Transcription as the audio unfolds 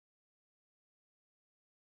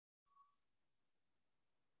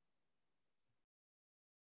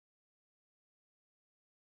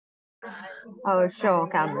Sure,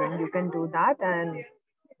 Cameron, you can do that. And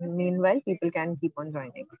meanwhile, people can keep on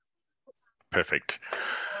joining. Perfect.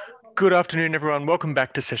 Good afternoon, everyone. Welcome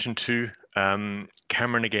back to session 2.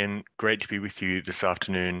 Cameron again, great to be with you this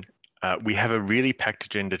afternoon. We have a really packed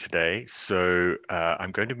agenda today, so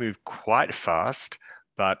I'm going to move quite fast,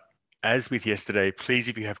 but as with yesterday, please,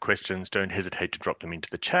 if you have questions, don't hesitate to drop them into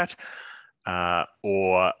the chat,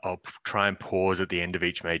 or I'll try and pause at the end of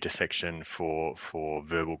each major section for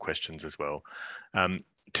verbal questions as well.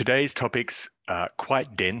 Today's topics are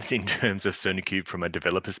quite dense in terms of SonarQube from a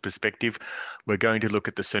developer's perspective. We're going to look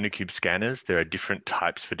at the SonarQube scanners. There are different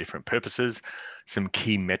types for different purposes, some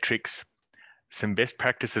key metrics, some best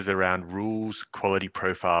practices around rules, quality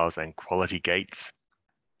profiles, and quality gates.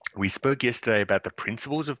 We spoke yesterday about the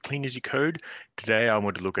principles of clean as you code. Today, I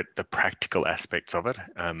want to look at the practical aspects of it,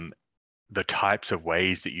 the types of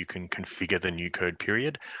ways that you can configure the new code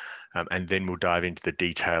period. And then we'll dive into the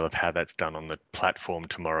detail of how that's done on the platform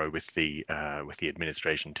tomorrow with the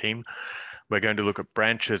administration team. We're going to look at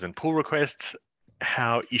branches and pull requests,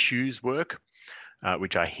 how issues work,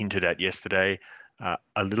 which I hinted at yesterday,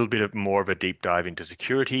 a little bit more of a deep dive into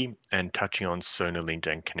security, and touching on SonarLint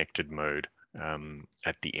and connected mode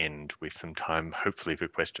at the end with some time, hopefully, for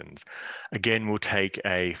questions. Again, we'll take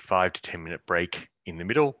a 5 to 10 minute break in the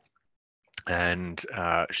middle, and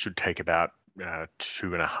should take about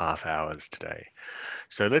 2.5 hours today.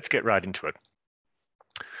 So let's get right into it.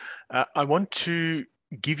 I want to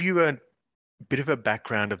give you a bit of a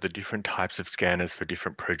background of the different types of scanners for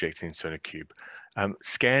different projects in SonarQube.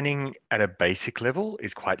 Scanning at a basic level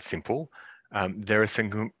is quite simple. There are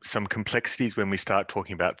some complexities when we start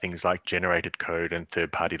talking about things like generated code and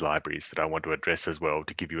third-party libraries that I want to address as well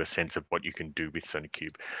to give you a sense of what you can do with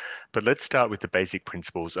SonarQube. But let's start with the basic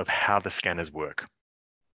principles of how the scanners work.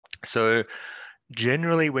 So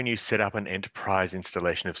generally, when you set up an enterprise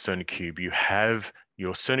installation of SonarQube, you have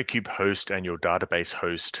your SonarQube host and your database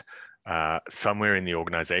host somewhere in the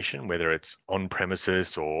organization, whether it's on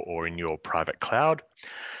premises or in your private cloud.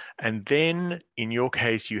 And then in your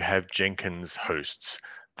case, you have Jenkins hosts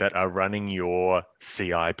that are running your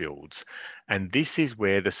CI builds. And this is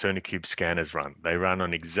where the SonarQube scanners run. They run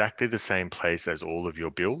on exactly the same place as all of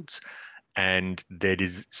your builds. And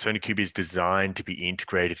SonarQube is designed to be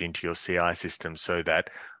integrated into your CI system so that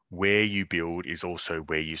where you build is also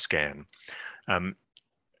where you scan.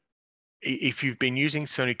 If you've been using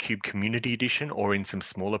SonarQube Community Edition or in some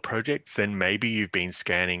smaller projects, then maybe you've been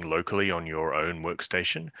scanning locally on your own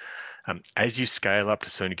workstation. As you scale up to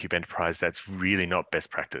SonarQube Enterprise, that's really not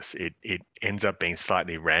best practice. It ends up being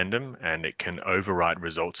slightly random, and it can overwrite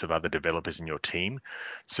results of other developers in your team.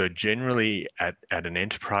 So generally, at an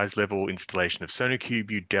enterprise level installation of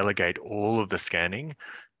SonarQube, you delegate all of the scanning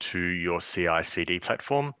to your CI/CD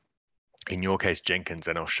platform. In your case, Jenkins,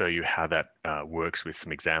 and I'll show you how that works with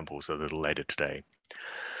some examples a little later today.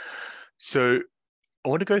 So I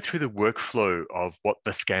want to go through the workflow of what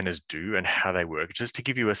the scanners do and how they work, just to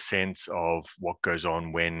give you a sense of what goes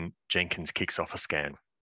on when Jenkins kicks off a scan.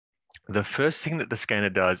 The first thing that the scanner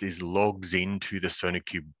does is logs into the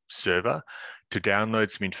SonarQube server to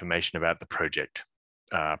download some information about the project.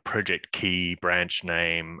 Project key, branch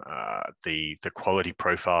name, the quality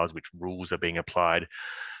profiles, which rules are being applied,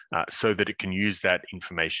 so that it can use that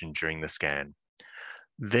information during the scan.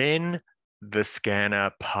 Then the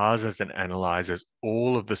scanner parses and analyzes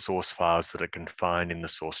all of the source files that it can find in the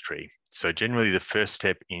source tree. So generally the first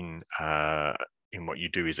step in what you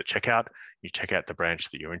do is at checkout, you check out the branch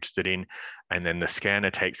that you're interested in, and then the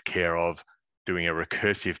scanner takes care of doing a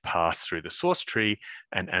recursive pass through the source tree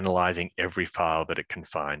and analyzing every file that it can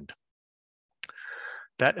find.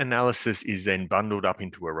 That analysis is then bundled up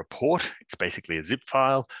into a report. It's basically a zip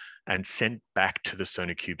file and sent back to the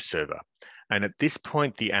SonarQube server. And at this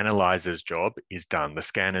point, the analyzer's job is done. The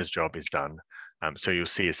scanner's job is done. So you'll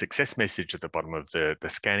see a success message at the bottom of the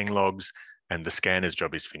scanning logs, and the scanner's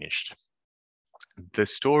job is finished. The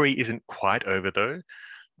story isn't quite over though.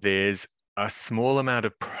 There's a small amount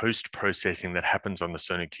of post-processing that happens on the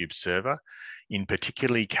SonarQube server. In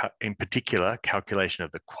particular, calculation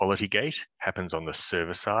of the quality gate happens on the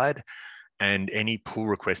server side, and any pull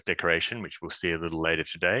request decoration, which we'll see a little later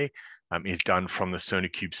today, is done from the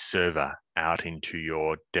SonarQube server out into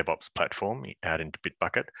your DevOps platform, out into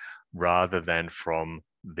Bitbucket, rather than from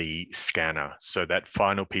the scanner. So that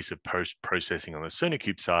final piece of post-processing on the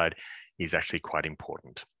SonarQube side is actually quite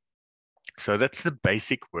important. So that's the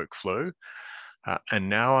basic workflow. And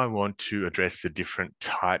now I want to address the different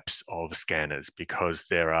types of scanners because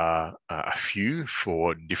there are a few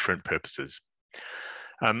for different purposes.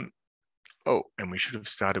 Oh, and we should have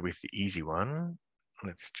started with the easy one.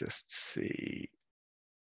 Let's just see.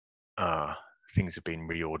 things have been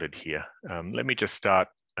reordered here. Let me just start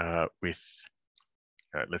with,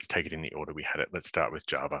 let's take it in the order we had it. Let's start with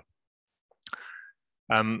Java.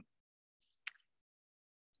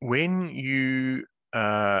 When you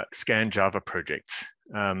scan Java projects,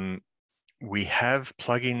 we have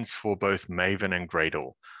plugins for both Maven and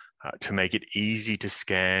Gradle to make it easy to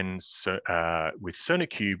scan with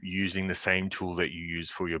SonarQube using the same tool that you use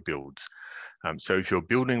for your builds. So if you're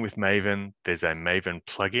building with Maven, there's a Maven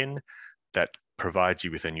plugin that provides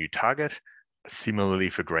you with a new target, similarly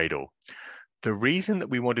for Gradle. The reason that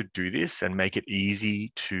we want to do this and make it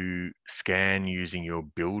easy to scan using your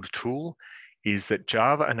build tool is that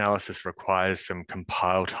Java analysis requires some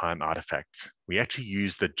compile time artifacts. We actually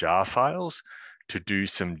use the jar files to do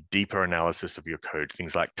some deeper analysis of your code,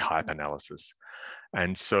 things like type analysis.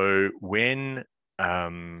 And so when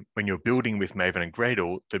you're building with Maven and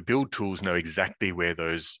Gradle, the build tools know exactly where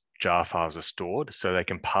those jar files are stored, so they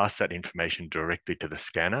can pass that information directly to the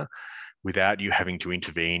scanner without you having to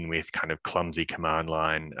intervene with kind of clumsy command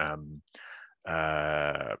line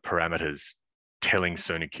parameters telling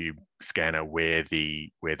SonarQube scanner where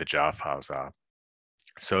the jar files are.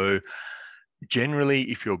 So generally,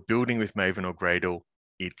 if you're building with Maven or Gradle,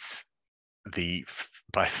 it's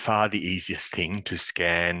by far the easiest thing to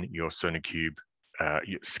scan your SonarQube,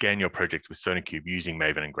 scan your projects with SonarQube using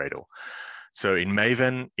Maven and Gradle. So in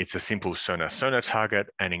Maven, it's a simple Sonar target,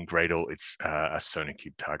 and in Gradle, it's a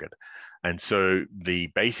SonarQube target. And so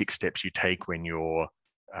the basic steps you take when you're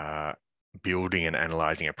building and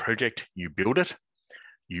analyzing a project, you build it,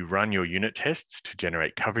 you run your unit tests to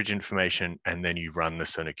generate coverage information, and then you run the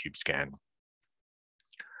SonarQube scan.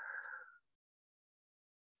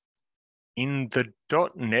 In the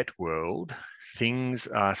 .NET world, things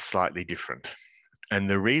are slightly different. And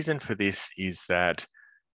the reason for this is that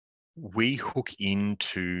we hook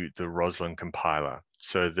into the Roslyn compiler.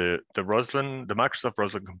 So the Microsoft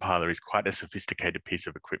Roslyn compiler is quite a sophisticated piece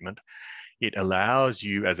of equipment. It allows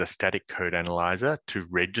you as a static code analyzer to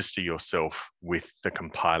register yourself with the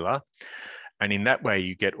compiler. And in that way,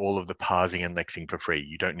 you get all of the parsing and lexing for free.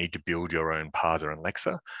 You don't need to build your own parser and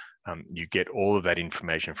lexer. You get all of that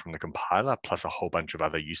information from the compiler, plus a whole bunch of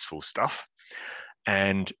other useful stuff.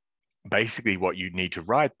 And basically what you need to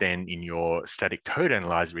write then in your static code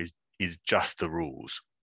analyzer is just the rules.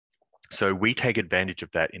 So we take advantage of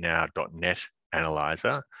that in our .NET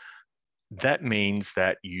analyzer. That means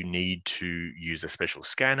that you need to use a special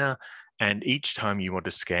scanner, and each time you want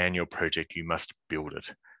to scan your project, you must build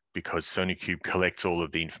it, because SonarQube collects all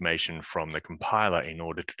of the information from the compiler in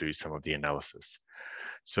order to do some of the analysis.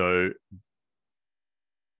 So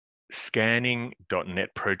scanning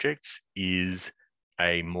 .NET projects is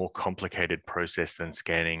a more complicated process than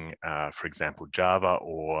scanning, for example, Java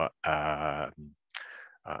or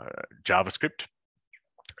JavaScript.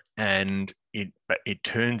 And it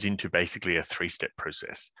turns into basically a three-step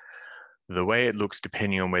process. The way it looks,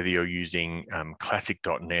 depending on whether you're using classic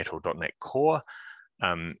 .NET or .NET Core,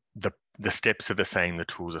 the steps are the same, the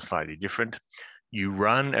tools are slightly different. You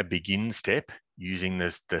run a begin step using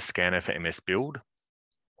the scanner for MS Build.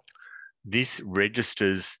 This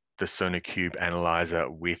registers the SonarQube analyzer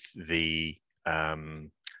with the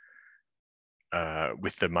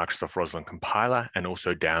Microsoft Roslyn compiler, and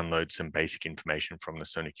also download some basic information from the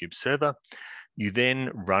SonarQube server. You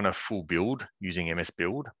then run a full build using MS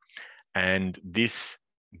Build, and this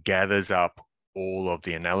gathers up all of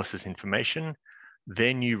the analysis information.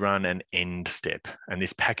 Then you run an end step, and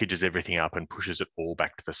this packages everything up and pushes it all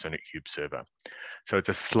back to the SonarQube server. So it's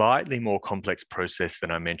a slightly more complex process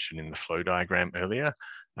than I mentioned in the flow diagram earlier,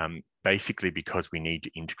 basically because we need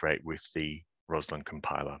to integrate with the Roslyn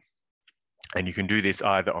compiler. And you can do this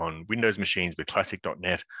either on Windows machines with classic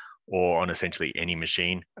 .NET or on essentially any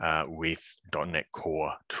machine with .NET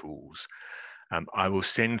Core tools. I will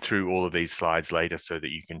send through all of these slides later so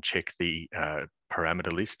that you can check the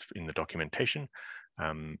parameter list in the documentation.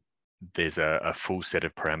 There's a full set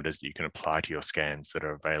of parameters that you can apply to your scans that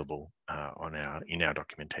are available in our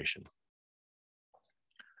documentation.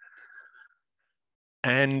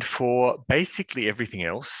 And for basically everything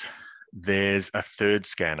else, there's a third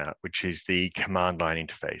scanner, which is the command line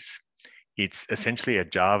interface. It's essentially a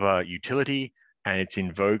Java utility, and it's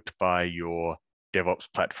invoked by your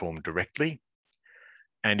DevOps platform directly.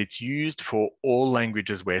 And it's used for all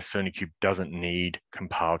languages where SonarQube doesn't need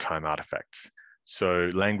compile time artifacts. So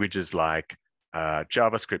languages like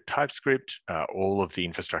JavaScript, TypeScript, all of the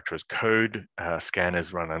infrastructure as code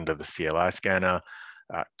scanners run under the CLI scanner,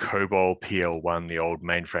 COBOL, PL1, the old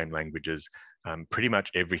mainframe languages, pretty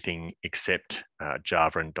much everything except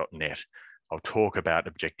Java and .NET. I'll talk about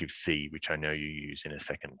Objective-C, which I know you use in a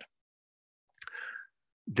second.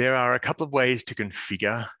 There are a couple of ways to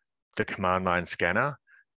configure the command line scanner.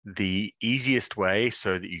 The easiest way,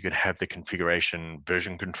 so that you can have the configuration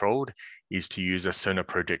version controlled, is to use a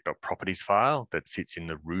sonarproject.properties file that sits in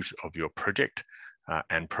the root of your project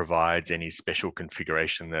and provides any special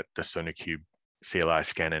configuration that the SonarQube CLI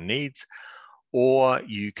scanner needs. Or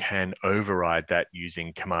you can override that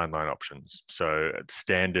using command line options. So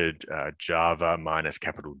standard Java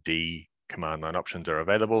 -D command line options are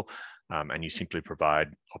available, and you simply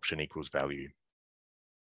provide option equals value.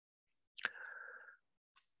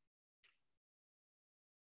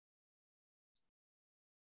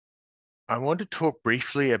 I want to talk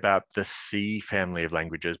briefly about the C family of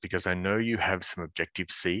languages because I know you have some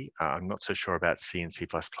Objective-C. I'm not so sure about C and C++,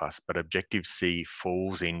 but Objective-C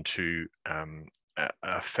falls into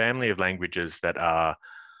a family of languages that are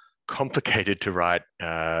complicated to write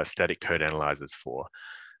static code analyzers for.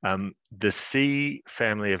 The C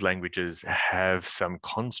family of languages have some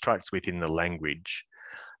constructs within the language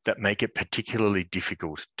that make it particularly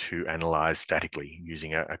difficult to analyze statically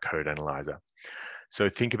using a code analyzer. So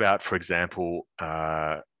think about, for example,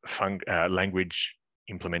 language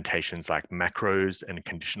implementations like macros and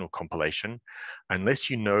conditional compilation. Unless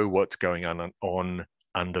you know what's going on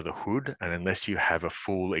under the hood, and unless you have a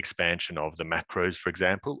full expansion of the macros, for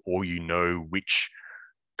example, or you know which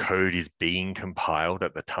code is being compiled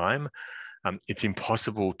at the time, it's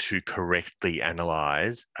impossible to correctly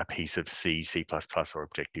analyze a piece of C, C++, or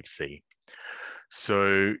Objective-C.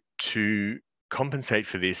 So to compensate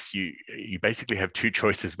for this, you basically have two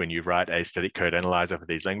choices when you write a static code analyzer for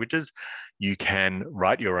these languages. You can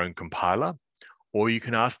write your own compiler, or you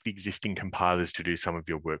can ask the existing compilers to do some of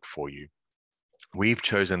your work for you. We've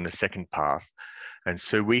chosen the second path. And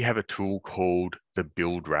so we have a tool called the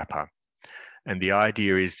build wrapper. And the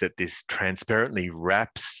idea is that this transparently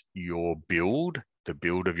wraps your build, the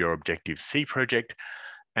build of your Objective-C project,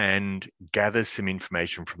 and gathers some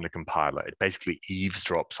information from the compiler. It basically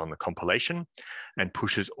eavesdrops on the compilation and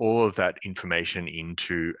pushes all of that information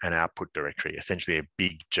into an output directory, essentially a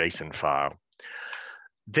big JSON file.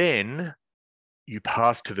 Then you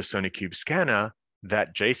pass to the SonarQube scanner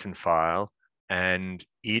that JSON file, and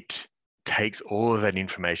it takes all of that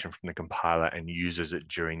information from the compiler and uses it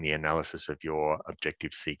during the analysis of your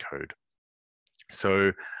Objective-C code.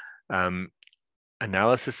 So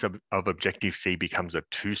analysis of Objective-C becomes a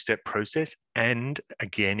two-step process. And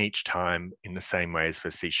again, each time in the same way as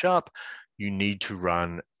for C#, you need to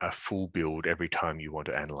run a full build every time you want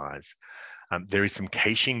to analyze. There is some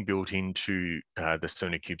caching built into the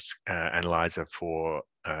SonarQube analyzer for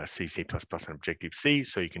C, C++, and Objective-C,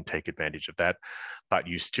 so you can take advantage of that, but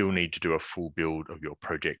you still need to do a full build of your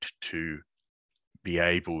project to be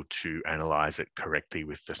able to analyze it correctly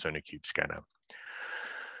with the SonarQube scanner.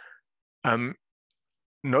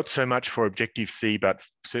 Not so much for Objective-C, but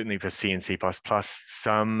certainly for C and C++,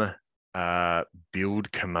 some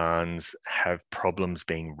build commands have problems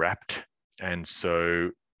being wrapped. And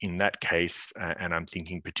so in that case, and I'm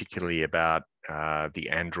thinking particularly about the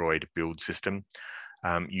Android build system,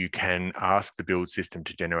 you can ask the build system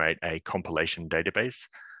to generate a compilation database,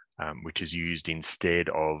 which is used instead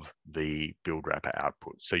of the build wrapper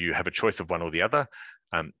output. So you have a choice of one or the other.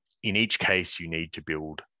 In each case, you need to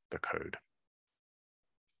build the code.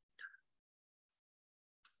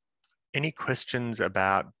 Any questions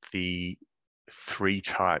about the three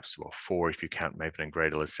types, or four if you count Maven and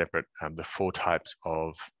Gradle as separate, the four types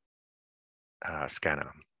of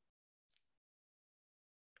scanner?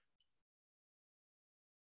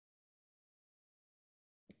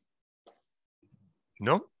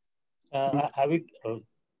 No? Have we,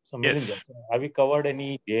 Yes. have we covered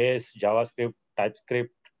any JS, JavaScript,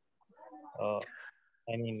 TypeScript,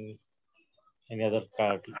 any other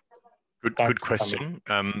kind? Good question.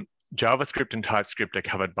 JavaScript and TypeScript are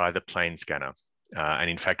covered by the plain scanner. And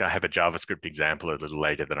in fact, I have a JavaScript example a little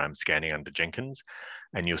later that I'm scanning under Jenkins.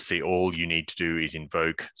 And you'll see all you need to do is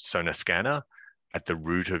invoke Sonar Scanner at the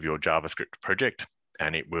root of your JavaScript project,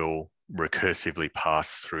 and it will recursively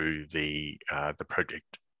pass through the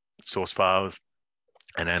project source files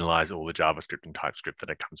and analyze all the JavaScript and TypeScript that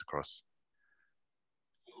it comes across.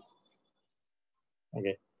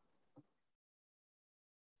 Okay.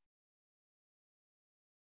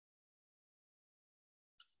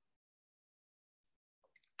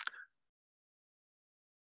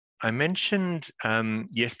 I mentioned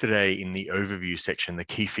yesterday in the overview section, the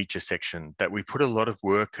key feature section, that we put a lot of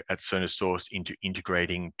work at SonarSource into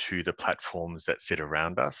integrating to the platforms that sit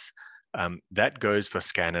around us. That goes for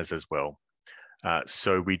scanners as well.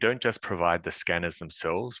 So we don't just provide the scanners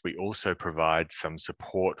themselves, we also provide some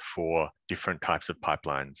support for different types of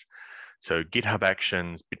pipelines. So GitHub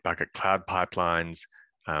Actions, Bitbucket Cloud Pipelines,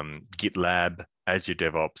 GitLab, Azure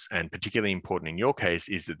DevOps, and particularly important in your case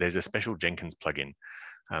is that there's a special Jenkins plugin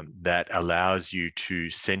that allows you to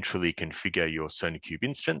centrally configure your SonarQube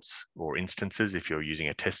instance or instances if you're using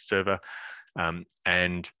a test server,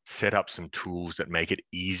 and set up some tools that make it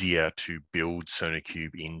easier to build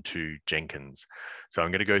SonarQube into Jenkins. So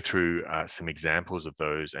I'm going to go through some examples of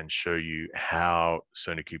those and show you how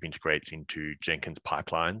SonarQube integrates into Jenkins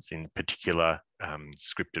pipelines, in particular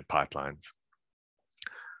scripted pipelines.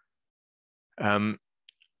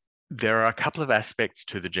 There are a couple of aspects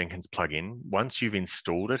to the Jenkins plugin. Once you've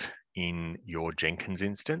installed it in your Jenkins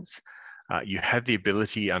instance, you have the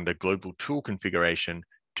ability under global tool configuration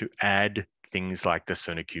to add things like the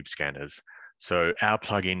SonarQube scanners. So our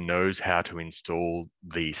plugin knows how to install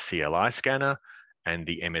the CLI scanner and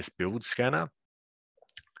the MS Build scanner.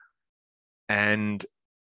 And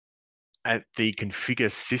at the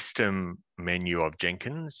configure system menu of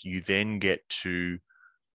Jenkins, you then get to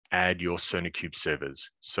add your SonarQube servers.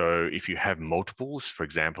 So if you have multiples, for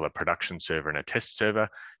example, a production server and a test server,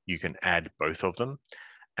 you can add both of them.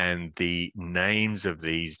 And the names of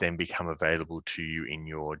these then become available to you in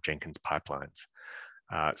your Jenkins pipelines.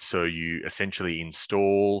 So you essentially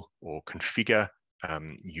install or configure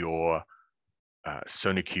your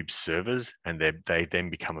SonarQube servers, and they then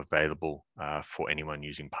become available for anyone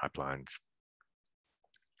using pipelines.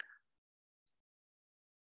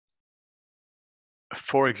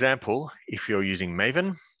 For example, if you're using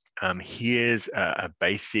Maven, here's a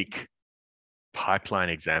basic pipeline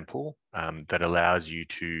example that allows you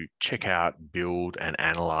to check out, build, and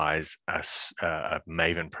analyze a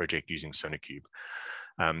Maven project using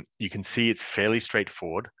SonarQube. You can see it's fairly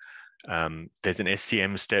straightforward. There's an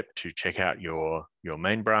SCM step to check out your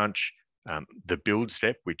main branch, the build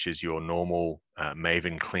step, which is your normal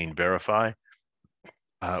Maven clean verify,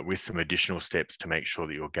 with some additional steps to make sure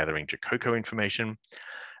that you're gathering Jacoco information.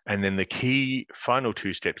 And then the key final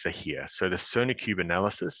two steps are here. So the SonarQube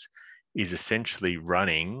analysis is essentially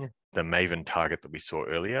running the Maven target that we saw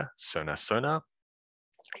earlier, Sonar,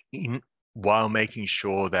 while making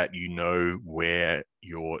sure that you know where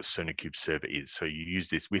your SonarQube server is. So you use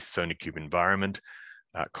this with SonarQube environment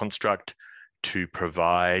construct to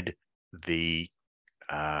provide the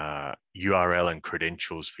URL and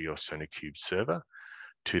credentials for your SonarQube server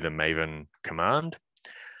to the Maven command.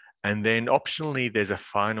 And then optionally, there's a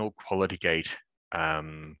final quality gate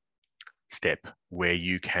step where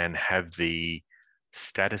you can have the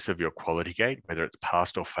status of your quality gate, whether it's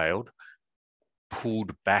passed or failed,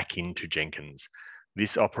 pulled back into Jenkins.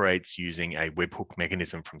 This operates using a webhook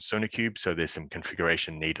mechanism from SonarQube, so there's some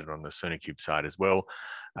configuration needed on the SonarQube side as well.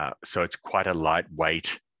 So it's quite a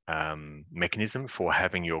lightweight mechanism for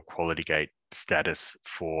having your quality gate status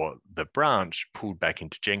for the branch pulled back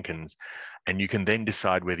into Jenkins, and you can then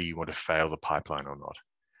decide whether you want to fail the pipeline or not.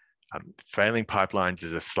 Failing pipelines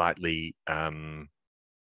is a slightly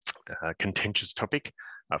contentious topic.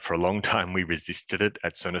 For a long time, we resisted it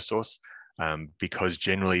at SonarSource because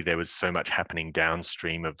generally there was so much happening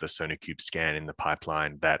downstream of the SonarQube scan in the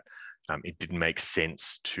pipeline that it didn't make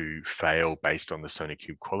sense to fail based on the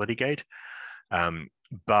SonarQube quality gate.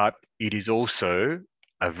 But it is also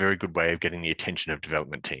a very good way of getting the attention of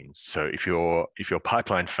development teams. So if your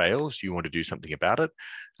pipeline fails, you want to do something about it.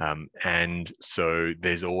 And so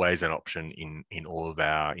there's always an option in all of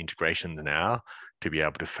our integrations now to be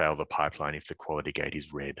able to fail the pipeline if the quality gate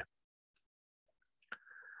is red.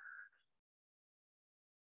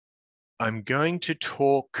 I'm going to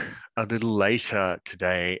talk a little later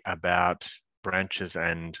today about branches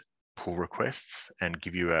and pull requests and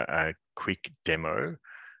give you a quick demo.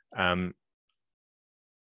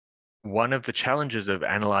 One of the challenges of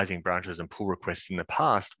analyzing branches and pull requests in the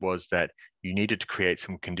past was that you needed to create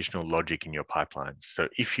some conditional logic in your pipelines. So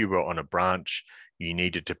if you were on a branch, you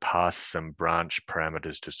needed to pass some branch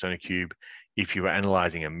parameters to SonarQube. If you were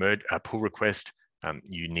analyzing a pull request,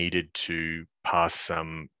 you needed to pass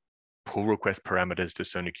some pull request parameters to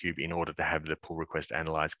SonarQube in order to have the pull request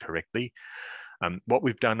analyzed correctly. What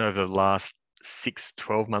we've done over the last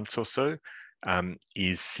 6-12 months or so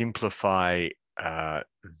is simplify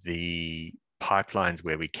the pipelines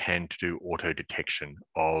where we can to do auto detection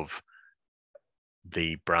of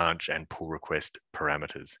the branch and pull request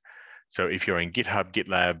parameters. So if you're in GitHub,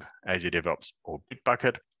 GitLab, Azure DevOps, or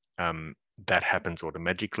Bitbucket, that happens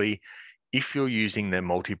automatically. If you're using the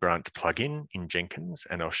multi-branch plugin in Jenkins,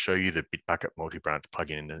 and I'll show you the Bitbucket multi-branch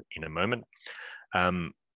plugin in a moment,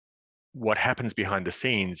 what happens behind the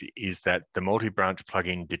scenes is that the multi-branch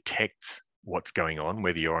plugin detects what's going on,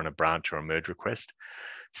 whether you're on a branch or a merge request.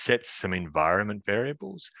 sets some environment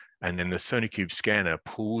variables, and then the SonarQube scanner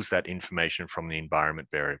pulls that information from the environment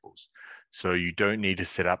variables. So you don't need to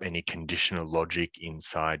set up any conditional logic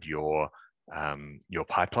inside your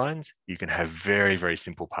pipelines. You can have very, very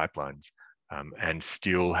simple pipelines and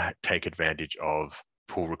still take advantage of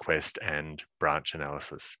pull request and branch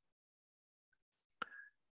analysis.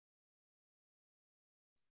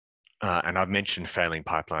 And I've mentioned failing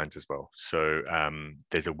pipelines as well. So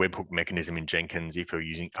there's a webhook mechanism in Jenkins. If you're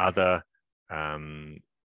using other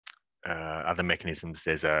mechanisms,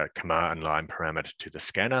 there's a command line parameter to the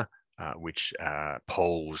scanner, which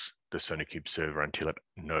polls the SonarQube server until it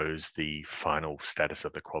knows the final status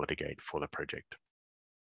of the quality gate for the project.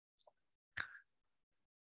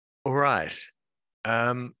 All right.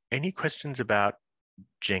 Any questions about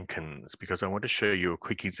Jenkins? Because I want to show you a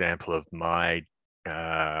quick example of my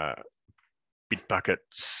Bitbucket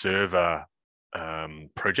server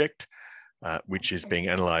project, which is being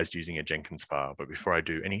analyzed using a Jenkins file. But before I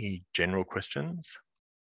do, any general questions?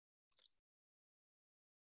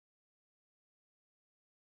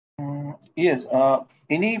 Yes.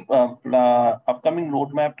 Any upcoming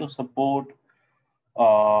roadmap to support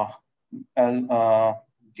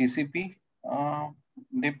GCP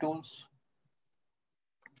dev tools?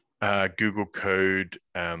 Google Code.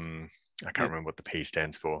 I can't remember what the P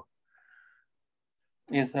stands for.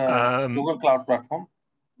 Yes, Google Cloud Platform.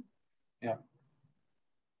 Yeah.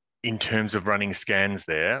 In terms of running scans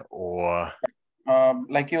there, or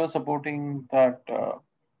like you are supporting that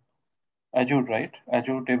Azure, right?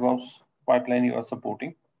 Azure DevOps pipeline you are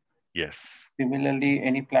supporting. yes. Similarly,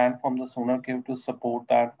 any plan from the SonarQube to support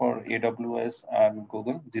that for AWS and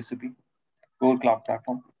Google GCP, Google Cloud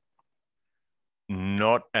Platform?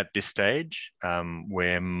 Not at this stage.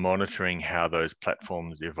 We're monitoring how those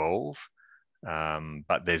platforms evolve,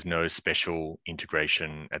 but there's no special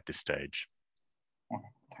integration at this stage. Okay,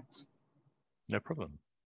 thanks. No problem.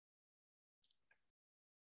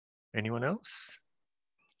 Anyone else?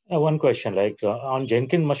 One question, like on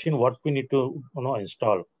Jenkins machine, what we need to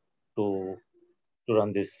install to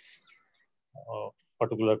run this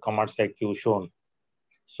particular commands like you shown,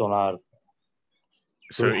 Sonar.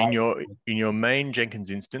 So in your main Jenkins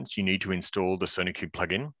instance, you need to install the SonarQube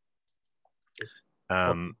plugin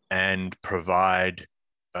and provide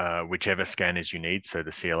whichever scanners you need, so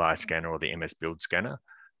the CLI scanner or the MS Build scanner.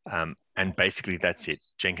 And basically that's it.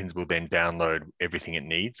 Jenkins will then download everything it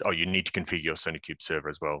needs. Oh, you need to configure your SonarQube server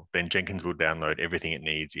as well. Then Jenkins will download everything it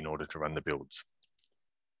needs in order to run the builds.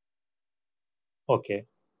 Okay.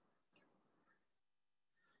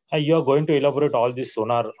 You're going to elaborate all these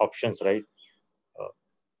Sonar options, right?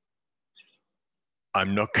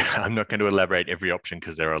 I'm not going to elaborate every option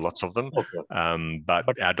because there are lots of them. Okay.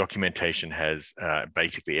 But our documentation has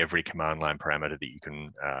basically every command line parameter that you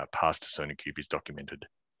can pass to SonarQube is documented.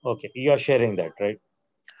 Okay, you are sharing that, right?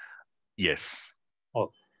 Yes.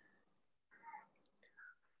 Okay.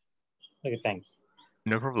 Okay, thanks.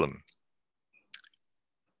 No problem.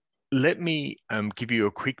 Let me give you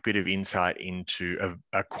a quick bit of insight into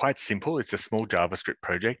a quite simple, it's a small JavaScript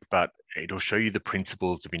project, but it'll show you the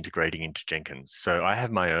principles of integrating into Jenkins. So I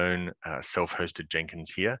have my own self-hosted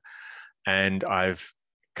Jenkins here, and I've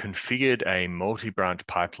configured a multi-branch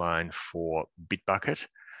pipeline for Bitbucket.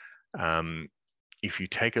 If you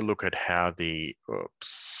take a look at how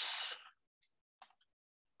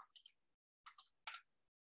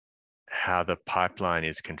how the pipeline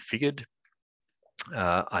is configured,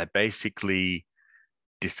 I basically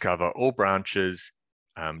discover all branches,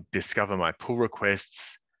 discover my pull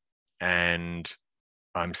requests, and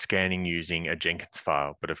I'm scanning using a Jenkins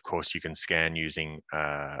file. But of course, you can scan using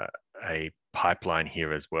a pipeline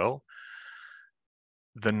here as well.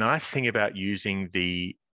 The nice thing about using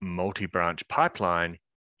the multi-branch pipeline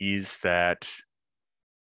is that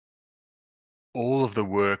all of the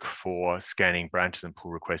work for scanning branches and pull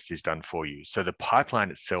requests is done for you. So the pipeline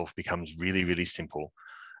itself becomes really, really simple.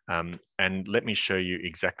 And let me show you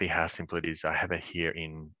exactly how simple it is. I have it here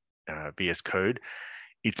in VS Code.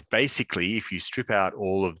 It's basically, if you strip out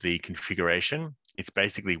all of the configuration, it's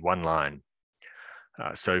basically one line.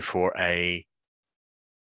 So for a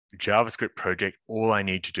JavaScript project, all I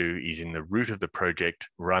need to do is in the root of the project,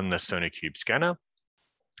 run the SonarQube scanner.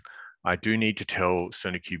 I do need to tell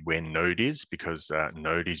SonarQube where node is because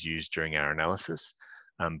node is used during our analysis.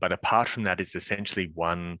 But apart from that, it's essentially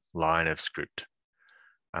one line of script.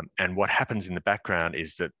 And what happens in the background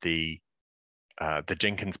is that the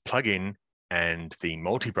Jenkins plugin and the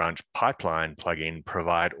multi-branch pipeline plugin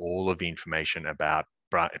provide all of the information about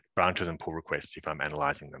branches and pull requests if I'm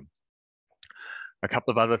analyzing them. A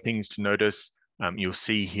couple of other things to notice. You'll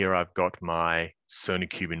see here I've got my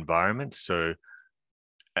SonarQube environment. So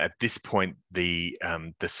at this point, the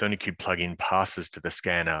SonarQube plugin passes to the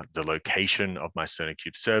scanner the location of my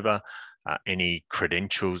SonarQube server, any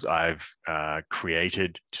credentials I've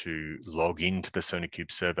created to log into the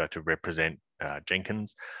SonarQube server to represent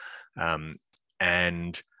Jenkins,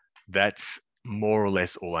 and that's more or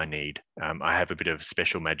less all I need. I have a bit of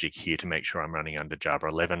special magic here to make sure I'm running under Java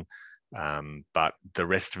 11, but the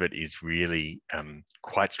rest of it is really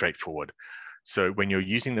quite straightforward. So when you're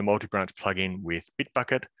using the multi-branch plugin with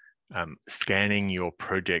Bitbucket, scanning your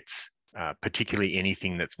projects, particularly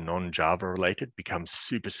anything that's non-Java related, becomes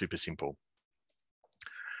super, super simple.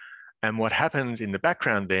 And what happens in the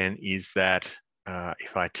background then is that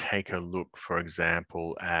if I take a look, for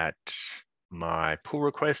example, at my pull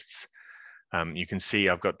requests, you can see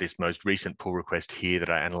I've got this most recent pull request here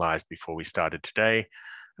that I analyzed before we started today.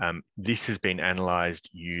 This has been analyzed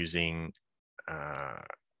using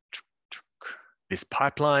this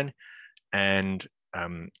pipeline, and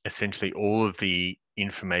essentially all of the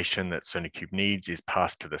information that SonarQube needs is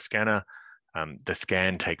passed to the scanner. The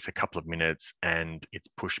scan takes a couple of minutes and it's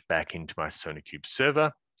pushed back into my SonarQube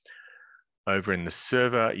server. Over in the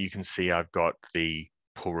server, you can see I've got the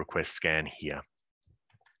pull request scan here.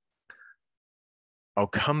 I'll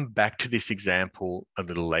come back to this example a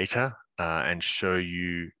little later and show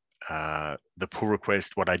you the pull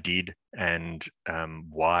request, what I did, and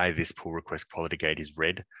why this pull request quality gate is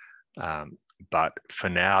red. But for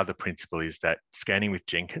now, the principle is that scanning with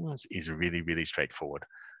Jenkins is really, really straightforward.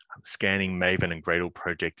 Scanning Maven and Gradle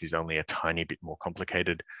projects is only a tiny bit more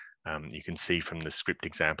complicated. You can see from the script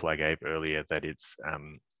example I gave earlier that it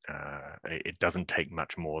doesn't take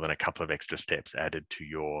much more than a couple of extra steps added to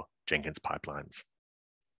your Jenkins pipelines.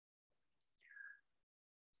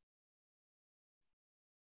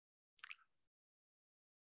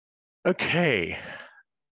 Okay,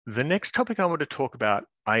 the next topic I want to talk about,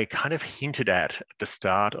 I kind of hinted at the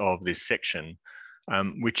start of this section,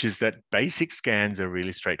 which is that basic scans are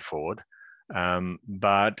really straightforward,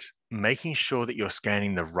 but making sure that you're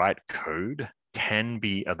scanning the right code can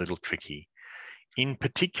be a little tricky. In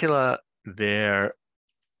particular,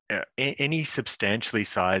 any substantially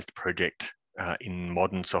sized project in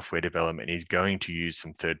modern software development is going to use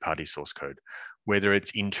some third-party source code. Whether it's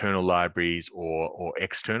internal libraries or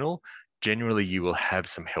external, generally you will have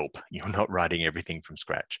some help. You're not writing everything from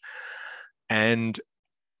scratch. And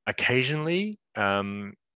occasionally,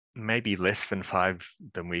 maybe less than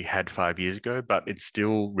we had 5 years ago, but it's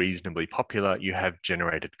still reasonably popular, you have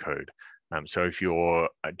generated code. So if you're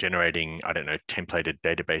generating, I don't know, templated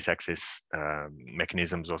database access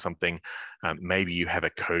mechanisms or something, maybe you have a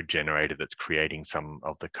code generator that's creating some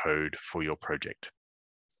of the code for your project.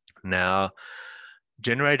 Now,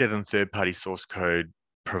 generated and third-party source code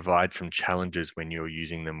provide some challenges when you're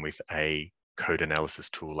using them with a code analysis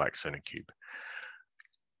tool like SonarQube.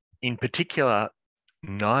 In particular,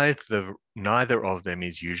 neither of them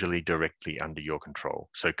is usually directly under your control.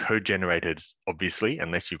 So code generators, obviously,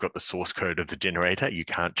 unless you've got the source code of the generator, you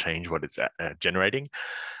can't change what it's generating.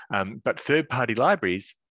 But third-party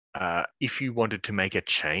libraries, if you wanted to make a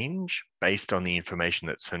change based on the information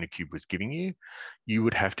that SonarQube was giving you, you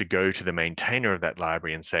would have to go to the maintainer of that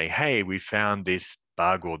library and say, hey, we found this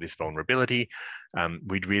bug or this vulnerability.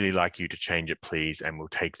 We'd really like you to change it, please, and we'll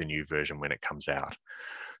take the new version when it comes out.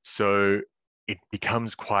 So it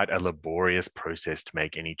becomes quite a laborious process to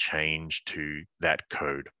make any change to that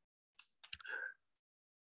code.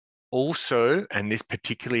 Also, and this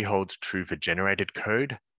particularly holds true for generated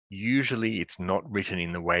code, usually it's not written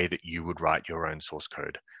in the way that you would write your own source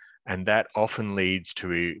code. And that often leads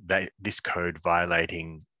to this code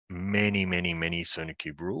violating many, many, many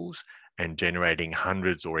SonarQube rules and generating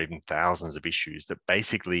hundreds or even thousands of issues that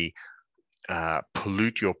basically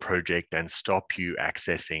pollute your project and stop you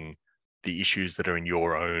accessing the issues that are in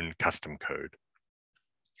your own custom code.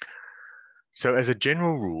 So as a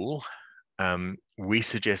general rule, we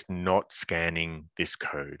suggest not scanning this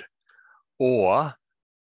code, or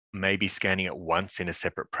maybe scanning it once in a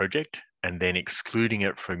separate project and then excluding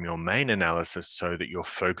it from your main analysis so that you're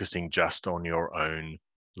focusing just on your own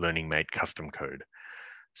learning-made custom code.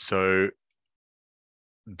 So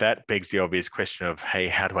that begs the obvious question of, hey,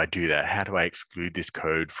 how do I do that? How do I exclude this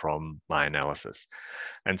code from my analysis?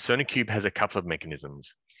 And SonarQube has a couple of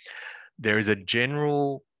mechanisms. There is a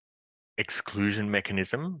general exclusion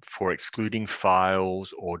mechanism for excluding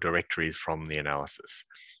files or directories from the analysis.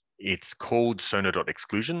 It's called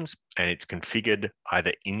sonar.exclusions, and it's configured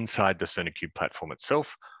either inside the SonarQube platform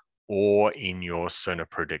itself or in your Sonar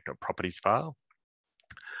project.properties file.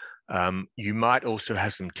 You might also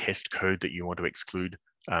have some test code that you want to exclude.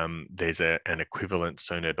 There's an equivalent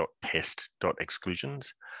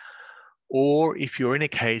sonar.test.exclusions. Or if you're in a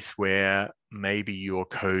case where maybe your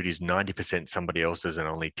code is 90% somebody else's and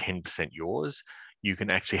only 10% yours, you can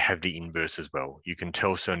actually have the inverse as well. You can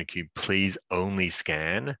tell SonarQube, please only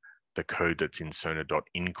scan the code that's in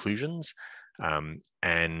sonar.inclusions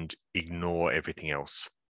and ignore everything else.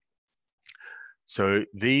 So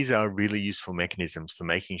these are really useful mechanisms for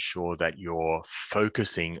making sure that you're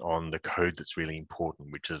focusing on the code that's really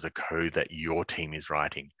important, which is the code that your team is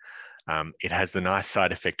writing. It has the nice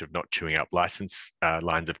side effect of not chewing up license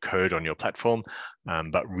lines of code on your platform,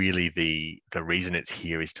 but really the reason it's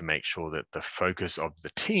here is to make sure that the focus of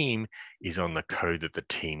the team is on the code that the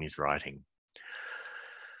team is writing.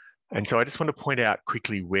 And so I just want to point out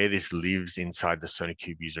quickly where this lives inside the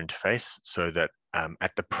SonarQube user interface so that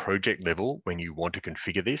at the project level, when you want to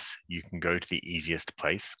configure this, you can go to the easiest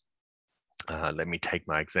place. Let me take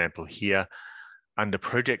my example here. Under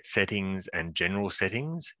project settings and general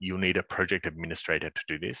settings, you'll need a project administrator to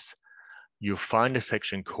do this. You'll find a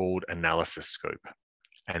section called analysis scope.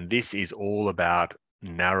 And this is all about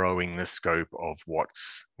narrowing the scope of what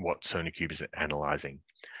SonarQube is analyzing.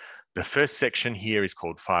 The first section here is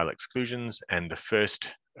called file exclusions, and the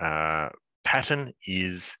first pattern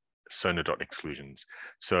is sonar.exclusions.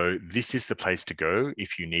 So this is the place to go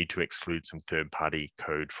if you need to exclude some third-party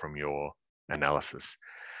code from your analysis.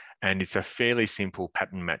 And it's a fairly simple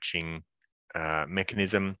pattern matching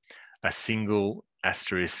mechanism. A single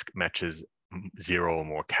asterisk matches 0 or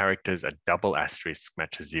more characters, a double asterisk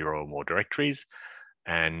matches 0 or more directories,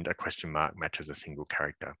 and a question mark matches a single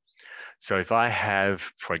character. So if I have,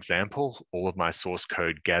 for example, all of my source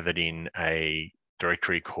code gathered in a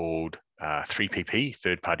directory called 3pp,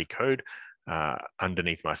 third-party code,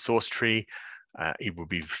 underneath my source tree, it would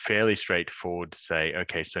be fairly straightforward to say,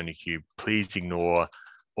 okay, SonarQube, please ignore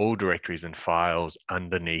all directories and files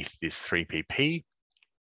underneath this 3pp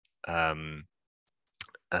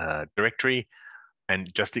directory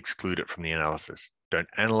and just exclude it from the analysis. Don't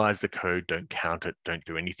analyze the code, don't count it, don't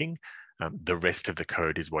do anything. The rest of the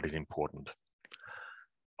code is what is important.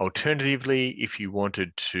 Alternatively, if you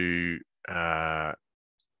wanted to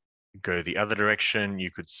go the other direction, you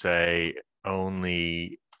could say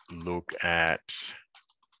only look at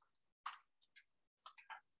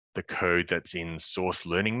the code that's in source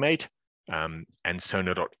learning mate, and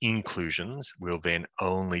sonar.inclusions will then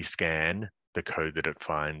only scan the code that it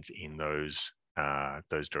finds in those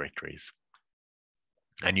directories.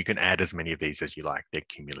 And you can add as many of these as you like, they're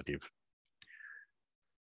cumulative.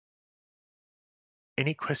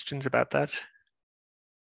 Any questions about that?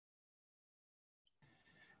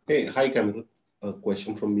 Hey, hi, Cameron. A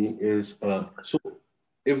question from me is, so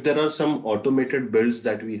if there are some automated builds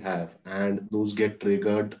that we have and those get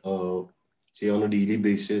triggered, say on a daily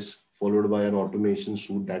basis, followed by an automation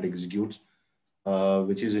suite that executes,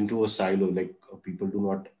 which is into a silo, like people do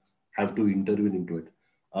not have to intervene into it.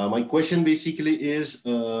 My question basically is,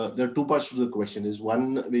 there are two parts to the question. Is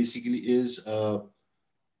one basically is,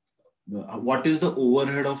 what is the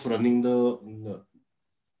overhead of running the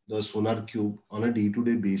SonarQube on a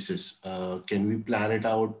day-to-day basis? Can we plan it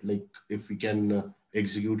out? Like if we can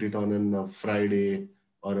execute it on a Friday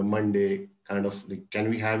or a Monday, kind of like, can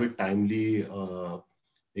we have it timely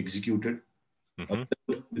executed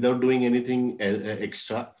without doing anything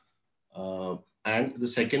extra? And the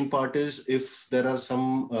second part is, if there are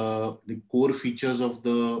some the core features of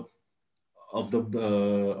the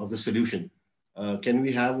solution, can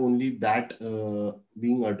we have only that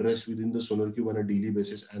being addressed within the SonarQube on a daily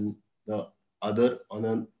basis, and the other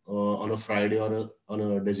on a Friday or on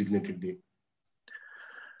a designated day?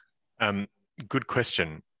 Good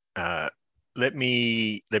question. Let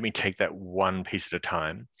me take that one piece at a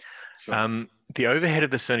time. Sure. The overhead of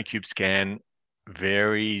the SonarQube scan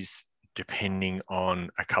varies depending on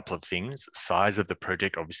a couple of things. Size of the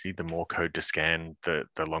project, obviously, the more code to scan, the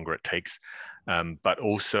longer it takes. But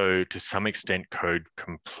also to some extent code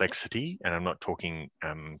complexity, and I'm not talking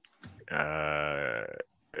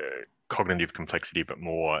cognitive complexity, but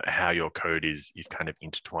more how your code is kind of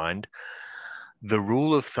intertwined. The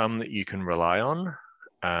rule of thumb that you can rely on,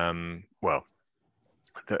 well,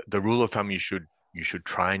 the rule of thumb you should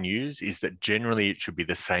try and use is that generally it should be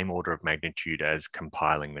the same order of magnitude as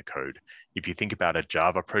compiling the code. If you think about a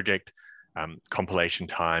Java project, compilation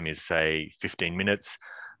time is say 15 minutes,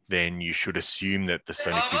 then you should assume that the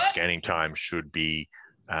SonarQube scanning time should be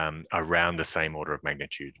around the same order of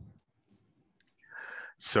magnitude.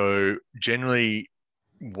 So generally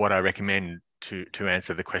what I recommend to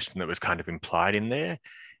answer the question that was kind of implied in there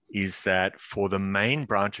is that for the main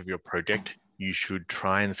branch of your project, you should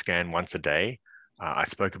try and scan once a day, I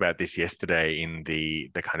spoke about this yesterday in the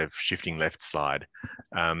kind of shifting left slide,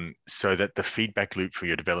 so that the feedback loop for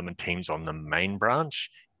your development teams on the main branch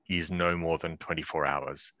is no more than 24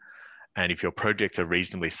 hours. And if your projects are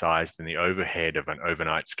reasonably sized, then the overhead of an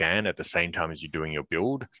overnight scan at the same time as you're doing your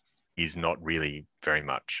build is not really very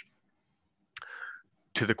much.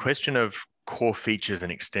 To the question of core features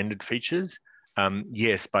and extended features,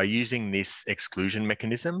 yes, by using this exclusion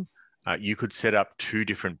mechanism, you could set up 2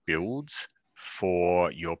 different builds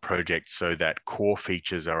for your project so that core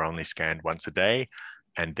features are only scanned once a day.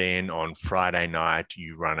 And then on Friday night,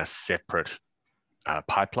 you run a separate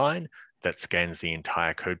pipeline that scans the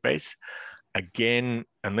entire code base. Again,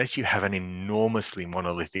 unless you have an enormously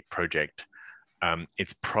monolithic project,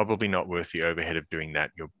 it's probably not worth the overhead of doing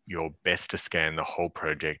that. You're best to scan the whole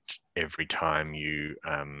project every time you,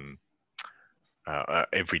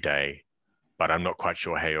 every day. But I'm not quite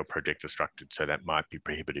sure how your project is structured, so that might be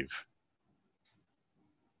prohibitive.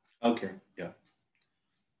 Okay, yeah.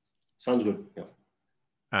 Sounds good, yeah.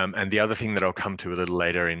 And the other thing that I'll come to a little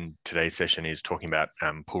later in today's session is talking about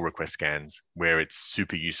pull request scans, where it's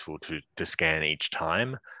super useful to scan each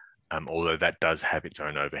time, although that does have its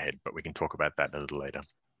own overhead, but we can talk about that a little later.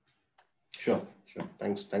 Sure.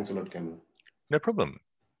 Thanks a lot, Cameron. No problem.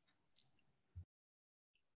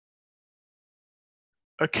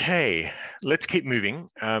 Okay, let's keep moving.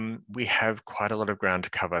 We have quite a lot of ground to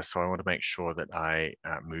cover, so I want to make sure that I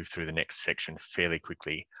move through the next section fairly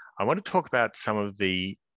quickly. I want to talk about some of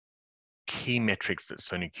the key metrics that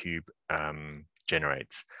SonarQube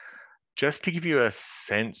generates. Just to give you a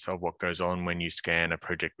sense of what goes on when you scan a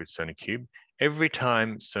project with SonarQube, every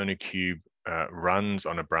time SonarQube runs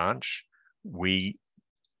on a branch, we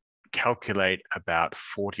calculate about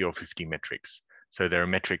 40 or 50 metrics. So there are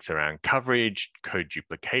metrics around coverage, code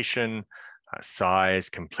duplication, size,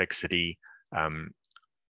 complexity,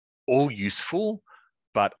 all useful,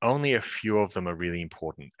 but only a few of them are really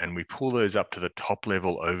important. And we pull those up to the top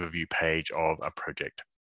level overview page of a project.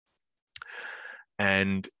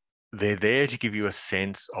 And they're there to give you a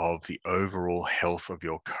sense of the overall health of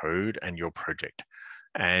your code and your project.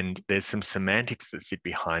 And there's some semantics that sit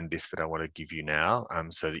behind this that I want to give you now,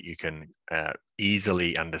 so that you can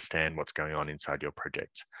easily understand what's going on inside your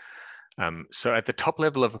projects. So at the top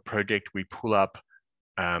level of a project, we pull up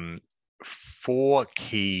 4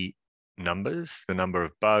 key numbers: the number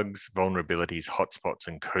of bugs, vulnerabilities, hotspots,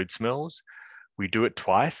 and code smells. We do it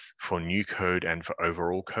twice for new code and for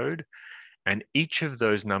overall code. And each of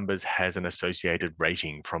those numbers has an associated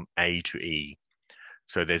rating from A to E.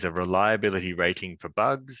 So there's a reliability rating for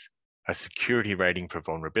bugs, a security rating for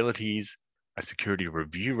vulnerabilities, a security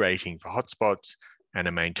review rating for hotspots, and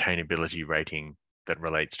a maintainability rating that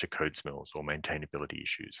relates to code smells or maintainability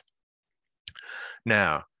issues.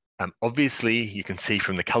 Now, obviously, you can see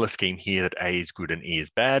from the color scheme here that A is good and E is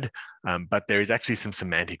bad, but there is actually some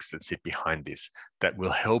semantics that sit behind this that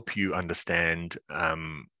will help you understand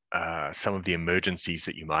some of the emergencies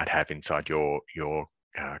that you might have inside your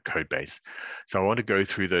code base. So I want to go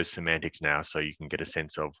through those semantics now so you can get a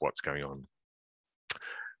sense of what's going on.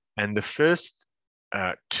 And the first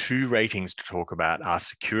 2 ratings to talk about are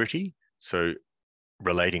security, so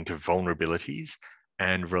relating to vulnerabilities,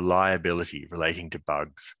 and reliability, relating to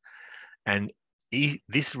bugs. And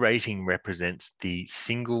this rating represents the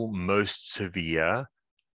single most severe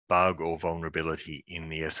bug or vulnerability in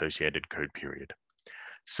the associated code period.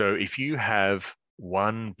 So if you have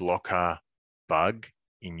 1 blocker bug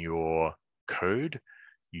in your code,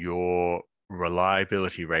 your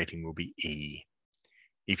reliability rating will be E.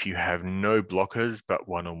 If you have no blockers but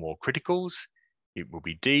 1 or more criticals, it will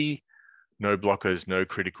be D. No blockers, no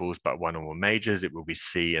criticals but 1 or more majors, it will be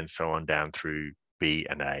C, and so on down through B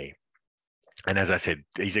and A. And as I said,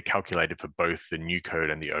 these are calculated for both the new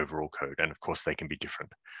code and the overall code, and of course they can be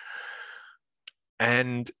different.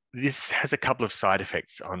 And this has a couple of side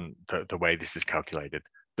effects on the way this is calculated.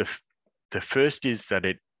 The first is that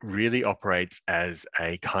it really operates as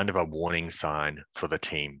a kind of a warning sign for the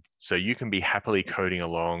team. So you can be happily coding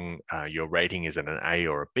along, your rating is at an A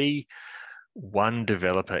or a B. One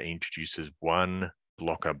developer introduces 1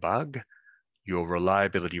 blocker bug, your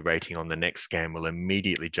reliability rating on the next scan will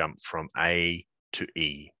immediately jump from A to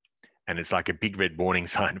E. And it's like a big red warning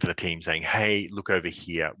sign for the team saying, hey, look over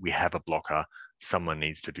here, we have a blocker. Someone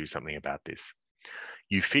needs to do something about this.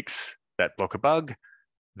 You fix that blocker bug,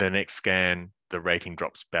 the next scan, the rating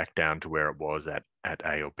drops back down to where it was at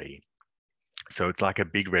A or B. So it's like a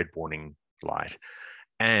big red warning light.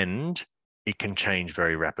 And it can change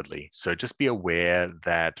very rapidly. So just be aware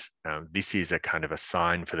that this is a kind of a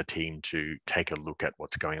sign for the team to take a look at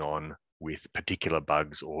what's going on with particular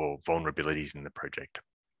bugs or vulnerabilities in the project.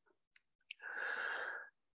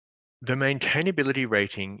 The maintainability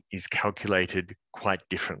rating is calculated quite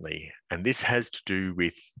differently, and this has to do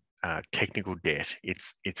with technical debt.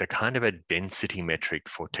 It's a kind of a density metric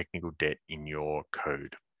for technical debt in your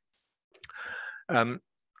code.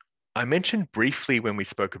 I mentioned briefly when we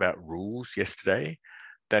spoke about rules yesterday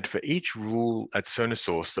that for each rule at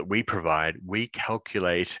SonarSource that we provide, we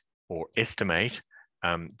calculate or estimate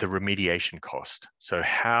the remediation cost. So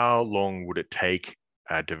how long would it take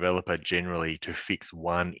a developer generally to fix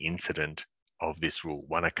one incident of this rule,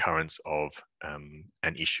 one occurrence of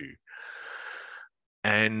an issue?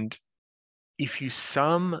 And if you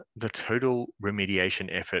sum the total remediation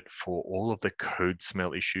effort for all of the code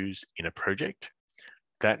smell issues in a project,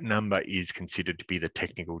 that number is considered to be the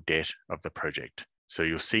technical debt of the project. So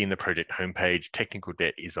you'll see in the project homepage, technical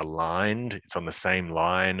debt is aligned. It's on the same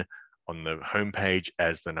line on the homepage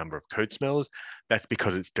as the number of code smells. That's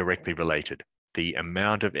because it's directly related. The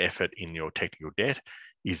amount of effort in your technical debt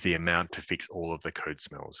is the amount to fix all of the code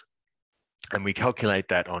smells. And we calculate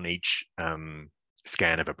that on each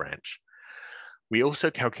scan of a branch. We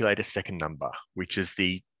also calculate a second number, which is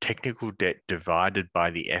the technical debt divided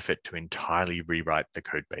by the effort to entirely rewrite the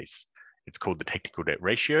code base. It's called the technical debt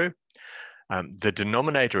ratio. The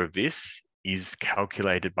denominator of this is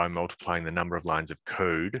calculated by multiplying the number of lines of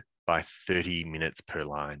code by 30 minutes per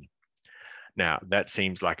line. Now, that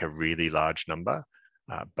seems like a really large number,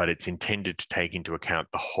 but it's intended to take into account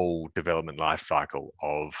the whole development lifecycle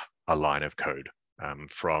of a line of code,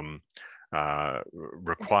 from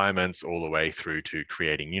requirements all the way through to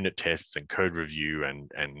creating unit tests and code review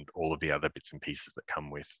and all of the other bits and pieces that come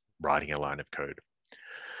with writing a line of code.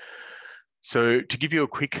 So to give you a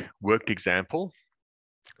quick worked example,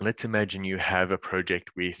 let's imagine you have a project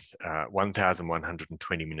with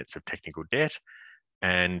 1,120 minutes of technical debt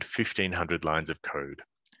and 1,500 lines of code.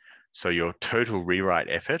 So your total rewrite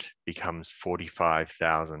effort becomes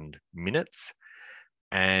 45,000 minutes,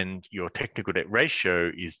 and your technical debt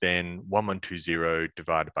ratio is then 1120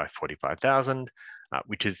 divided by 45,000,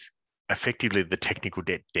 which is effectively the technical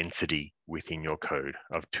debt density within your code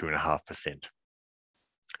of 2.5%.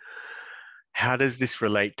 How does this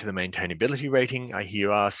relate to the maintainability rating? I hear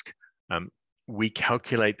you ask. We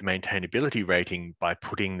calculate the maintainability rating by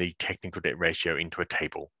putting the technical debt ratio into a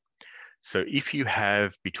table. So if you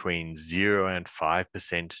have between 0 and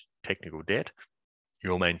 5% technical debt,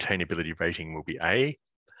 your maintainability rating will be A,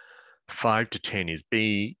 5 to 10 is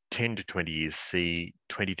B, 10 to 20 is C,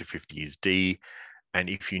 20 to 50 is D. And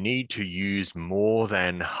if you need to use more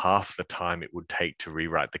than half the time it would take to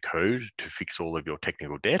rewrite the code to fix all of your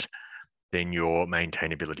technical debt, then your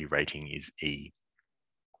maintainability rating is E.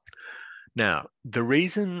 Now, the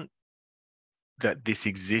reason that this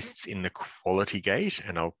exists in the quality gate,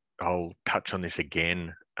 and I'll touch on this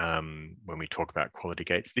again when we talk about quality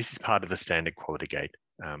gates, this is part of the standard quality gate,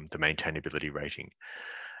 the maintainability rating.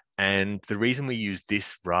 And the reason we use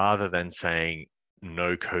this rather than saying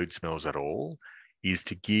no code smells at all is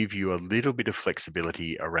to give you a little bit of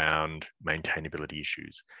flexibility around maintainability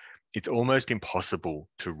issues. It's almost impossible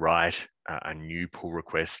to write a new pull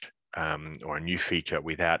request or a new feature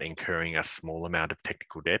without incurring a small amount of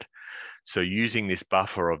technical debt. So using this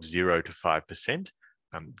buffer of 0 to 5%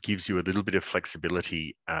 gives you a little bit of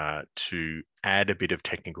flexibility to add a bit of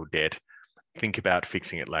technical debt, think about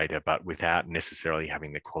fixing it later, but without necessarily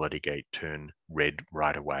having the quality gate turn red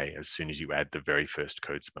right away as soon as you add the very first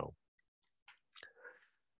code smell.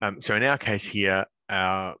 So in our case here,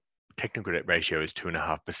 our technical debt ratio is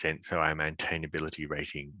 2.5%, so our maintainability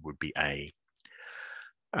rating would be A.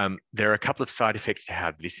 There are a couple of side effects to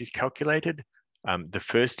how this is calculated. The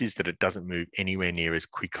first is that it doesn't move anywhere near as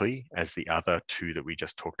quickly as the other two that we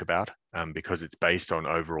just talked about, because it's based on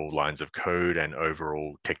overall lines of code and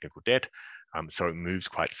overall technical debt, so it moves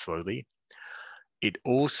quite slowly. It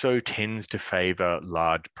also tends to favor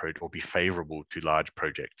large projects or be favorable to large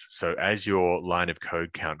projects. So as your line of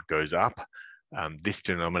code count goes up, this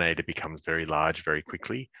denominator becomes very large very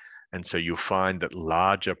quickly. And so you'll find that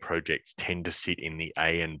larger projects tend to sit in the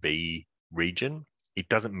A and B region. It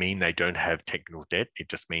doesn't mean they don't have technical debt. It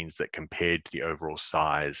just means that compared to the overall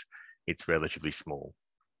size, it's relatively small.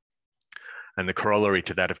 And the corollary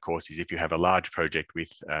to that, of course, is if you have a large project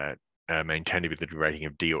with a maintainability rating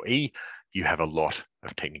of D or E, you have a lot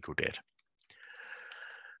of technical debt.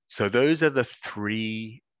 So those are the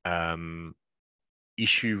three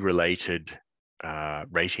issue-related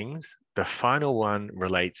ratings. The final one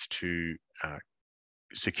relates to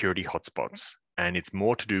security hotspots, and it's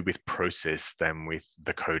more to do with process than with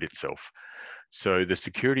the code itself. So the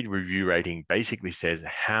security review rating basically says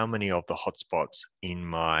how many of the hotspots in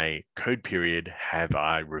my code period have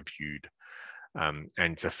I reviewed. And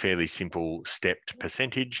it's a fairly simple stepped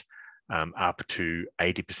percentage. up to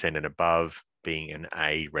 80% and above being an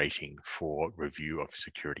A rating for review of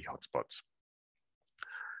security hotspots.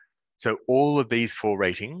 So all of these 4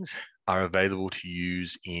 ratings are available to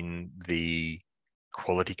use in the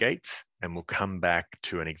quality gates, and we'll come back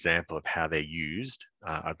to an example of how they're used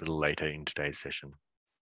a little later in today's session.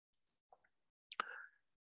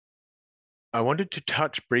 I wanted to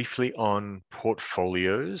touch briefly on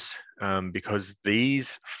portfolios because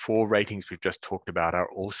these 4 ratings we've just talked about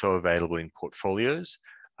are also available in portfolios,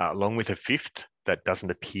 along with a 5th that doesn't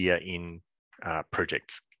appear in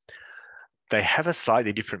projects. They have a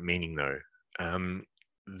slightly different meaning though.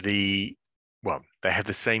 Well, they have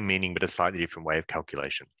the same meaning, but a slightly different way of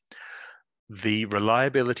calculation. The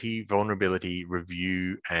reliability, vulnerability,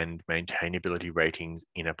 review, and maintainability ratings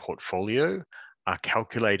in a portfolio are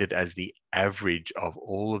calculated as the average of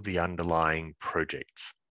all of the underlying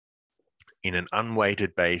projects in an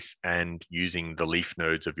unweighted base and using the leaf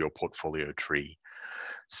nodes of your portfolio tree.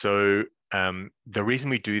 So the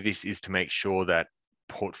reason we do this is to make sure that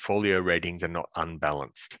portfolio ratings are not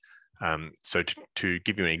unbalanced. So to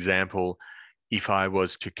give you an example, if I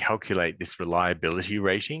was to calculate this reliability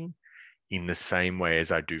rating in the same way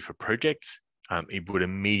as I do for projects, it would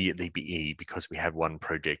immediately be E because we have 1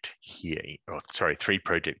 project here, or sorry, 3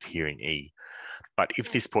 projects here in E. But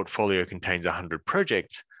if this portfolio contains 100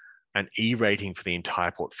 projects, an E rating for the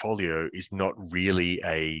entire portfolio is not really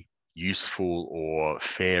a useful or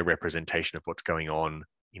fair representation of what's going on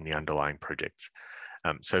in the underlying projects.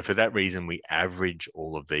 So for that reason, we average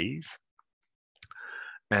all of these.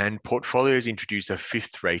 And portfolios introduce a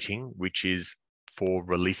 5th rating, which is for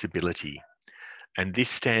releasability. And this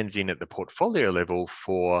stands in at the portfolio level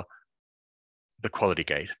for the quality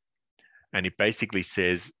gate. And it basically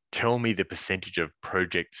says, tell me the percentage of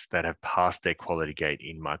projects that have passed their quality gate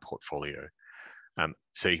in my portfolio.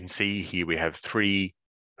 So you can see here we have 3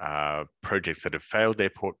 projects that have failed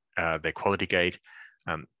their quality gate.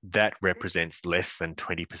 That represents less than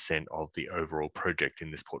 20% of the overall project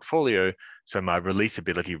in this portfolio. So my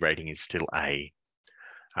releasability rating is still A.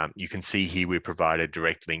 You can see here we provide a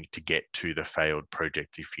direct link to get to the failed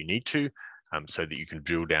project if you need to, so that you can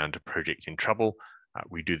drill down to projects in trouble.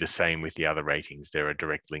 We do the same with the other ratings. There are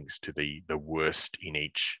direct links to the worst in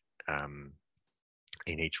each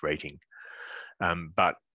rating.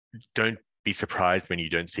 But don't be surprised when you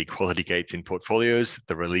don't see quality gates in portfolios.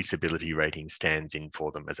 The releasability rating stands in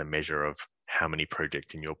for them as a measure of how many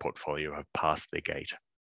projects in your portfolio have passed their gate.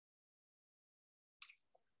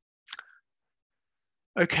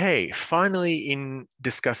 Okay, finally, in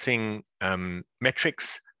discussing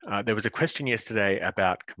metrics, there was a question yesterday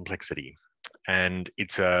about complexity, and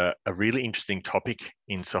it's a really interesting topic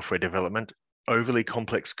in software development. Overly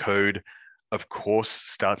complex code, of course,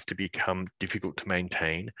 starts to become difficult to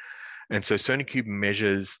maintain. And so SonarQube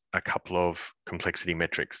measures a couple of complexity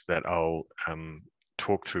metrics that I'll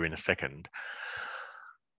talk through in a second.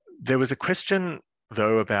 There was a question,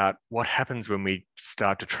 though, about what happens when we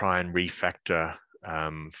start to try and refactor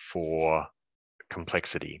for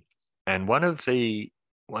complexity. And one of the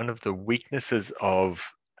weaknesses of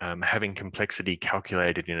having complexity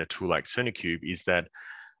calculated in a tool like SonarQube is that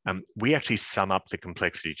we actually sum up the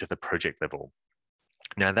complexity to the project level.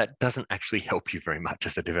 Now, that doesn't actually help you very much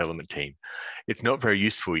as a development team. It's not very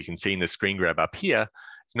useful. You can see in the screen grab up here,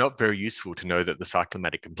 it's not very useful to know that the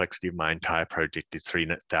cyclomatic complexity of my entire project is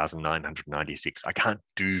 3,996. I can't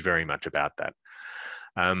do very much about that.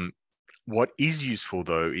 What is useful,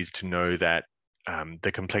 though, is to know that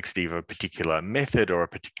the complexity of a particular method or a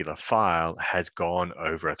particular file has gone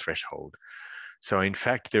over a threshold. So in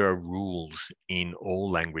fact, there are rules in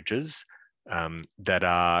all languages that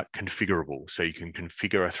are configurable. So you can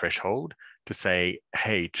configure a threshold to say,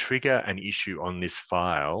 hey, trigger an issue on this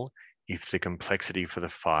file if the complexity for the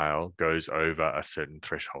file goes over a certain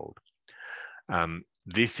threshold.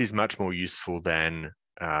 This is much more useful than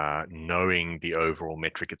knowing the overall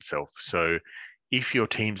metric itself. So if your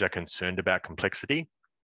teams are concerned about complexity,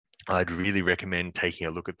 I'd really recommend taking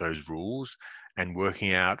a look at those rules and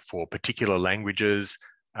working out for particular languages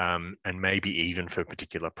and maybe even for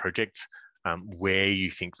particular projects where you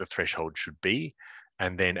think the threshold should be,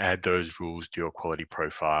 and then add those rules to your quality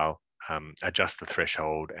profile, adjust the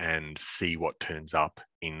threshold and see what turns up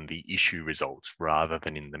in the issue results rather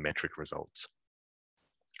than in the metric results.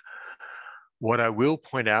 What I will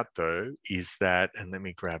point out, though, is that, and let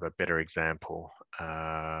me grab a better example.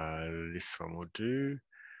 This one will do.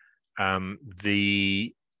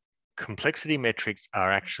 The complexity metrics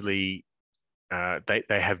are actually, they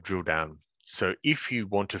have drill down. So if you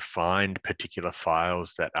want to find particular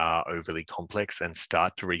files that are overly complex and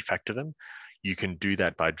start to refactor them, you can do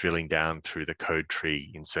that by drilling down through the code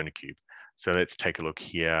tree in SonarQube. So let's take a look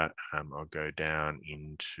here. I'll go down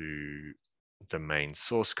into the main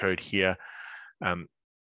source code here.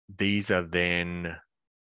 These are then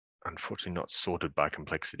unfortunately not sorted by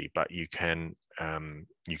complexity, but you can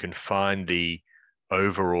find the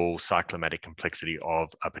overall cyclomatic complexity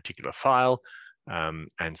of a particular file.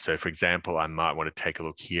 And so, for example, I might want to take a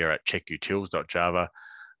look here at checkutils.java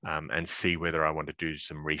and see whether I want to do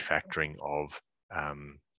some refactoring of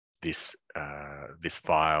this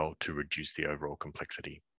file to reduce the overall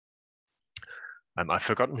complexity. I've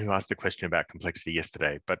forgotten who asked the question about complexity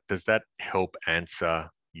yesterday, but does that help answer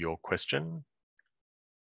your question?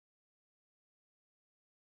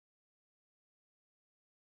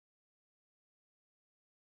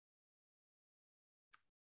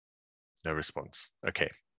 No response.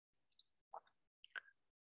 Okay.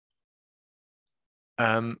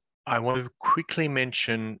 I want to quickly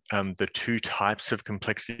mention the two types of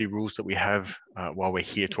complexity rules that we have while we're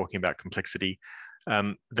here talking about complexity.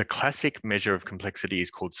 The classic measure of complexity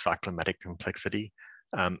is called cyclomatic complexity.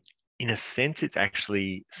 In a sense, it's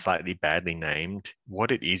actually slightly badly named.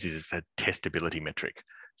 What it is a testability metric.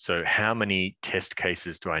 So how many test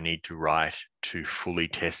cases do I need to write to fully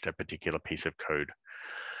test a particular piece of code?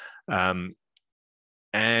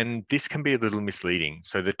 And this can be a little misleading.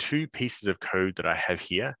 So the two pieces of code that I have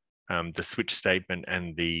here, the switch statement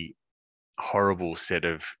and the horrible set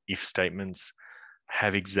of if statements,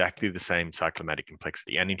 have exactly the same cyclomatic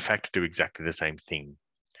complexity, and in fact do exactly the same thing.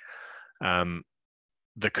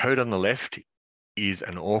 The code on the left is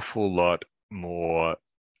an awful lot more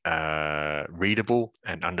readable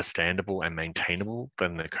and understandable and maintainable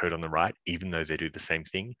than the code on the right, even though they do the same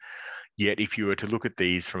thing. Yet if you were to look at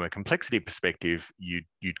these from a complexity perspective,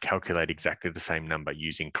 you'd calculate exactly the same number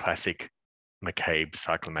using classic McCabe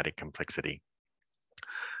cyclomatic complexity.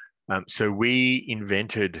 So we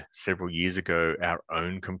invented several years ago our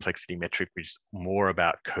own complexity metric, which is more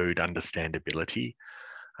about code understandability.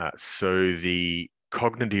 So the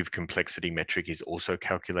cognitive complexity metric is also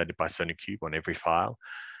calculated by SonarQube on every file.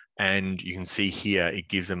 And you can see here, it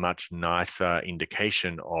gives a much nicer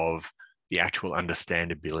indication of the actual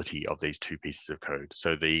understandability of these two pieces of code.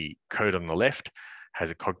 So the code on the left has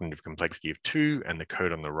a cognitive complexity of 2, and the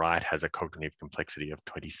code on the right has a cognitive complexity of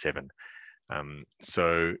 27.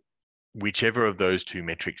 So whichever of those two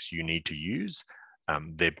metrics you need to use,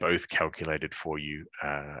 they're both calculated for you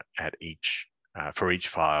for each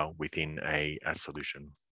file within a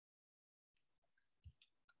solution.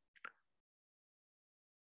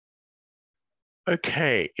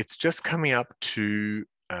 Okay, it's just coming up to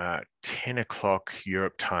 10 o'clock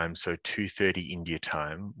Europe time, so 2:30 India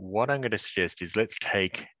time. What I'm going to suggest is let's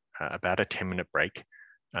take about a 10-minute break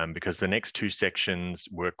because the next two sections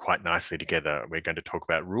work quite nicely together. We're going to talk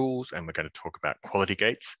about rules and we're going to talk about quality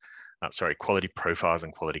gates, quality profiles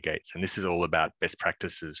and quality gates. And this is all about best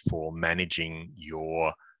practices for managing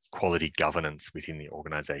your quality governance within the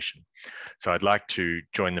organization. So I'd like to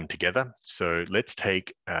join them together. So let's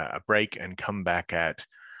take a break and come back at,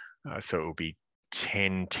 so it will be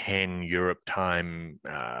 10:10 Europe time,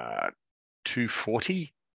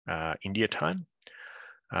 2:40 India time.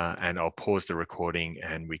 And I'll pause the recording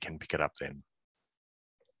and we can pick it up then.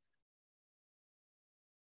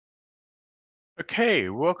 Okay,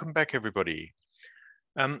 welcome back everybody.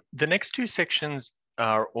 The next two sections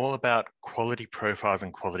are all about quality profiles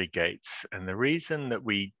and quality gates. And the reason that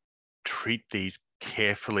we treat these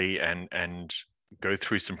carefully and go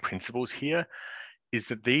through some principles here is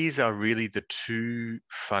that these are really the two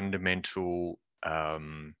fundamental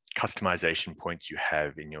customization points you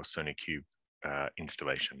have in your SonarQube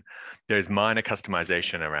installation. There's minor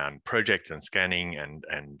customization around projects and scanning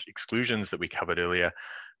and exclusions that we covered earlier.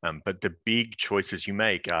 But the big choices you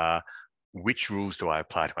make are which rules do I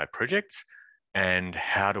apply to my projects and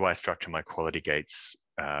how do I structure my quality gates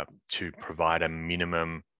to provide a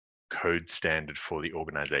minimum code standard for the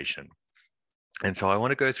organization. And so I want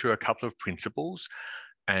to go through a couple of principles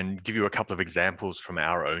and give you a couple of examples from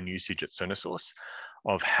our own usage at SonarSource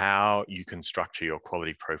of how you can structure your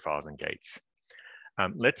quality profiles and gates.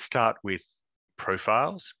 Let's start with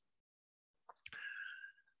profiles.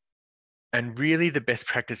 And really the best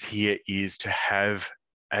practice here is to have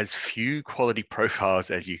as few quality profiles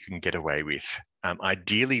as you can get away with.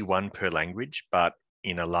 Ideally one per language, but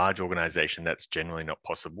in a large organization, that's generally not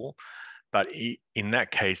possible. But in that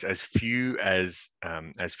case, as few as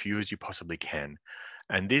you possibly can.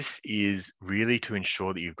 And this is really to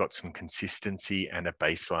ensure that you've got some consistency and a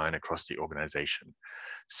baseline across the organization.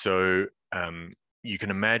 So you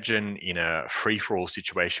can imagine in a free-for-all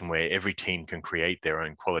situation where every team can create their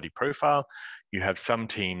own quality profile, you have some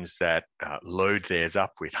teams that load theirs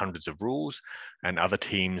up with hundreds of rules and other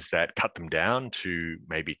teams that cut them down to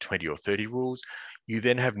maybe 20 or 30 rules. You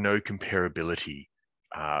then have no comparability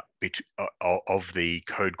of the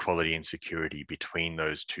code quality and security between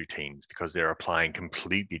those two teams because they're applying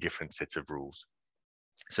completely different sets of rules.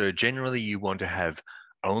 So generally you want to have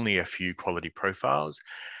only a few quality profiles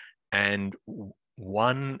and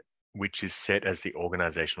one which is set as the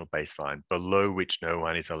organizational baseline, below which no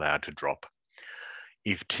one is allowed to drop.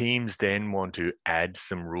 If teams then want to add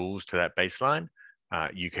some rules to that baseline,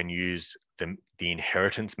 you can use the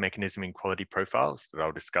inheritance mechanism in quality profiles that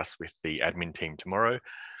I'll discuss with the admin team tomorrow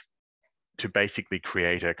to basically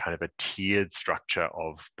create a kind of a tiered structure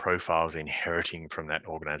of profiles inheriting from that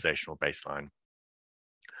organizational baseline.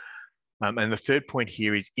 And the third point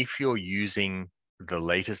here is if you're using the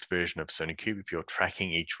latest version of SonarQube, if you're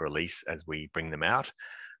tracking each release as we bring them out,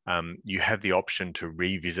 you have the option to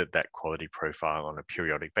revisit that quality profile on a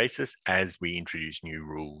periodic basis as we introduce new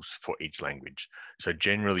rules for each language. So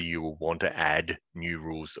generally you will want to add new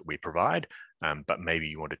rules that we provide, but maybe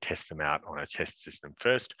you want to test them out on a test system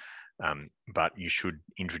first, but you should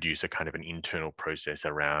introduce a kind of an internal process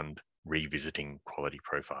around revisiting quality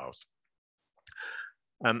profiles.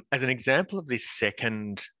 As an example of this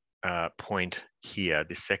second point here,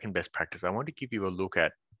 this second best practice, I want to give you a look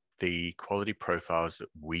at the quality profiles that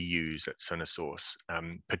we use at SonarSource,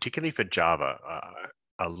 particularly for Java.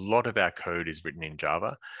 A lot of our code is written in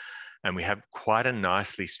Java, and we have quite a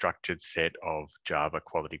nicely structured set of Java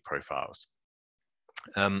quality profiles.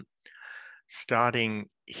 Starting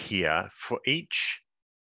here, for each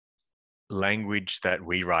language that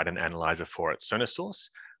we write an analyzer for at SonarSource,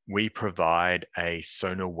 we provide a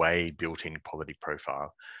SonarWay built-in quality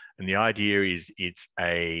profile. And the idea is it's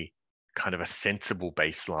a kind of a sensible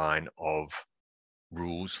baseline of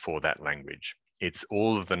rules for that language. It's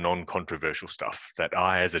all of the non-controversial stuff that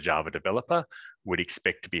I, as a Java developer, would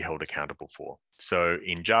expect to be held accountable for. So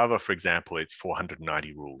in Java, for example, it's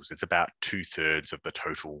 490 rules. It's about 2/3 of the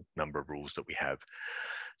total number of rules that we have.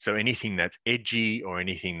 So anything that's edgy or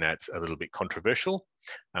anything that's a little bit controversial,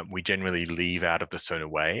 we generally leave out of the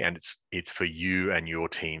SonarWay, and it's for you and your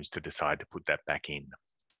teams to decide to put that back in.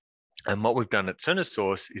 And what we've done at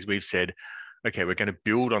SonarSource is we've said, okay, we're going to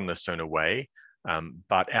build on the SonarWay,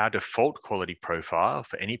 but our default quality profile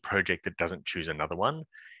for any project that doesn't choose another one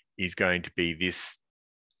is going to be this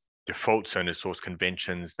default SonarSource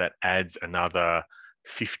conventions that adds another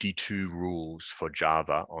 52 rules for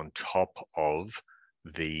Java on top of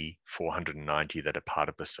the 490 that are part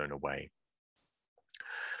of the SonarWay.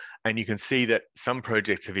 And you can see that some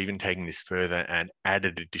projects have even taken this further and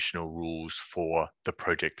added additional rules for the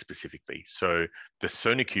project specifically. So the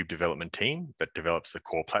SonarQube development team that develops the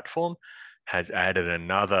core platform has added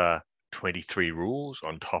another 23 rules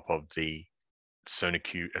on top of the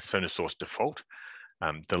SonarSource default.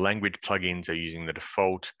 The language plugins are using the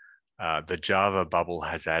default. The Java bubble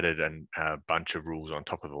has added a bunch of rules on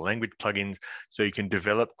top of the language plugins. So you can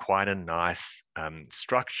develop quite a nice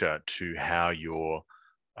structure to how your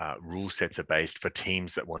rule sets are based for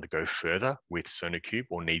teams that want to go further with SonarQube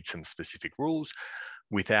or need some specific rules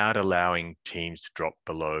without allowing teams to drop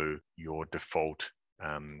below your default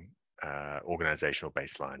organizational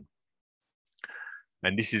baseline.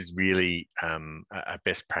 And this is really a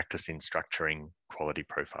best practice in structuring quality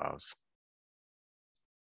profiles.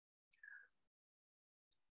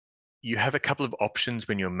 You have a couple of options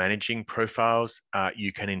when you're managing profiles.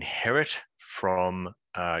 You can inherit from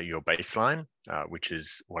your baseline, which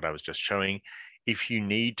is what I was just showing. If you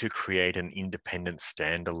need to create an independent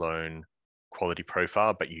standalone quality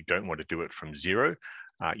profile, but you don't want to do it from zero,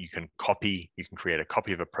 you can create a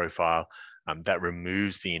copy of a profile that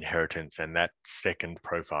removes the inheritance, and that second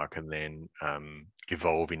profile can then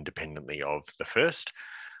evolve independently of the first.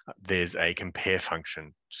 There's a compare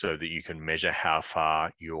function so that you can measure how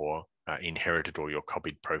far your inherited or your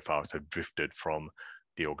copied profiles have drifted from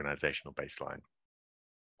the organizational baseline.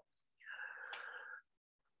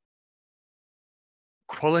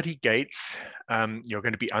 Quality gates, you're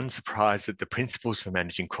going to be unsurprised that the principles for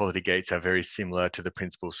managing quality gates are very similar to the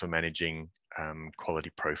principles for managing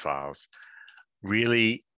quality profiles.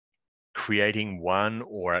 Really, creating one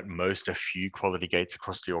or at most a few quality gates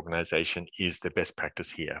across the organization is the best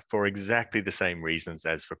practice here for exactly the same reasons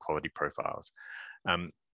as for quality profiles.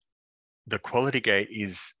 The quality gate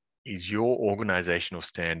is your organizational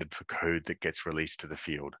standard for code that gets released to the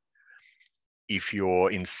field. if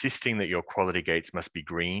you're insisting that your quality gates must be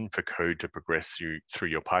green for code to progress through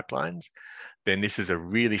your pipelines, then this is a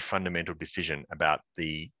really fundamental decision about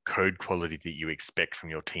the code quality that you expect from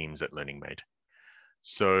your teams at Learning Made.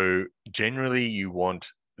 So generally you want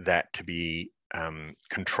that to be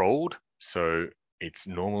controlled. So it's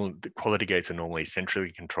normal, the quality gates are normally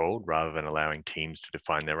centrally controlled rather than allowing teams to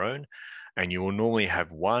define their own. And you will normally have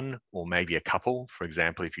one or maybe a couple. For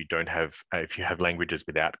example, if you don't have, if you have languages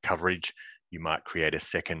without coverage, you might create a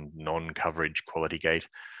second non-coverage quality gate.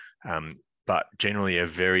 But generally a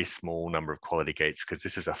very small number of quality gates, because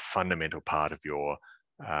this is a fundamental part of your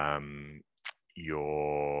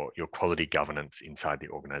quality governance inside the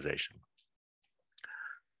organization.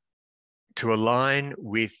 To align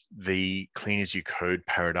with the clean as you code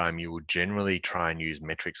paradigm, you will generally try and use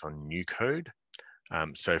metrics on new code.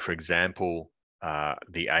 So for example,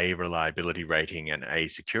 the A reliability rating and A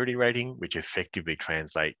security rating, which effectively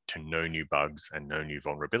translate to no new bugs and no new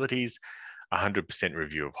vulnerabilities, 100%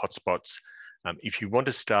 review of hotspots. If you want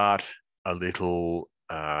to start a little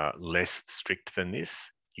less strict than this,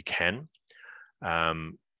 you can.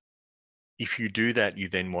 If you do that, you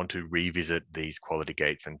then want to revisit these quality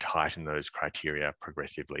gates and tighten those criteria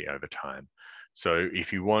progressively over time. So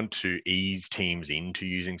if you want to ease teams into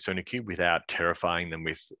using SonarQube without terrifying them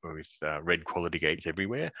with red quality gates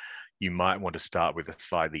everywhere, you might want to start with a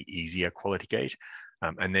slightly easier quality gate.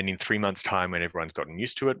 And then in 3 months' time, when everyone's gotten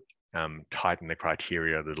used to it, tighten the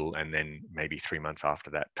criteria a little, and then maybe 3 months after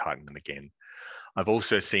that, tighten them again. I've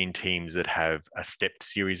also seen teams that have a stepped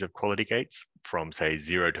series of quality gates from, say,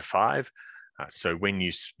 0 to 5. So when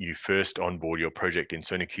you first onboard your project in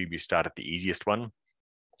SonarQube, you start at the easiest one,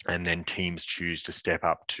 and then teams choose to step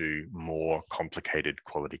up to more complicated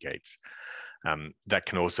quality gates. That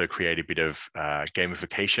can also create a bit of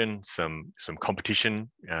gamification, some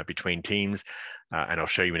competition between teams, and I'll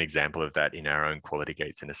show you an example of that in our own quality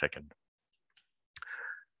gates in a second.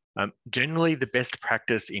 Generally, the best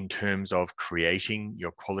practice in terms of creating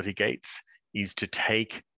your quality gates is to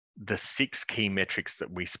take the 6 key metrics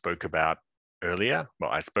that we spoke about earlier.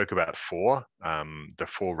 Well, I spoke about 4, the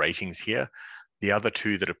 4 ratings here. The other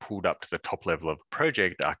 2 that are pulled up to the top level of a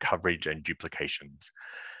project are coverage and duplications.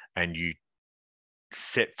 And you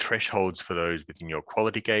set thresholds for those within your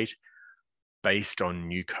quality gate based on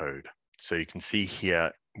new code. So you can see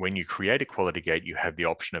here, when you create a quality gate, you have the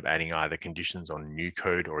option of adding either conditions on new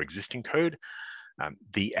code or existing code.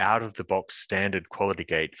 The out-of-the-box standard quality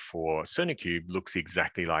gate for SonarQube looks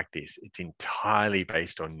exactly like this. It's entirely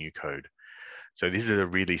based on new code. So this is a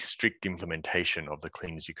really strict implementation of the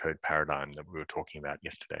clean as you code paradigm that we were talking about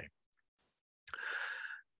yesterday.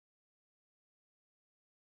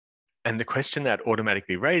 And the question that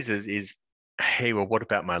automatically raises is, hey, well, what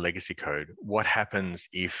about my legacy code? What happens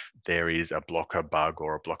if there is a blocker bug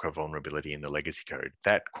or a blocker vulnerability in the legacy code?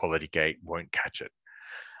 That quality gate won't catch it.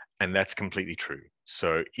 And that's completely true.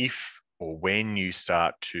 So if or when you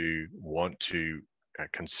start to want to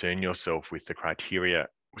concern yourself with the criteria,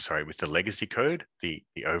 with the legacy code, the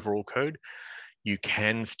overall code, you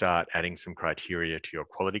can start adding some criteria to your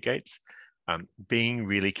quality gates, being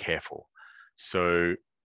really careful. So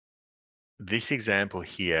this example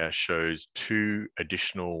here shows 2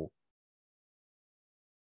 additional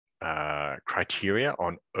criteria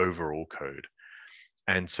on overall code.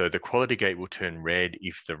 And so the quality gate will turn red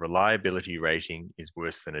if the reliability rating is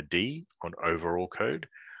worse than a D on overall code,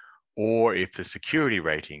 or if the security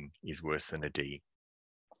rating is worse than a D.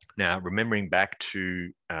 Now, remembering back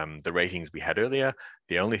to the ratings we had earlier,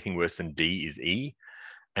 the only thing worse than D is E,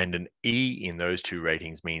 and an E in those 2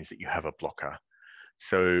 ratings means that you have a blocker.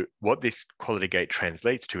 So what this quality gate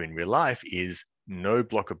translates to in real life is no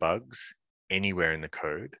blocker bugs anywhere in the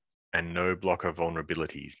code and no blocker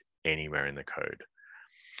vulnerabilities anywhere in the code.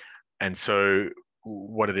 And so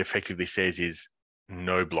what it effectively says is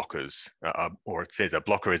no blockers, or it says a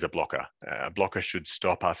blocker is a blocker. A blocker should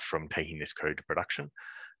stop us from taking this code to production.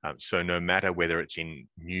 So no matter whether it's in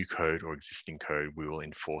new code or existing code, we will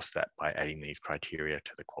enforce that by adding these criteria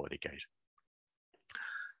to the quality gate.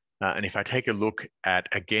 And if I take a look at,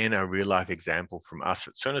 again, a real life example from us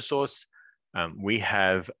at SonarSource, we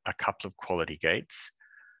have a couple of quality gates.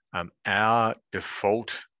 Our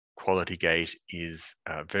default quality gate is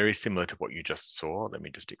very similar to what you just saw. Let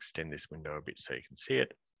me just extend this window a bit so you can see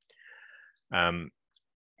it.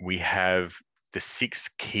 We have the 6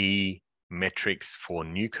 key metrics for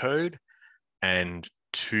new code and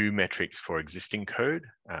 2 metrics for existing code.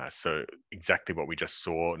 So exactly what we just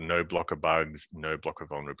saw, no blocker bugs, no blocker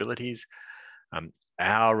vulnerabilities.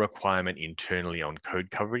 Our requirement internally on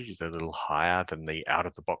code coverage is a little higher than the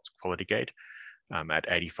out-of-the-box quality gate at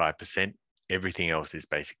 85%. Everything else is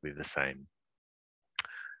basically the same.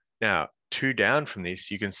 Now, 2 down from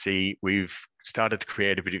this, you can see we've started to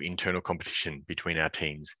create a bit of internal competition between our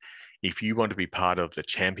teams. If you want to be part of the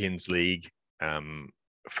Champions League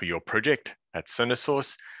for your project at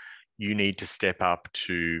SonarSource, you need to step up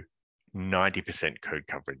to 90% code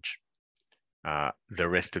coverage. The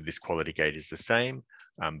rest of this quality gate is the same,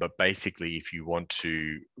 but basically if you want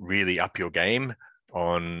to really up your game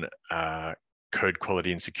on code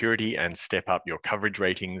quality and security and step up your coverage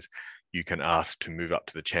ratings, you can ask to move up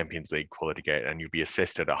to the Champions League quality gate and you'll be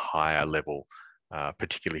assessed at a higher level,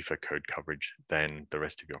 particularly for code coverage than the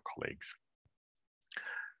rest of your colleagues.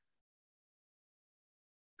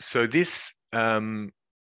 So this, you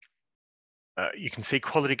can see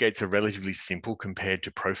quality gates are relatively simple compared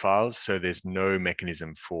to profiles. So there's no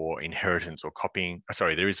mechanism for inheritance or copying.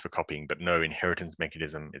 Sorry, there is for copying, but no inheritance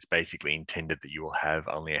mechanism. It's basically intended that you will have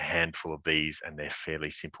only a handful of these and they're fairly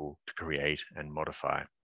simple to create and modify.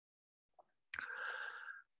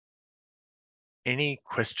 Any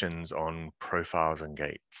questions on profiles and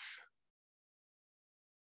gates?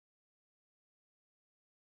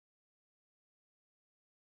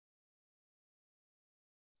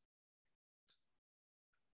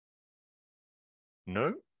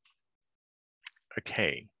 No?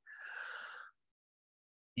 Okay.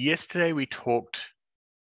 Yesterday we talked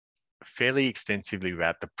fairly extensively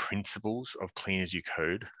about the principles of Clean as You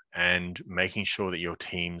Code and making sure that your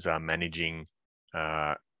teams are managing.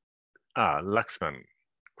 Laxman,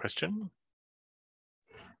 question?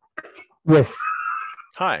 Yes.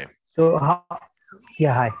 Hi. So,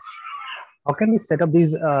 yeah, hi. How can we set up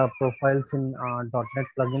these profiles in .NET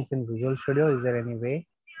plugins in Visual Studio? Is there any way?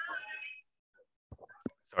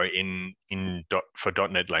 Sorry, for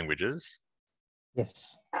 .NET languages?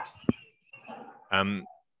 Yes.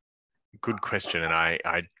 Good question, and I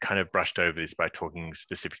kind of brushed over this by talking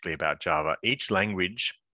specifically about Java. Each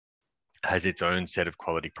language has its own set of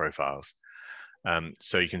quality profiles.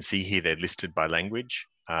 So you can see here they're listed by language,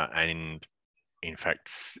 and in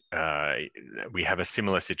fact, we have a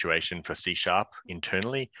similar situation for C#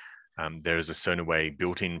 internally. There is a SonarWay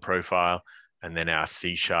built-in profile, and then our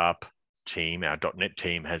C# team, our .NET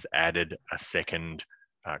team, has added a second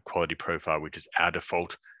quality profile, which is our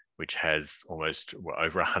default, which has almost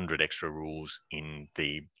over 100 extra rules in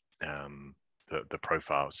the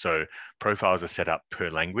profile. So profiles are set up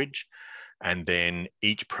per language, and then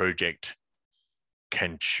each project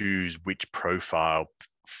can choose which profile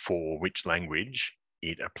for which language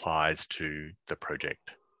it applies to the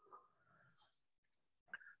project.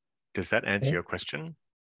 Does that answer your question?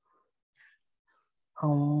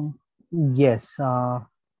 Yes. So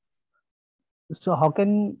how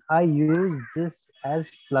can I use this as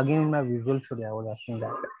plugin in my Visual Studio? I was asking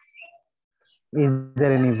that. Is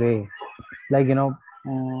there any way? Like, you know,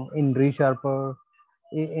 in ReSharper,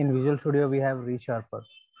 in Visual Studio, we have ReSharper,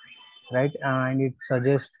 right? And it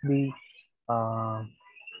suggests the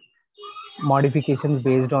modifications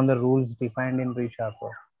based on the rules defined in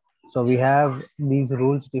ReSharper. So we have these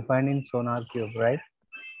rules defined in SonarQube, right?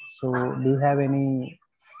 So do you have any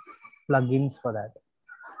plugins for that?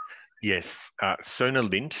 Yes,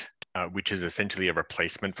 SonarLint, which is essentially a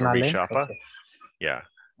replacement for SonarLint? ReSharper. Okay. Yeah.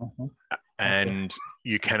 And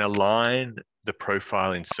you can align the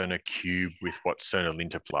profile in SonarQube with what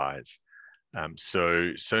SonarLint applies.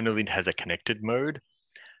 So SonarLint has a connected mode,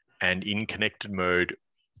 and in connected mode,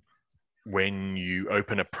 when you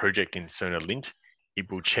open a project in SonarLint,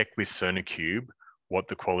 it will check with SonarQube what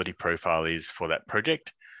the quality profile is for that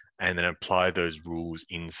project, and then apply those rules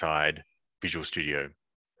inside Visual Studio.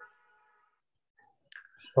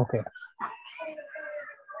 Okay.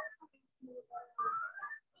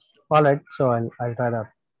 All right, so I'll try that.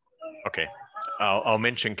 Okay, I'll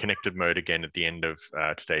mention connected mode again at the end of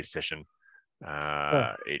today's session.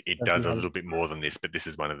 Sure. It does a little bit more than this, but this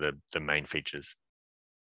is one of the main features.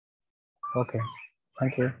 Okay,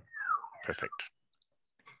 thank you. Perfect.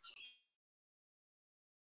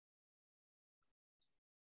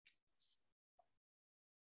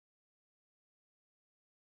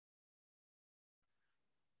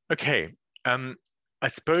 Okay, I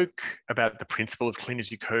spoke about the principle of Clean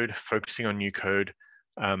as You Code, focusing on new code.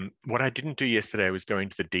 What I didn't do yesterday was go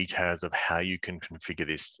into the details of how you can configure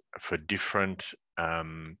this for different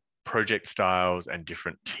project styles and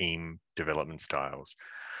different team development styles.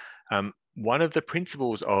 One of the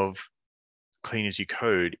principles of Clean as You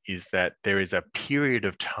Code is that there is a period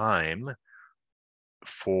of time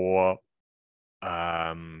for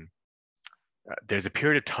there's a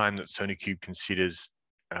period of time that SonarQube considers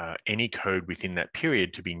any code within that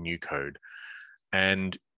period to be new code.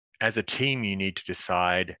 And as a team, you need to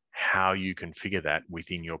decide how you configure that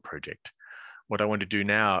within your project. What I want to do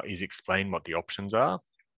now is explain what the options are.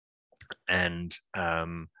 and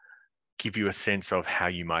give you a sense of how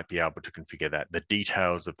you might be able to configure that. The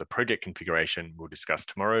details of the project configuration we'll discuss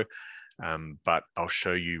tomorrow, but I'll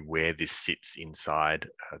show you where this sits inside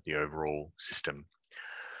the overall system.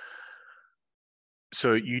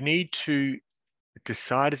 So you need to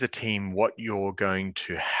decide as a team what you're going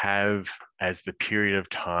to have as the period of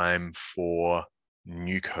time for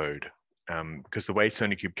new code. Because the way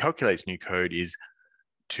SonarQube calculates new code is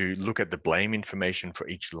to look at the blame information for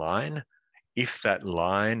each line. If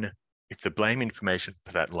the blame information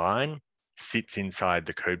for that line sits inside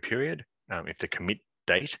the code period, if the commit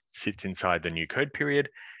date sits inside the new code period,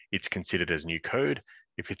 it's considered as new code.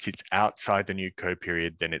 If it sits outside the new code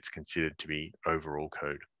period, then it's considered to be overall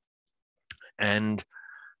code. And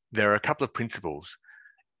there are a couple of principles.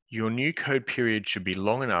 Your new code period should be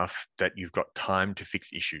long enough that you've got time to fix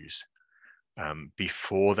issues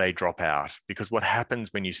before they drop out. Because what happens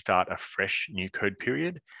when you start a fresh new code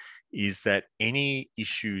period is that any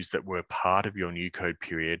issues that were part of your new code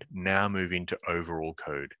period now move into overall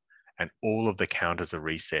code, and all of the counters are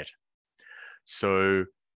reset. So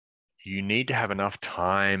you need to have enough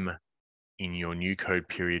time in your new code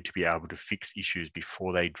period to be able to fix issues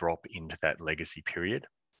before they drop into that legacy period.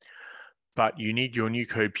 But you need your new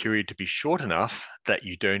code period to be short enough that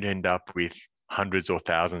you don't end up with hundreds or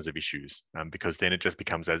thousands of issues, because then it just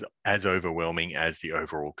becomes as overwhelming as the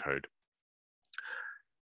overall code.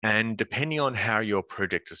 And depending on how your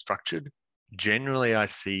projects are structured, generally I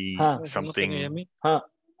see something. Can you hear me?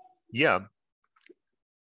 Yeah.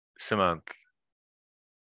 Samantha.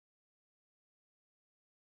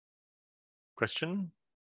 Question?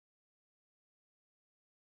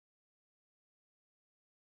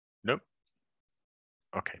 Nope.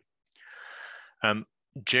 Okay.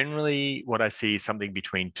 Generally, what I see is something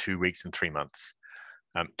between 2 weeks and 3 months.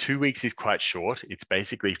 2 weeks is quite short. It's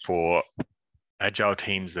basically for agile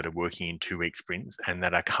teams that are working in 2-week sprints and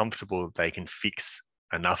that are comfortable that they can fix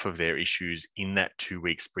enough of their issues in that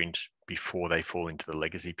 2-week sprint before they fall into the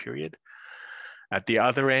legacy period. At the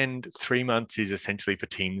other end, 3 months is essentially for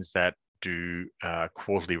teams that do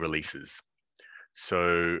quarterly releases.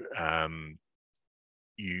 So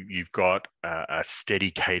you've got a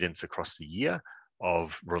steady cadence across the year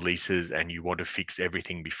of releases, and you want to fix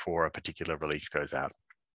everything before a particular release goes out.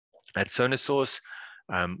 At SonarSource,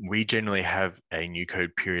 we generally have a new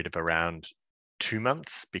code period of around 2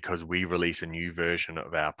 months because we release a new version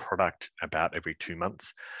of our product about every 2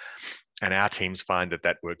 months. And our teams find that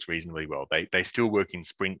that works reasonably well. They still work in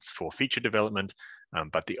sprints for feature development,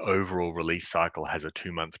 but the overall release cycle has a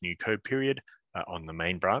 2-month new code period on the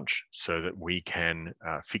main branch so that we can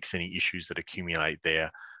fix any issues that accumulate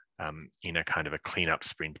there in a kind of a cleanup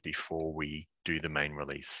sprint before we do the main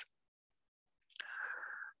release.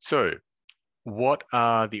 So what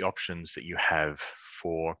are the options that you have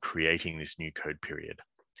for creating this new code period?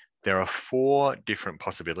 There are 4 different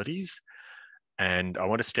possibilities, and I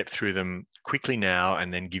want to step through them quickly now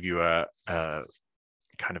and then give you a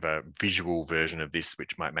kind of a visual version of this,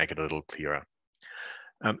 which might make it a little clearer.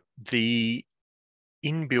 The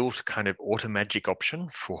inbuilt kind of automagic option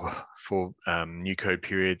for new code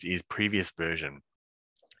periods is previous version.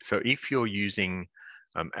 So if you're using,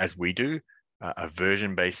 as we do, a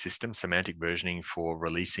version-based system, semantic versioning for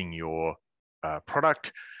releasing your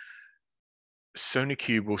product,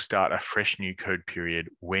 SonarQube will start a fresh new code period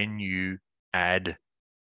when you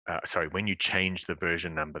when you change the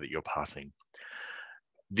version number that you're passing.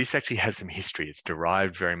 This actually has some history. It's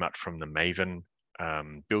derived very much from the Maven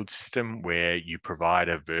build system, where you provide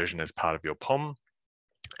a version as part of your POM,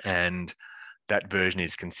 and that version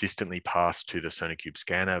is consistently passed to the SonarQube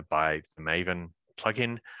scanner by the Maven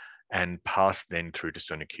plugin and passed then through to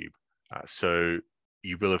SonarQube. So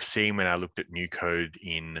you will have seen when I looked at new code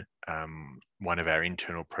in one of our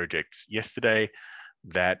internal projects yesterday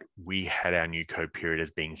that we had our new code period as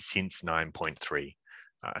being since 9.3.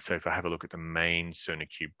 So if I have a look at the main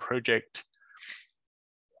SonarQube project,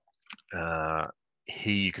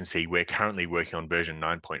 here you can see we're currently working on version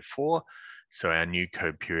 9.4. So our new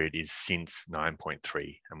code period is since 9.3,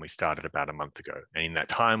 and we started about a month ago. And in that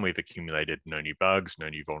time, we've accumulated no new bugs, no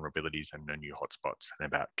new vulnerabilities, and no new hotspots, and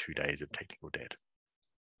about 2 days of technical debt.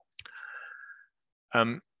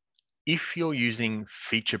 If you're using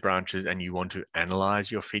feature branches and you want to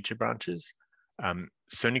analyze your feature branches,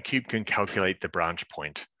 SonarQube can calculate the branch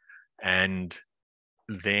point and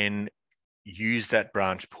then use that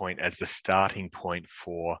branch point as the starting point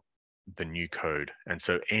for the new code. And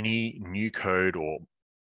so any new code or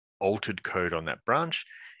altered code on that branch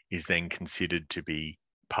is then considered to be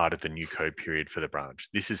part of the new code period for the branch.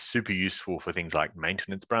 This is super useful for things like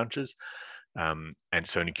maintenance branches, and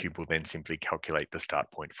SonarQube will then simply calculate the start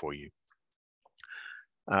point for you.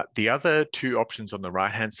 The other two options on the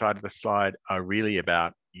right-hand side of the slide are really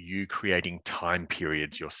about you creating time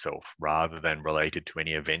periods yourself rather than related to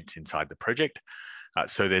any events inside the project.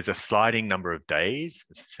 So there's a sliding number of days.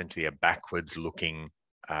 It's essentially a backwards looking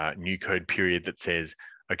new code period that says,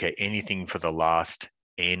 okay, anything for the last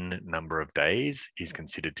N number of days is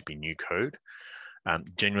considered to be new code.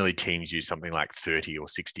 Generally, teams use something like 30 or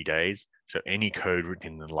 60 days. So any code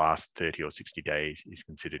written in the last 30 or 60 days is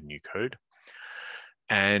considered new code.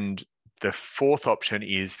 And the fourth option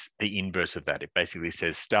is the inverse of that. It basically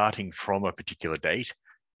says starting from a particular date,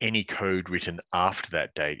 any code written after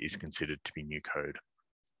that date is considered to be new code.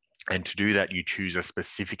 And to do that, you choose a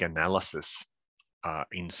specific analysis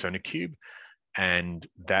in SonarQube, and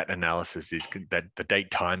that analysis is that the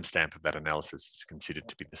date timestamp of that analysis is considered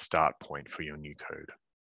to be the start point for your new code.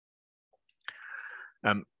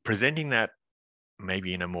 Presenting that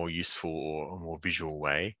maybe in a more useful or a more visual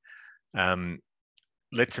way,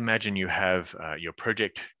 let's imagine you have your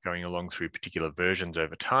project going along through particular versions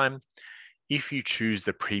over time. If you choose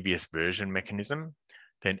the previous version mechanism,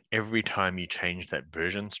 then every time you change that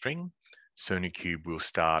version string, SonarQube will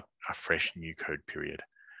start a fresh new code period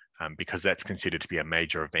because that's considered to be a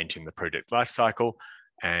major event in the project lifecycle,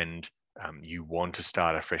 and you want to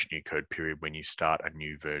start a fresh new code period when you start a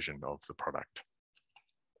new version of the product.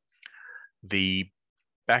 The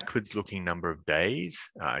backwards looking number of days,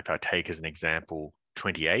 if I take as an example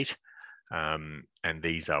 28, and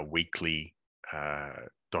these are weekly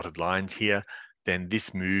dotted lines here, then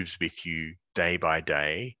this moves with you day by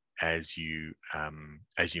day as you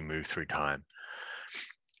move through time.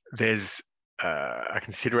 There's a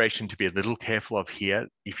consideration to be a little careful of here.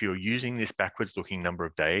 If you're using this backwards looking number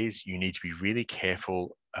of days, you need to be really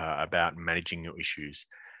careful about managing your issues,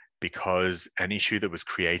 because an issue that was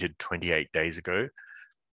created 28 days ago,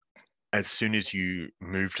 as soon as you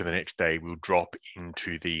move to the next day, will drop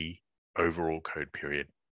into the overall code period.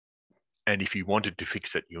 And if you wanted to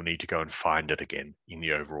fix it, you'll need to go and find it again in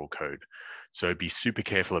the overall code. So be super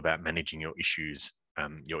careful about managing your issues,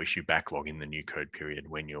 your issue backlog in the new code period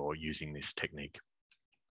when you're using this technique.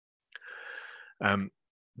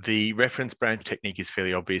 The reference branch technique is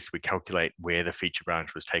fairly obvious. We calculate where the feature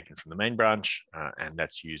branch was taken from the main branch, and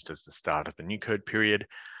that's used as the start of the new code period.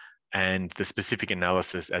 And the specific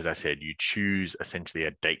analysis, as I said, you choose essentially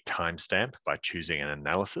a date timestamp by choosing an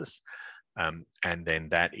analysis, and then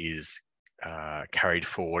that is carried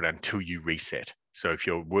forward until you reset. So if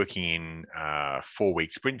you're working in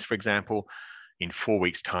 4-week sprints, for example, in 4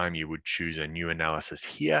 weeks' time, you would choose a new analysis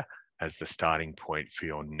here as the starting point for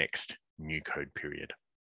your next new code period.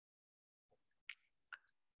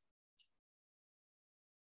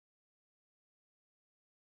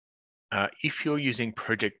 If you're using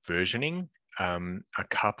project versioning, a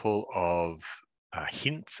couple of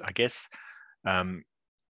hints, I guess.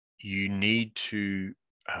 You need to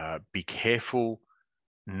be careful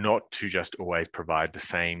not to just always provide the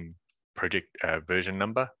same project version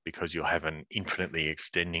number, because you'll have an infinitely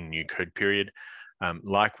extending new code period.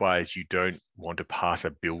 Likewise, you don't want to pass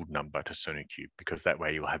a build number to SonarQube, because that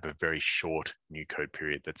way you'll have a very short new code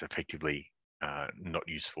period that's effectively not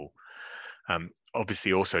useful.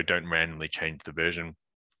 Obviously, also don't randomly change the version,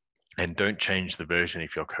 and don't change the version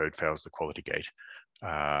if your code fails the quality gate.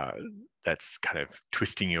 That's kind of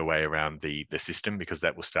twisting your way around the system, because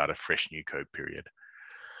that will start a fresh new code period.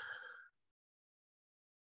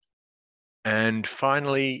 And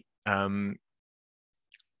finally,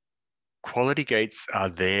 quality gates are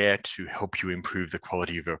there to help you improve the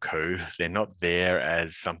quality of your code. They're not there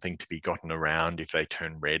as something to be gotten around if they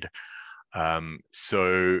turn red.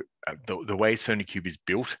 So the way SonarQube is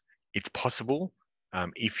built, it's possible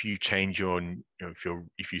if you change your,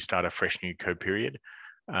 if you start a fresh new code period,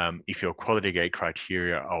 if your quality gate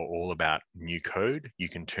criteria are all about new code, you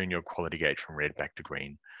can turn your quality gate from red back to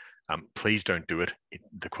green. Please don't do it.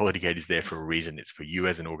 The quality gate is there for a reason. It's for you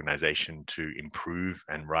as an organization to improve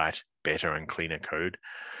and write better and cleaner code.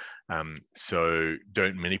 So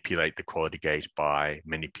don't manipulate the quality gate by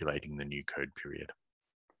manipulating the new code period.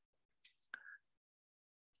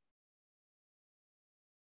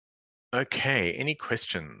 Okay, any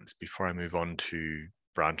questions before I move on to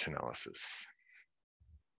branch analysis?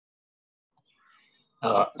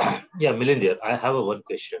 Yeah, Milind here. I have one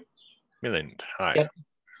question. Milind, hi.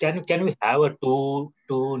 Can we have a two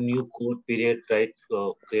new code period, right?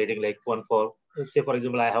 Creating like one for, say for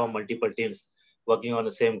example, I have multiple teams working on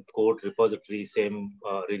the same code repository, same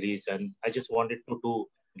release, and I just wanted to do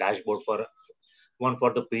dashboard for one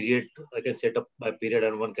for the period. I can set up by period,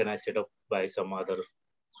 and one can I set up by some other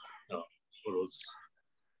rules.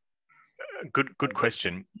 Good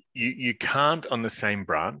question. You can't on the same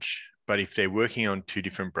branch But if they're working on two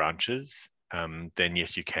different branches, then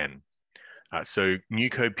yes, you can. So new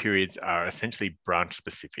code periods are essentially branch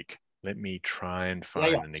specific. Let me try and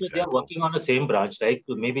find an So example. they are working on the same branch, right?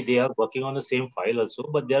 Maybe they are working on the same file also,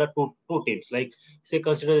 but there are two teams. Like say,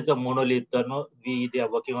 consider it's a monolith. No, they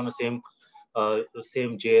are working on the same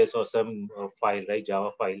JS or some file, right? Java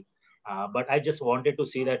file. But I just wanted to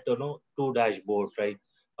see that two dashboards, right?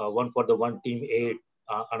 One for the one team A,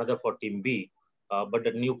 another for team B. But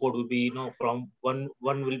the new code will be from one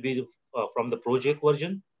will be from the project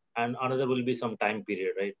version, and another will be some time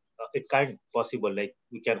period, right? It can't possible, like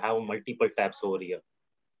we can have multiple tabs over here.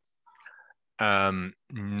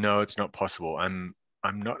 No, it's not possible. I'm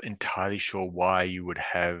not entirely sure why you would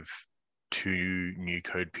have two new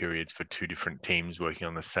code periods for two different teams working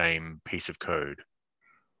on the same piece of code.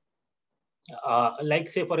 Like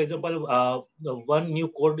say for example, the one new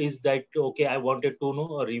code is that okay, I wanted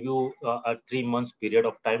to review a 3 months period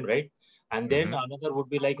of time, right? And then another would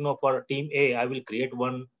be like for team A, I will create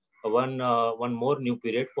one more new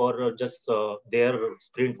period for just their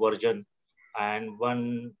sprint version, and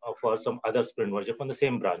one for some other sprint version from the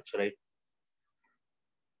same branch, right?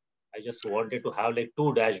 I just wanted to have like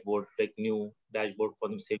two dashboard, like new dashboard for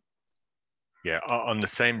the same. Yeah, on the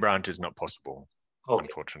same branch is not possible, okay.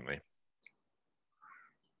 Unfortunately.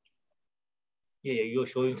 Yeah, you're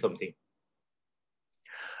showing something.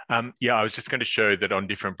 Yeah, I was just going to show that on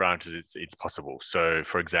different branches it's possible. So,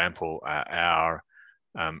 for example, our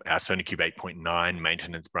SonarQube 8.9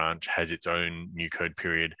 maintenance branch has its own new code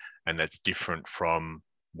period, and that's different from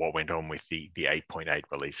what went on with the 8.8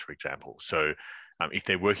 release, for example. So, if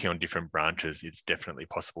they're working on different branches, it's definitely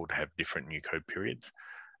possible to have different new code periods.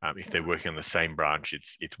 If they're working on the same branch,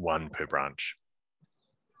 it's one per branch.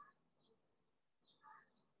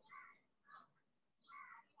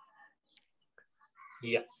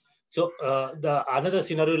 Yeah. So the another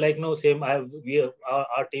scenario, like same.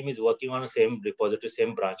 Our team is working on the same repository,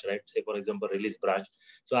 same branch, right? Say for example, release branch.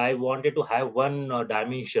 So I wanted to have one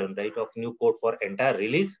dimension, right, of new code for entire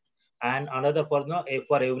release, and another for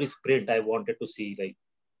for every sprint. I wanted to see like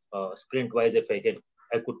sprint wise if I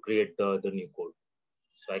could create the new code,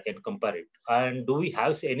 so I can compare it. And do we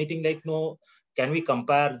have anything like can we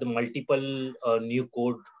compare the multiple new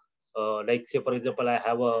code? Like say for example, I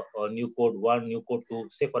have a new code 1, new code 2.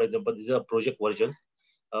 Say for example, these are project versions.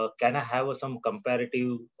 Can I have some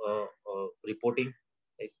comparative reporting?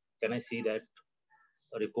 Like, can I see that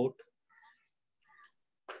report?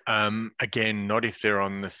 Again, not if they're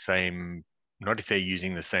on the same, not if they're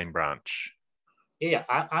using the same branch. Yeah,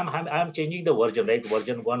 I'm changing the version, right?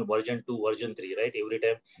 Version 1, version 2, version 3, right? Every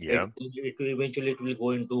time Yeah. it will eventually it will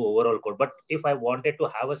go into overall code. But if I wanted to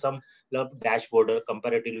have some dashboard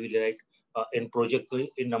comparatively, right? In project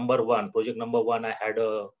in project number one, I had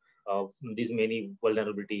this many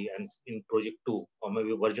vulnerability, and in project 2 or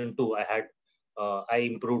maybe version 2, I had I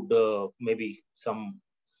improved maybe some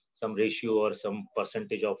ratio or some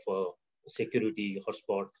percentage of security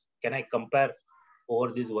hotspot. Can I compare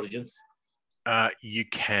over these versions? You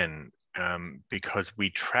can, because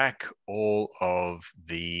we track all of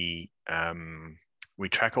the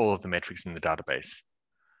metrics in the database.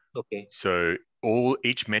 Okay. So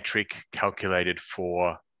each metric calculated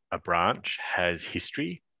for a branch has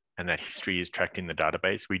history, and that history is tracked in the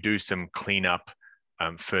database. We do some cleanup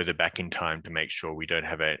further back in time to make sure we don't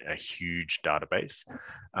have a huge database.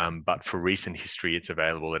 But for recent history, it's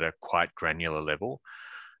available at a quite granular level.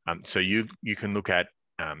 So you can look at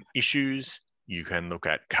issues, you can look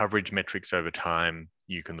at coverage metrics over time,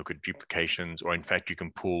 you can look at duplications, or in fact, you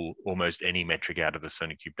can pull almost any metric out of the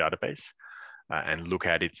SonarQube database and look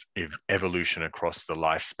at its evolution across the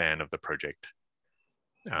lifespan of the project.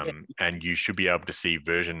 And you should be able to see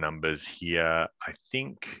version numbers here. I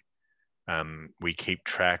think we keep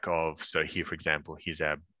track of, so here, for example, here's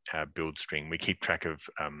our build string. We keep track of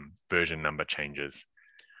version number changes.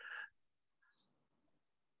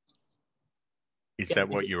 Is that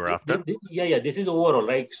what you were after? Yeah. This is overall,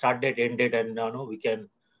 right? Start date, end date, and we can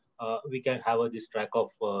have this track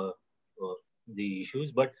of the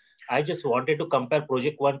issues. But I just wanted to compare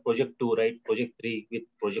project 1, project 2, right? Project 3 with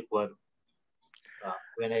project 1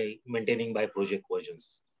 when I maintaining by project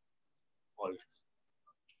versions. All.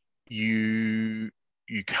 You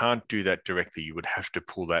can't do that directly. You would have to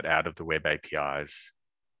pull that out of the web APIs.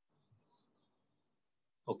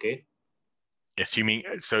 Okay.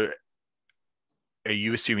 Are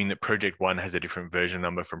you assuming that project 1 has a different version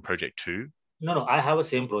number from project 2? No, I have a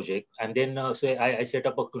same project, and then say I set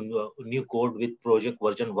up a new code with project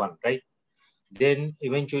version 1, right? Then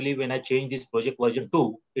eventually when I change this project version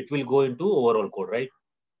 2, it will go into overall code, right?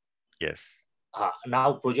 Yes.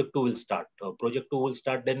 now project 2 will start. Project 2 will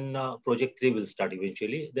start, then project 3 will start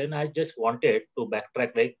eventually. Then I just wanted to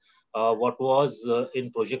backtrack, like what was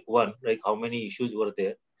in project 1, like how many issues were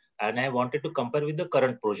there. And I wanted to compare with the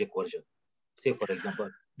current project version. Say, for example,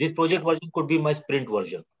 this project version could be my sprint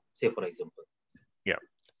version, say, for example. Yeah.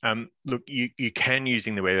 Look, you can,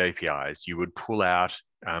 using the web APIs, you would pull out,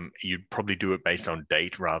 you'd probably do it based on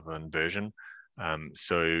date rather than version.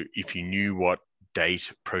 So if you knew what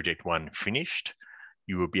date project 1 finished,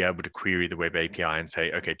 you will be able to query the web API and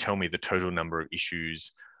say, okay, tell me the total number of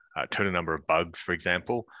issues, total number of bugs, for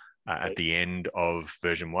example, at the end of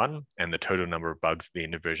version 1, and the total number of bugs at the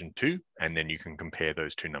end of version 2, and then you can compare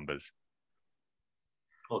those two numbers.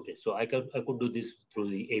 Okay, so I could do this through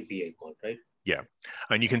the API call, right? Yeah,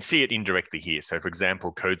 and you can see it indirectly here. So for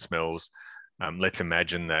example, code smells, let's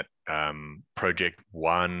imagine that project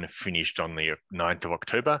 1 finished on the 9th of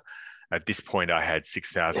October. At this point, I had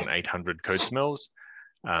 6,800 code smells.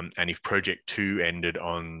 And if project 2 ended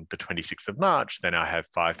on the 26th of March, then I have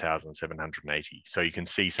 5,780. So you can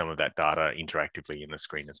see some of that data interactively in the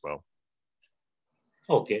screen as well.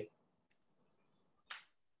 Okay.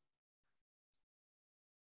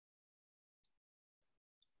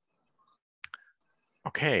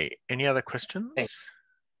 Okay, any other questions? Thanks.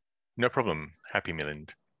 No problem. Happy, Milind.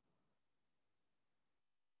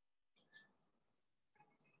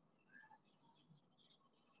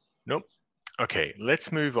 Nope. Okay,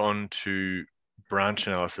 let's move on to branch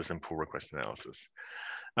analysis and pull request analysis.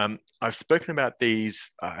 I've spoken about these.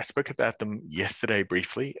 I spoke about them yesterday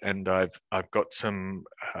briefly, and I've got some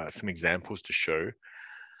examples to show.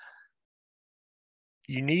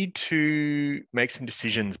 You need to make some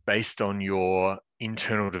decisions based on your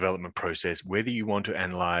internal development process, whether you want to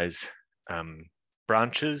analyze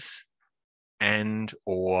branches and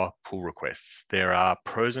or pull requests. There are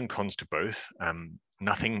pros and cons to both.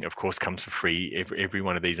 Nothing, of course, comes for free. Every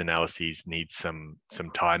one of these analyses needs some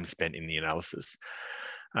time spent in the analysis.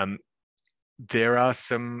 There are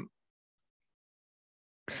some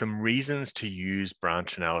reasons to use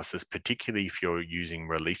branch analysis, particularly if you're using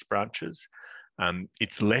release branches.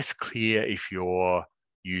 It's less clear if you're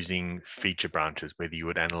using feature branches, whether you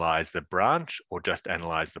would analyze the branch or just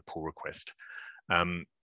analyze the pull request.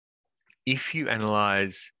 If you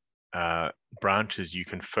analyze branches, you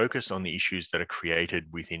can focus on the issues that are created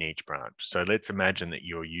within each branch. So let's imagine that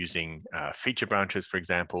you're using feature branches, for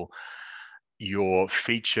example. Your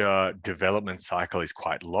feature development cycle is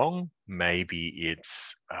quite long. Maybe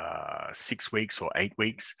it's 6 weeks or 8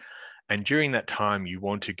 weeks. And during that time, you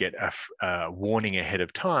want to get a warning ahead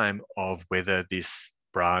of time of whether this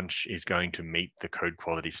branch is going to meet the code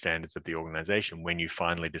quality standards of the organization when you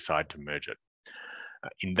finally decide to merge it.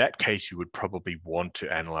 In that case, you would probably want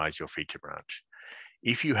to analyze your feature branch.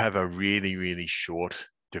 If you have a really, really short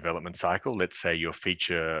development cycle, let's say your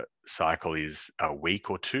feature cycle is a week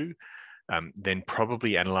or 2, then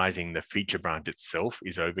probably analyzing the feature branch itself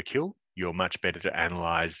is overkill. You're much better to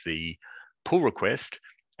analyze the pull request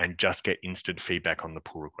and just get instant feedback on the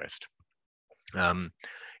pull request.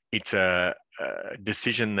 It's a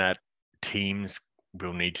decision that teams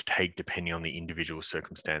will need to take depending on the individual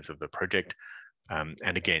circumstance of the project.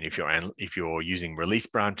 And again, if you're using release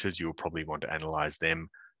branches, you'll probably want to analyze them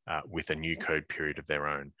with a new code period of their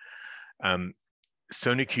own.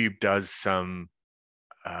 SonarQube does some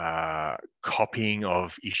copying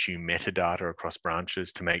of issue metadata across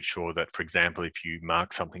branches to make sure that, for example, if you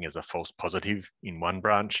mark something as a false positive in one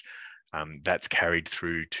branch, that's carried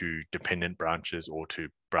through to dependent branches or to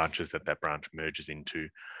branches that branch merges into.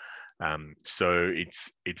 So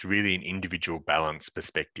it's really an individual balance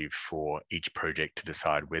perspective for each project to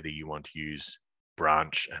decide whether you want to use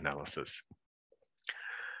branch analysis.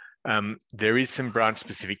 There is some branch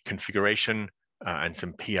specific configuration and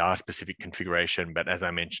some PR specific configuration, but as I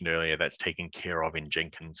mentioned earlier, that's taken care of in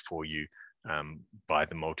Jenkins for you by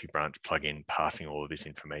the multi-branch plugin, passing all of this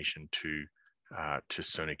information to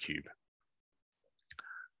SonarQube.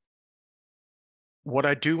 What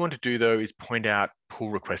I do want to do, though, is point out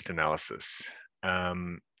pull request analysis.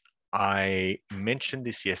 I mentioned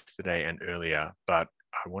this yesterday and earlier, but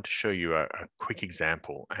I want to show you a quick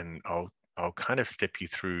example, and I'll kind of step you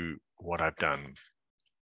through what I've done.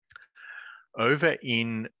 Over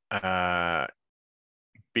in Bitbucket,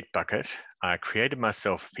 I created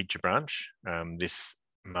myself a feature branch, this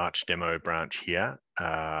March demo branch here,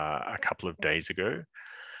 a couple of days ago,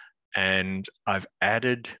 and I've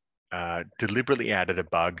deliberately added a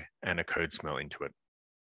bug and a code smell into it.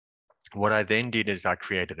 What I then did is I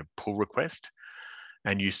created a pull request,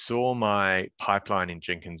 and you saw my pipeline in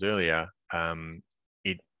Jenkins earlier.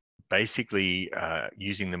 It basically,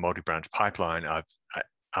 using the multi-branch pipeline,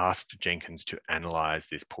 asked Jenkins to analyze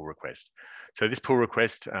this pull request. So this pull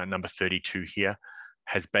request, number 32 here,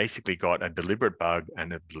 has basically got a deliberate bug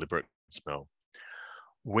and a deliberate smell.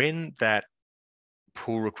 When that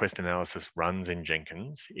pull request analysis runs in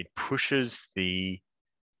Jenkins, it pushes the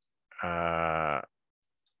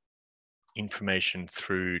information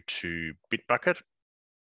through to Bitbucket,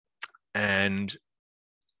 and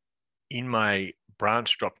in my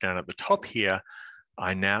branch dropdown at the top here,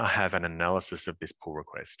 I now have an analysis of this pull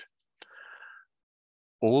request.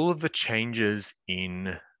 All of the changes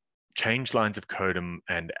in changed lines of code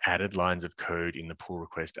and added lines of code in the pull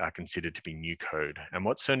request are considered to be new code. And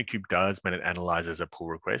what SonarQube does when it analyzes a pull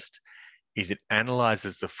request is it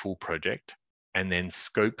analyzes the full project and then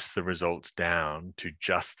scopes the results down to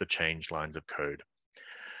just the changed lines of code.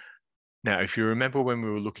 Now, if you remember when we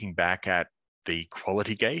were looking back at the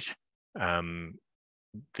quality gate,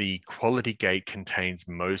 the quality gate contains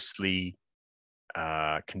mostly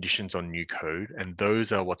conditions on new code, and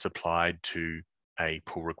those are what's applied to a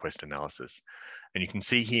pull request analysis. And you can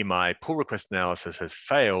see here my pull request analysis has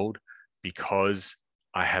failed because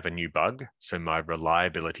I have a new bug, so my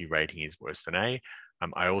reliability rating is worse than A.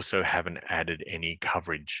 I also haven't added any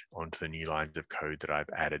coverage onto the new lines of code that I've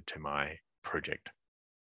added to my project.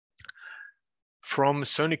 From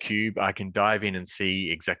SonarQube, I can dive in and see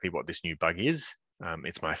exactly what this new bug is.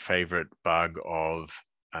 It's my favorite bug of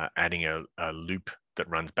adding a loop that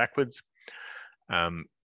runs backwards.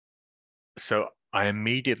 So I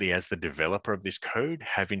immediately, as the developer of this code,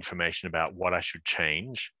 have information about what I should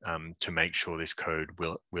change to make sure this code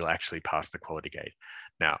will actually pass the quality gate.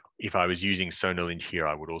 Now, if I was using SonarLint here,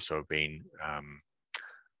 I would also have been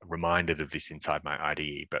reminded of this inside my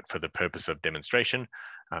IDE. But for the purpose of demonstration,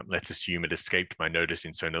 let's assume it escaped my notice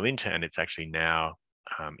in SonarLint and it's actually now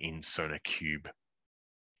in SonarQube.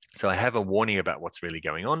 So I have a warning about what's really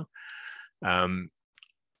going on.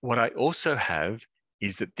 What I also have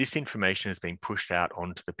is that this information has been pushed out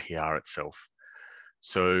onto the PR itself.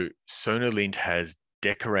 So SonarLint has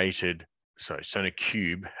decorated, sorry,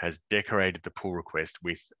 SonarQube has decorated the pull request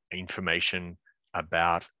with information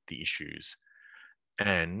about the issues.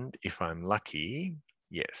 And if I'm lucky,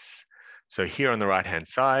 yes. So here on the right-hand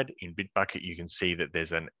side in Bitbucket, you can see that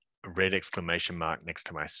there's a red exclamation mark next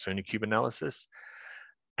to my SonarQube analysis.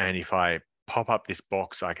 And if I pop up this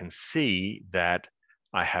box, I can see that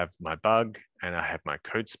I have my bug and I have my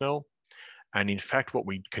code smell. And in fact, what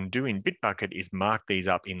we can do in Bitbucket is mark these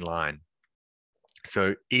up in line.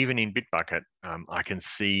 So even in Bitbucket, I can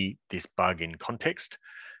see this bug in context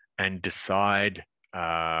and decide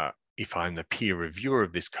if I'm the peer reviewer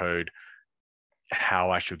of this code,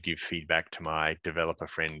 how I should give feedback to my developer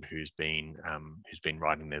friend who's been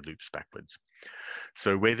writing their loops backwards.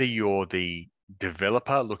 So whether you're the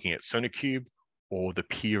developer looking at SonarQube or the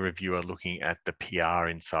peer reviewer looking at the PR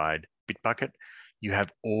inside Bitbucket, you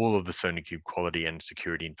have all of the SonarQube quality and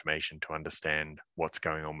security information to understand what's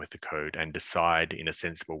going on with the code and decide in a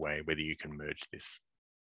sensible way whether you can merge this.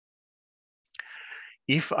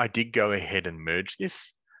 If I did go ahead and merge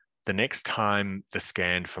this, the next time the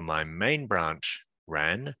scan for my main branch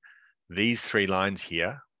ran, these 3 lines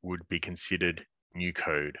here would be considered new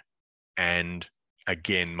code. And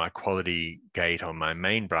again, my quality gate on my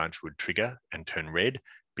main branch would trigger and turn red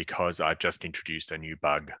because I've just introduced a new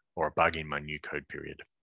bug or a bug in my new code period.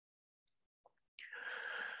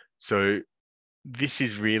 So this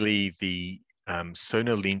is really the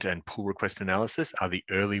SonarLint and pull request analysis are the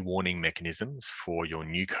early warning mechanisms for your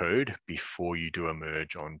new code before you do a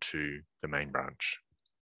merge onto the main branch.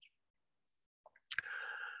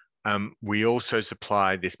 We also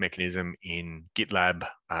supply this mechanism in GitLab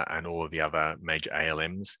and all of the other major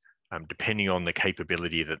ALMs. Depending on the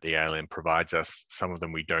capability that the ALM provides us, some of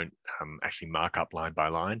them we don't actually mark up line by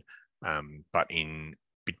line, but in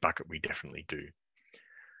Bitbucket we definitely do.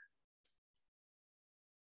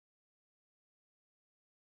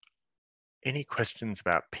 Any questions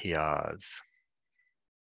about PRs?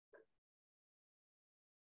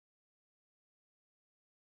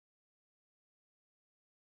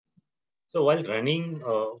 So while running,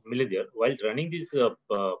 Milinder, while running this,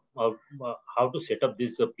 how to set up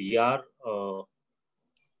this PR,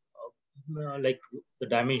 like the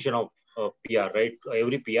dimension of PR, right?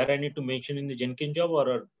 Every PR I need to mention in the Jenkins job,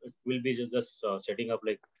 or it will be just setting up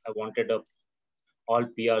like I wanted all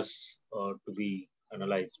PRs to be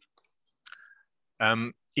analyzed.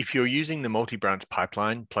 If you're using the multi-branch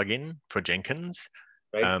pipeline plugin for Jenkins,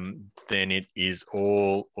 right, then it is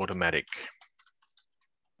all automatic.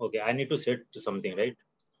 Okay, I need to set something, right?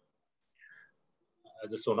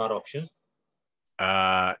 As a Sonar option?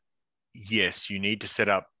 Yes, you need to set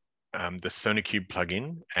up the SonarQube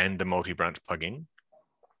plugin and the multi-branch plugin.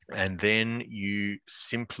 And then you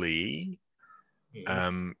simply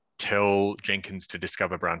tell Jenkins to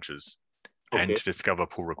discover branches and to discover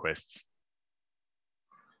pull requests.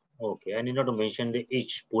 Okay, I need not to mention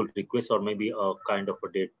each pull request or maybe a kind of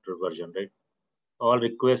a date version, right? All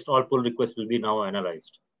pull requests will be now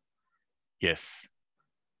analyzed. Yes.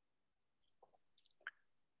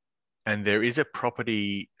 And there is a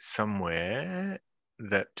property somewhere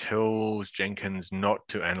that tells Jenkins not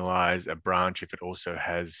to analyze a branch if it also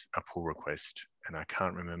has a pull request. And I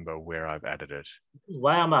can't remember where I've added it.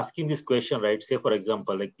 Why I'm asking this question, right? Say, for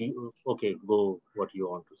example, like, okay, go what you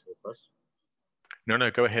want to say first. No,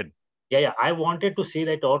 go ahead. Yeah. I wanted to see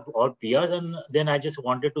that all PRs, and then I just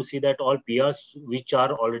wanted to see that all PRs which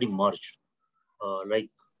are already merged,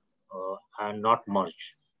 and not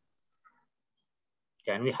merged.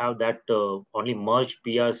 Can we have that only merged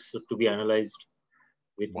PRs to be analyzed?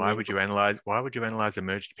 Why would you analyze a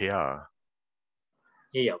merged PR?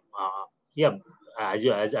 Yeah. As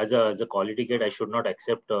a quality gate, I should not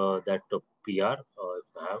accept that PR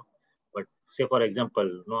if I have. But say, for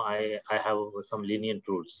example, I have some lenient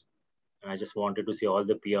rules, and I just wanted to see all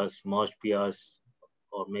the PRs, merged PRs,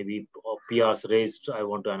 or maybe PRs raised. I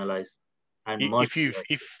want to analyze. And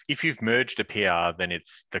if you've merged a PR, then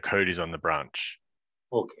the code is on the branch.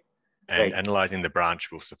 Okay. And analyzing the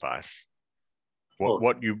branch will suffice.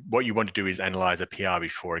 What you want to do is analyze a PR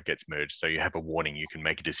before it gets merged, so you have a warning. You can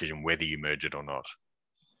make a decision whether you merge it or not.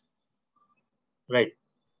 Right.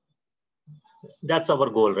 That's our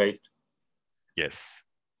goal, right? Yes.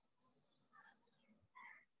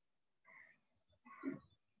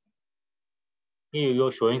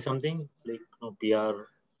 You're showing something like PR.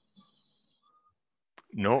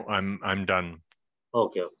 No, I'm done.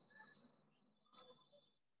 Okay.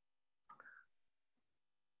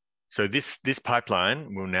 So this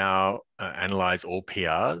pipeline will now analyze all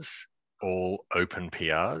PRs, all open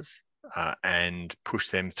PRs, and push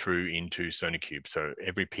them through into SonarQube. So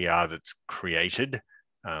every PR that's created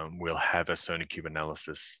will have a SonarQube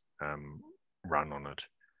analysis run on it.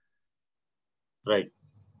 Right.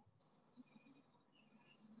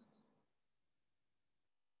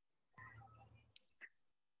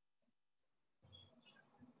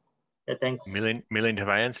 Yeah, thanks. Milind, have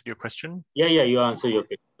I answered your question? Yeah, you answer your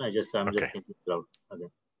question. I'm just thinking loud. Okay.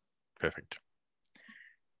 Perfect.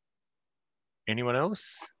 Anyone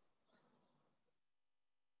else?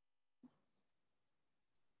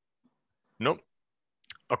 Nope.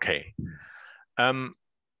 Okay.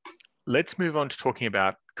 Let's move on to talking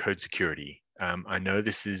about code security. I know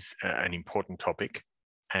this is an important topic,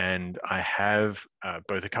 and I have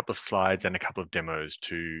both a couple of slides and a couple of demos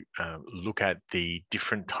to look at the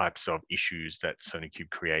different types of issues that SonarQube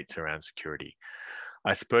creates around security.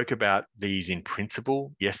 I spoke about these in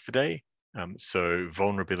principle yesterday, so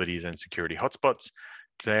vulnerabilities and security hotspots.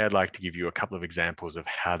 Today, I'd like to give you a couple of examples of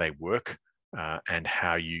how they work and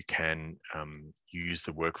how you can use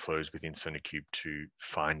the workflows within SonarQube to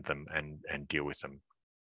find them and deal with them.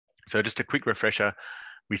 So just a quick refresher,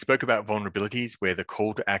 we spoke about vulnerabilities where the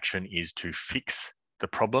call to action is to fix the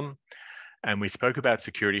problem. And we spoke about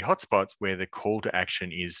security hotspots where the call to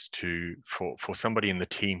action is for somebody in the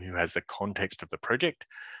team who has the context of the project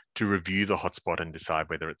to review the hotspot and decide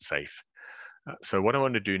whether it's safe. So what I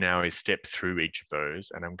want to do now is step through each of those,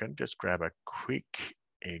 and I'm going to just grab a quick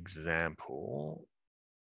example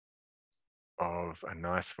of a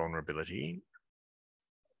nice vulnerability.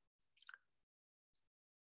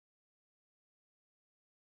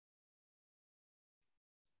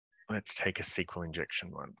 Let's take a SQL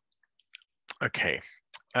injection one. Okay.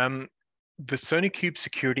 The SonarQube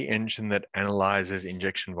security engine that analyzes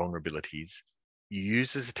injection vulnerabilities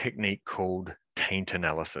uses a technique called taint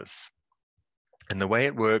analysis. And the way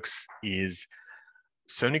it works is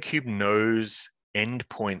SonarQube knows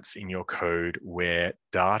endpoints in your code where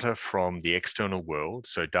data from the external world,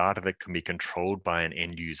 so data that can be controlled by an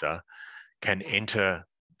end user, can enter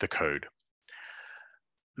the code.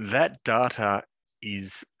 That data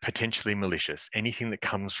is potentially malicious. Anything that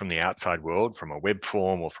comes from the outside world, from a web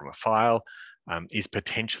form or from a file, is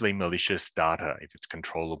potentially malicious data if it's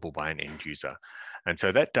controllable by an end user. And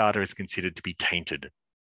so that data is considered to be tainted.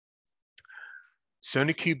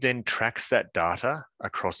 SonarQube then tracks that data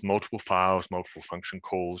across multiple files, multiple function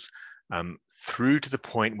calls, through to the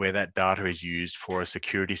point where that data is used for a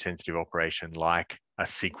security sensitive operation like a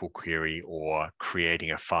SQL query or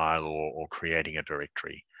creating a file or creating a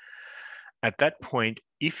directory. At that point,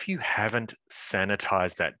 if you haven't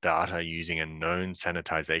sanitized that data using a known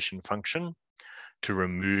sanitization function to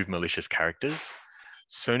remove malicious characters,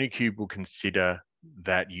 SonarQube will consider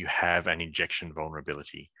that you have an injection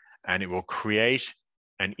vulnerability, and it will create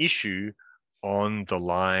an issue on the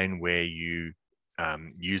line where you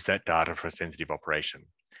use that data for a sensitive operation.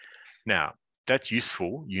 Now, that's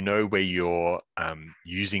useful. You know where you're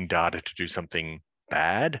using data to do something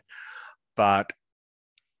bad, but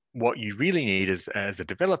what you really need as a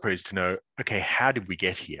developer is to know, okay, how did we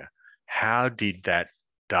get here? How did that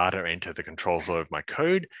data enter the control flow of my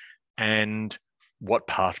code, and what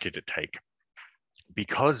path did it take?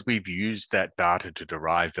 Because we've used that data to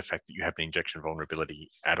derive the fact that you have the injection vulnerability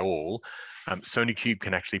at all, SonarQube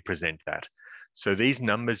can actually present that. So these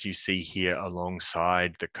numbers you see here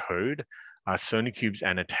alongside the code are SonarQube's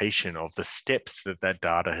annotation of the steps that that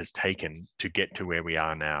data has taken to get to where we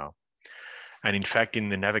are now. And in fact, in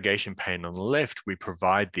the navigation pane on the left, we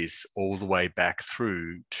provide this all the way back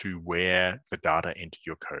through to where the data entered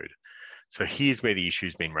your code. So here's where the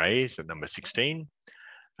issue's been raised at number 16.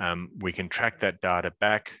 We can track that data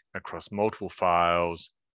back across multiple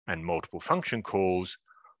files and multiple function calls,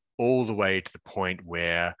 all the way to the point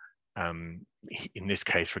where, in this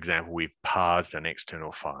case, for example, we've parsed an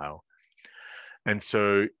external file. And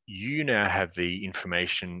so you now have the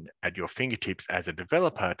information at your fingertips as a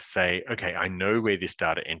developer to say, okay, I know where this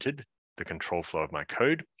data entered, the control flow of my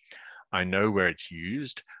code. I know where it's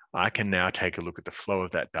used. I can now take a look at the flow of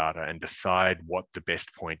that data and decide what the best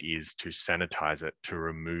point is to sanitize it, to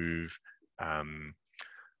remove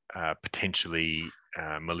potentially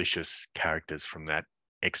malicious characters from that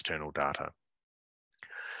external data.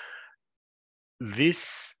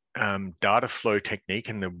 This data flow technique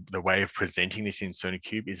and the way of presenting this in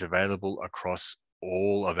SonarQube is available across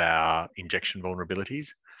all of our injection vulnerabilities.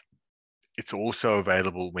 It's also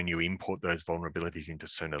available when you import those vulnerabilities into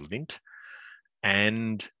SonarLint,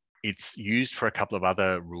 and it's used for a couple of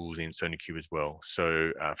other rules in SonarQube as well.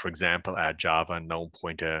 So for example, our Java null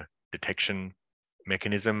pointer detection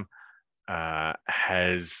mechanism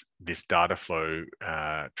has this data flow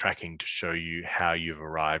tracking to show you how you've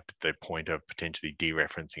arrived at the point of potentially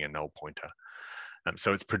dereferencing a null pointer.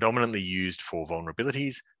 So it's predominantly used for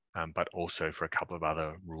vulnerabilities, but also for a couple of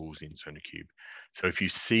other rules in SonarQube. So if you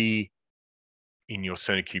see in your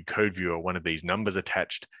SonarQube code viewer one of these numbers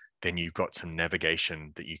attached, then you've got some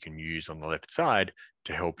navigation that you can use on the left side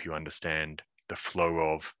to help you understand the flow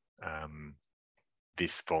of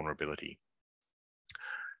this vulnerability.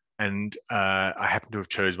 And I happen to have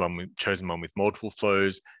chosen one with multiple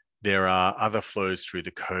flows. There are other flows through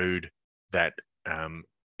the code that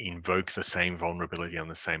invoke the same vulnerability on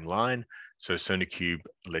the same line. So SonarQube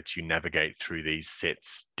lets you navigate through these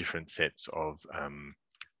sets, different sets of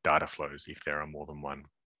data flows if there are more than one.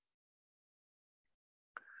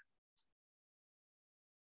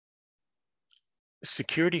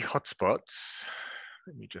 Security hotspots,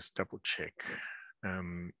 let me just double check.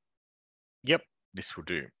 Yep, this will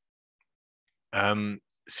do.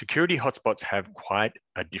 Security hotspots have quite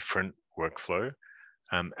a different workflow.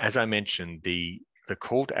 As I mentioned, the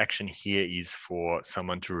call to action here is for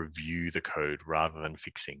someone to review the code rather than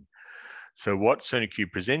fixing. So what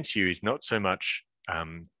SonarQube presents you is not so much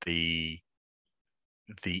the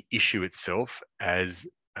issue itself as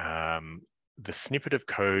the snippet of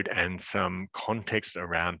code and some context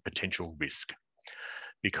around potential risk.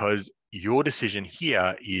 Because your decision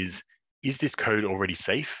here is this code already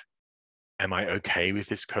safe? Am I okay with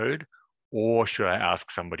this code? Or should I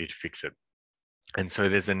ask somebody to fix it? And so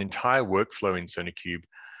there's an entire workflow in SonarQube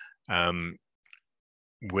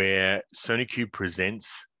where SonarQube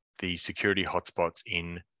presents the security hotspots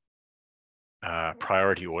in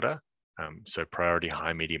priority order. So priority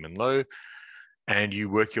high, medium, and low. And you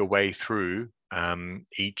work your way through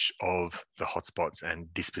each of the hotspots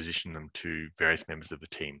and disposition them to various members of the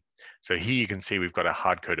team. So here you can see we've got a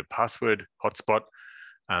hard-coded password hotspot.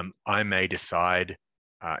 I may decide,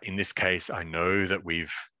 in this case, I know that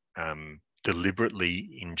we've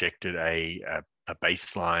deliberately injected a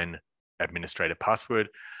baseline administrator password.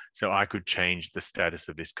 So I could change the status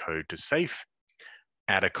of this code to safe,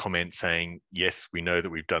 add a comment saying, yes, we know that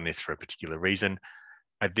we've done this for a particular reason.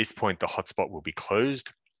 At this point, the hotspot will be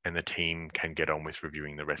closed and the team can get on with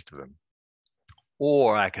reviewing the rest of them.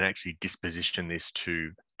 Or I can actually disposition this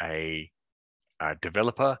to a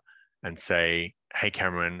developer and say, hey,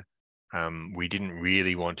 Cameron, we didn't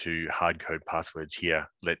really want to hard code passwords here.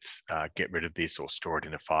 Let's get rid of this or store it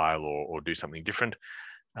in a file or do something different.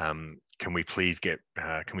 Can we please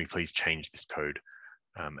change this code?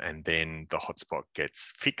 And then the hotspot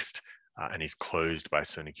gets fixed and is closed by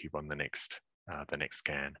SonarQube on the next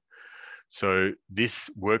scan. So this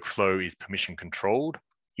workflow is permission controlled.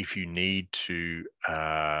 If you need to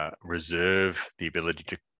reserve the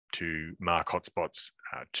ability to mark hotspots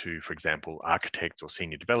to, for example, architects or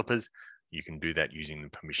senior developers, you can do that using the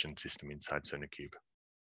permission system inside SonarQube.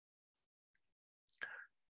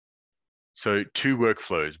 So 2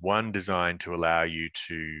 workflows, one designed to allow you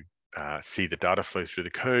to see the data flow through the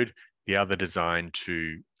code, the other designed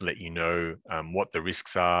to let you know what the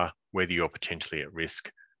risks are, whether you're potentially at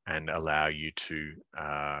risk, and allow you to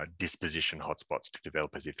disposition hotspots to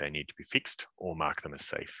developers if they need to be fixed or mark them as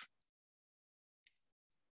safe.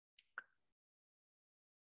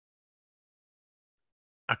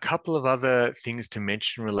 A couple of other things to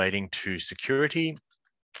mention relating to security.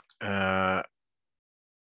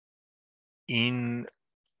 In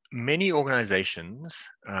many organizations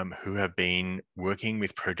who have been working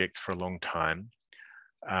with projects for a long time,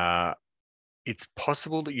 it's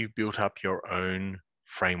possible that you've built up your own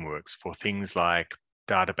frameworks for things like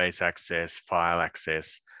database access, file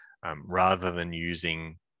access, rather than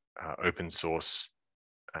using open source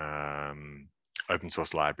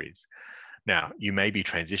libraries. Now, you may be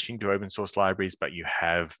transitioning to open source libraries, but you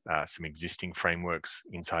have some existing frameworks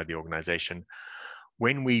inside the organization.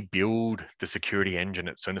 When we build the security engine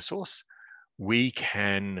at SonarSource, we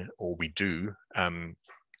can, or we do,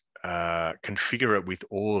 configure it with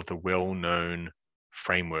all of the well-known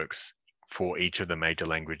frameworks for each of the major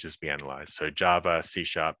languages we analyze. So Java, C#,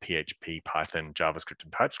 PHP, Python, JavaScript,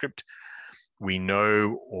 and TypeScript. We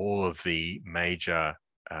know all of the major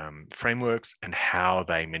frameworks and how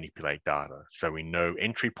they manipulate data. So we know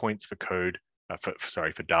entry points for code,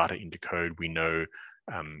 for data into code. We know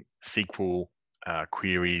SQL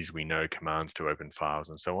queries, we know commands to open files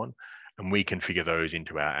and so on, and we configure those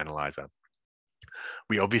into our analyzer.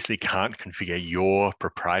 We obviously can't configure your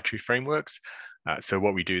proprietary frameworks. So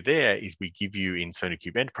what we do there is we give you in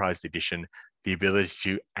SonarQube Enterprise Edition the ability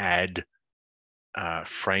to add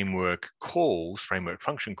framework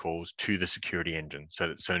function calls to the security engine so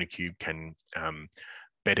that SonarQube can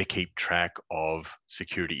better keep track of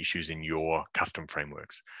security issues in your custom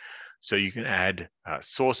frameworks. So you can add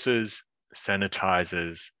sources,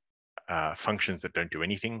 sanitizers, functions that don't do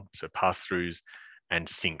anything, so pass-throughs, and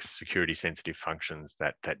sinks, security sensitive functions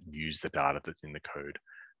that use the data that's in the code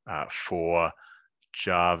for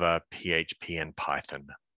Java, PHP, and Python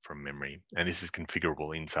from memory. And this is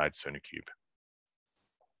configurable inside SonarQube.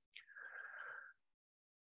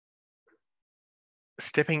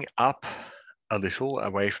 Stepping up a little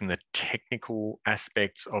away from the technical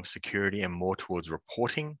aspects of security and more towards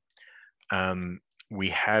reporting, we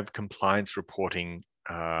have compliance reporting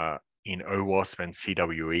in OWASP and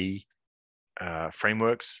CWE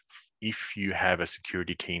frameworks. If you have a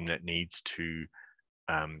security team that needs to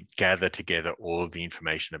gather together all of the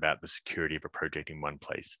information about the security of a project in one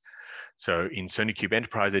place. So in SonarQube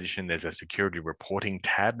Enterprise Edition, there's a security reporting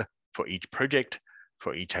tab for each project,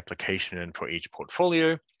 for each application, and for each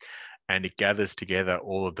portfolio. And it gathers together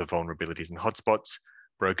all of the vulnerabilities and hotspots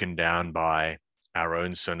broken down by our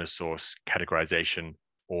own SonarSource categorization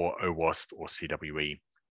or OWASP or CWE.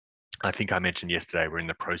 I think I mentioned yesterday, we're in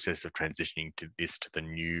the process of transitioning to the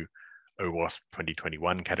new OWASP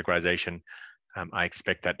 2021 categorization. I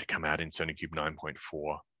expect that to come out in SonarQube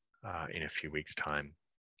 9.4 in a few weeks' time.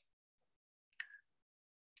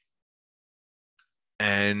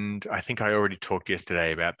 And I think I already talked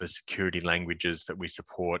yesterday about the security languages that we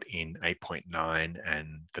support in 8.9 and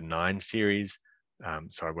the 9 series,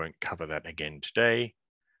 so I won't cover that again today.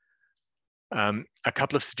 A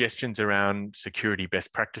couple of suggestions around security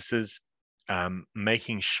best practices,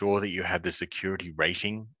 making sure that you have the security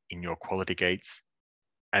rating in your quality gates,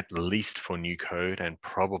 at least for new code and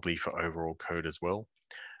probably for overall code as well.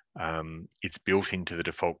 It's built into the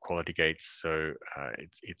default quality gates, so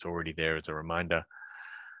it's already there as a reminder.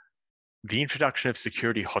 The introduction of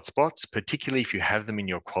security hotspots, particularly if you have them in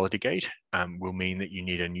your quality gate, will mean that you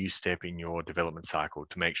need a new step in your development cycle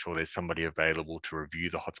to make sure there's somebody available to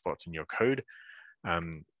review the hotspots in your code.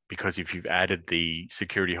 Because if you've added the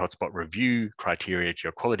security hotspot review criteria to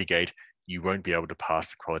your quality gate, you won't be able to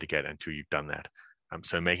pass the quality gate until you've done that.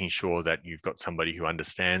 So making sure that you've got somebody who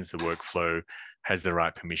understands the workflow, has the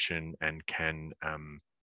right permission, and can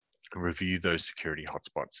review those security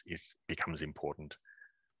hotspots becomes important.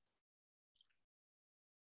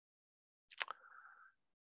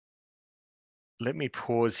 Let me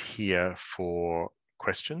pause here for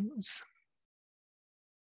questions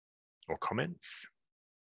or comments.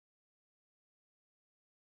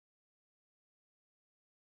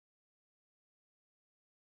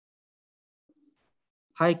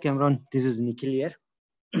 Hi, Cameron. This is Nikhil here.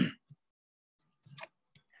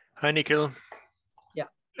 Hi, Nikhil. Yeah.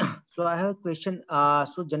 So I have a question.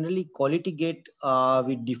 So generally, quality gate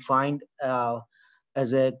we defined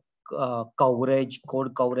as a coverage,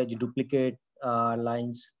 code coverage, duplicate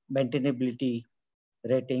lines, maintainability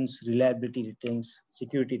ratings, reliability ratings,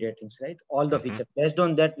 security ratings, right? All the features. Based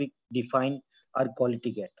on that, we define our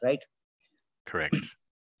quality gate, right? Correct.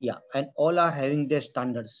 Yeah, and all are having their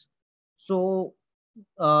standards. So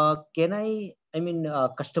can I mean,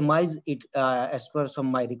 customize it as per some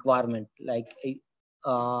my requirement, like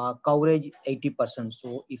coverage 80%.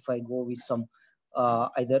 So if I go with some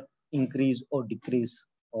either increase or decrease,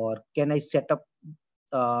 or can I set up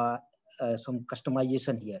some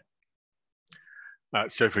customization here?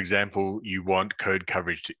 So for example, you want code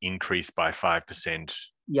coverage to increase by 5%.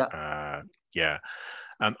 Yeah. Yeah.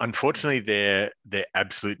 Unfortunately, their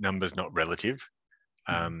absolute numbers, not relative.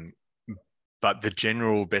 But the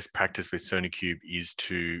general best practice with SonarQube is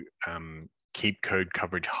to keep code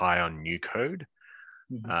coverage high on new code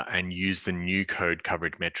and use the new code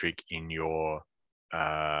coverage metric in your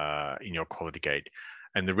quality gate.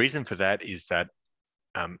 And the reason for that is that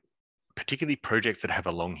particularly projects that have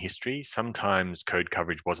a long history, sometimes code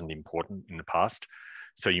coverage wasn't important in the past.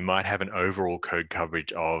 So you might have an overall code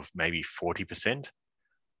coverage of maybe 40%,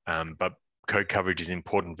 but code coverage is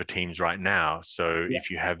important for teams right now. So if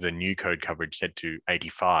you have the new code coverage set to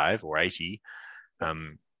 85 or 80,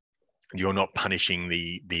 you're not punishing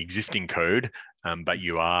the existing code, but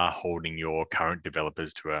you are holding your current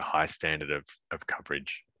developers to a high standard of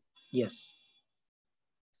coverage. Yes.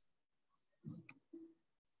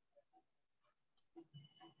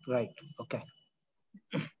 Right. Okay.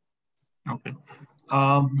 Okay.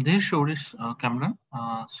 This Shorish Cameron.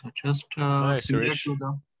 So just Hi, similar Suresh.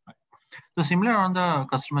 to the similar on the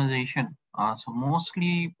customization. So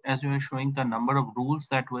mostly, as you were showing, the number of rules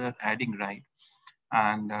that we're adding, right?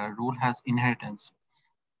 And rule has inheritance.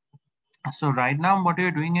 So right now, what you're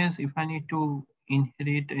doing is, if I need to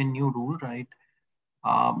inherit a new rule, right?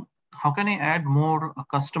 How can I add more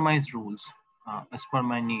customized rules as per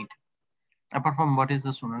my need? Apart from what is the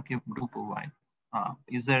SonarQube do provide,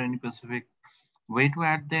 is there any specific way to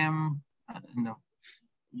add them?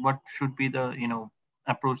 What should be the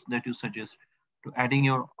approach that you suggest to adding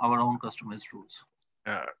our own customized rules?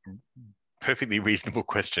 Perfectly reasonable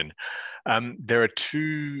question. There are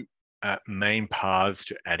two main paths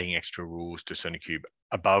to adding extra rules to SonarQube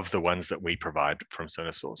above the ones that we provide from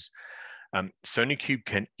SonarSource. SonarQube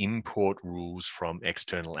can import rules from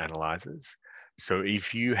external analyzers. So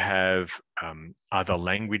if you have other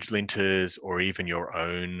language linters or even your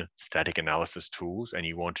own static analysis tools and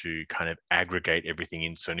you want to kind of aggregate everything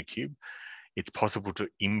in SonarQube, it's possible to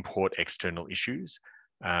import external issues.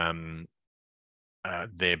 They're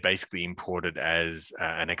basically imported as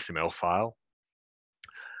an XML file.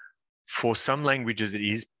 For some languages, it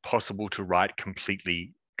is possible to write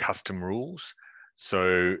completely custom rules.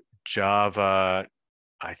 So Java,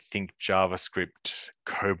 I think JavaScript,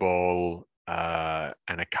 COBOL,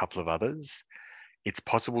 and a couple of others, it's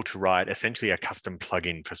possible to write essentially a custom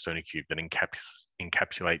plugin for SonarQube that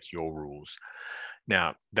encapsulates your rules.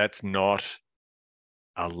 Now, that's not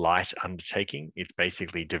a light undertaking. It's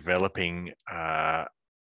basically developing a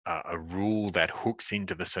rule that hooks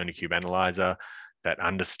into the SonarQube analyzer, that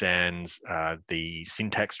understands the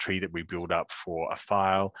syntax tree that we build up for a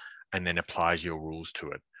file, and then applies your rules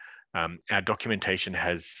to it. Our documentation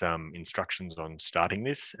has some instructions on starting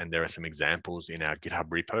this, and there are some examples in our GitHub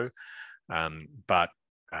repo, but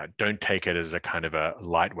don't take it as a kind of a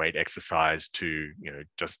lightweight exercise to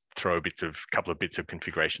just throw a couple of bits of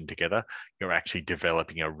configuration together. You're actually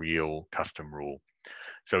developing a real custom rule.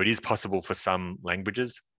 So it is possible for some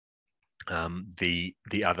languages. The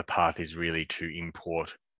other path is really to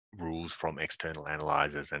import rules from external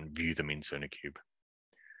analyzers and view them in SonarQube.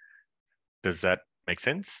 Does that make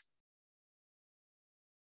sense?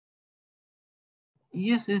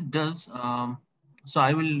 Yes, it does. So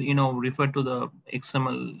I will, refer to the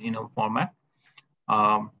XML, format.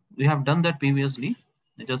 We have done that previously.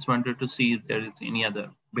 I just wanted to see if there is any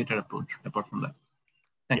other better approach apart from that.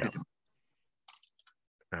 Thank you, Tim.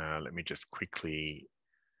 Let me just quickly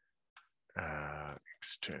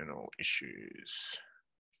external issues.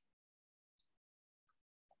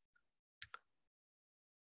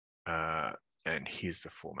 And here's the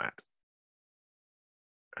format.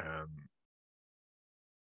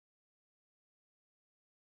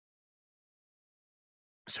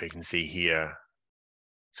 So you can see here,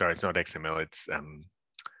 sorry, it's not XML, it's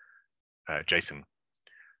JSON.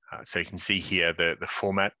 So you can see here the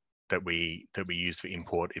format that we use for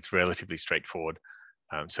import. It's relatively straightforward.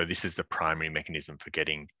 So this is the primary mechanism for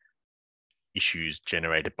getting issues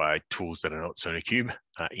generated by tools that are not SonarQube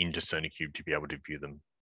into SonarQube to be able to view them.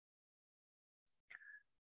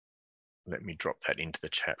 Let me drop that into the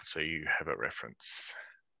chat so you have a reference.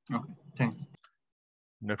 Okay, thank you.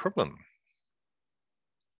 No problem.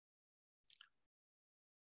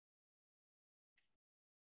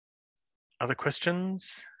 Other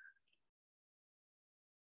questions?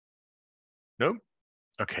 Nope.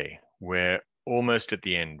 Okay, we're almost at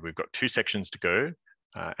the end. We've got 2 sections to go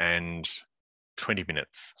and 20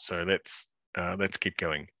 minutes. So let's keep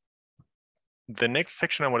going. The next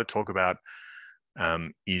section I want to talk about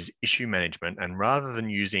is issue management. And rather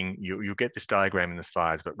than using, you'll get this diagram in the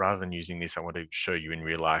slides, but rather than using this, I want to show you in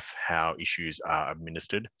real life how issues are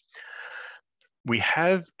administered. We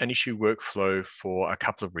have an issue workflow for a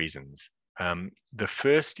couple of reasons. The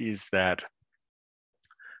first is that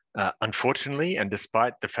unfortunately, and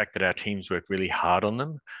despite the fact that our teams work really hard on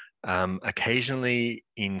them, occasionally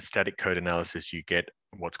in static code analysis, you get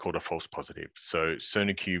what's called a false positive. So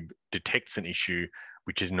SonarQube detects an issue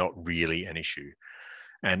which is not really an issue.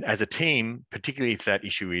 And as a team, particularly if that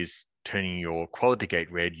issue is turning your quality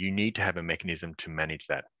gate red, you need to have a mechanism to manage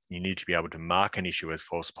that. You need to be able to mark an issue as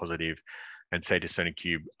false positive and say to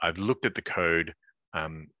SonarQube, I've looked at the code,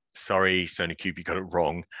 sorry, SonarQube, you got it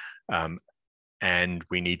wrong. And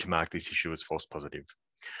we need to mark this issue as false positive.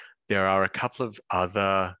 There are a couple of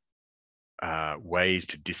other ways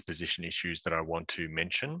to disposition issues that I want to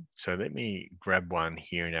mention. So let me grab one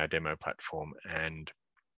here in our demo platform and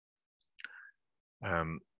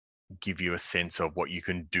give you a sense of what you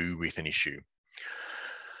can do with an issue.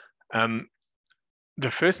 The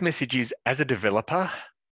first message is, as a developer,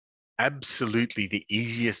 absolutely the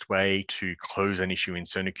easiest way to close an issue in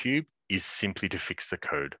SonarQube is simply to fix the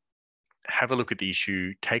code. Have a look at the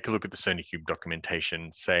issue, take a look at the SonarQube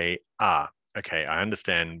documentation, say, okay, I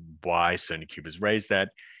understand why SonarQube has raised that.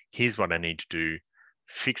 Here's what I need to do,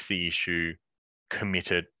 fix the issue,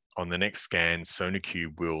 commit it. On the next scan,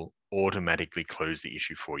 SonarQube will automatically close the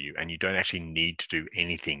issue for you, and you don't actually need to do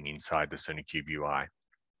anything inside the SonarQube UI.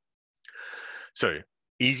 So,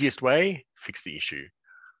 easiest way, fix the issue.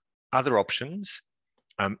 Other options,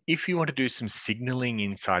 if you want to do some signaling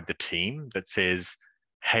inside the team that says,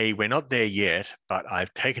 hey, we're not there yet, but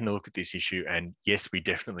I've taken a look at this issue, and yes, we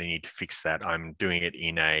definitely need to fix that. I'm doing it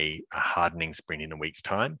in a hardening sprint in a week's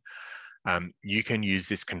time. You can use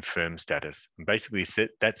this confirm status. And basically,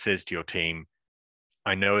 that says to your team,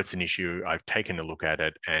 I know it's an issue, I've taken a look at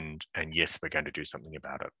it, and yes, we're going to do something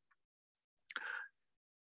about it.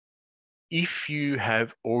 If you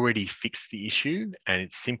have already fixed the issue and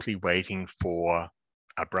it's simply waiting for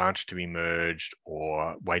a branch to be merged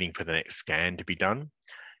or waiting for the next scan to be done,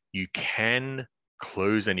 you can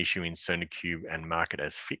close an issue in SonarQube and mark it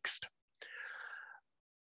as fixed.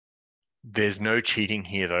 There's no cheating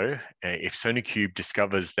here though. If SonarQube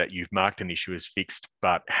discovers that you've marked an issue as fixed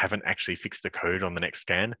but haven't actually fixed the code on the next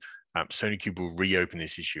scan, SonarQube will reopen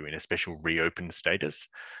this issue in a special reopen status,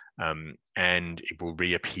 and it will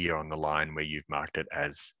reappear on the line where you've marked it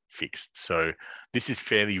as fixed. So this is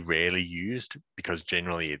fairly rarely used because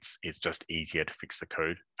generally it's just easier to fix the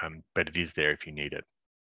code, but it is there if you need it.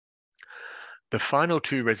 The final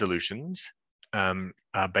 2 resolutions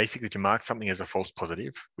are basically to mark something as a false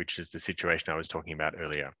positive, which is the situation I was talking about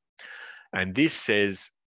earlier. And this says,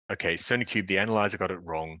 okay, SonarQube, the analyzer got it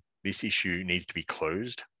wrong. This issue needs to be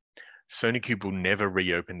closed. SonarQube will never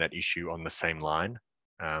reopen that issue on the same line.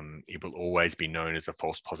 It will always be known as a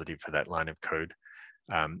false positive for that line of code.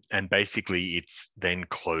 And basically, it's then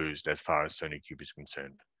closed as far as SonarQube is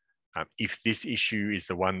concerned. If this issue is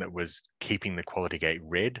the one that was keeping the quality gate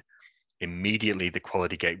red, immediately the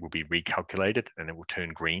quality gate will be recalculated and it will turn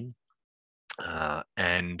green.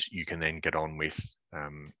 And you can then get on with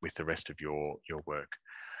the rest of your work.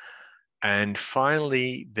 And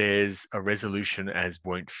finally, there's a resolution as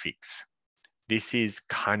won't fix. This is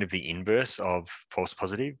kind of the inverse of false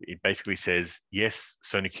positive. It basically says, yes,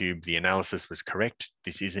 SonarQube, the analysis was correct.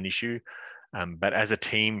 This is an issue. But as a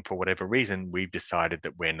team, for whatever reason, we've decided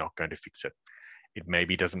that we're not going to fix it. It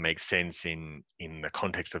maybe doesn't make sense in the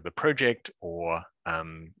context of the project, or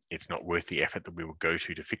it's not worth the effort that we will go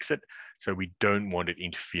to fix it. So we don't want it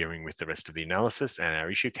interfering with the rest of the analysis and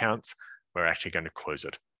our issue counts. We're actually going to close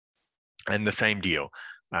it. And the same deal.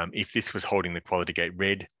 If this was holding the quality gate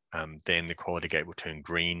red, then the quality gate will turn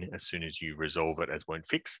green as soon as you resolve it as won't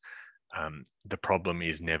fix. The problem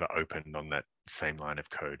is never opened on that same line of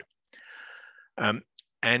code.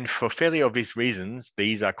 And for fairly obvious reasons,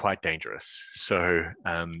 these are quite dangerous. So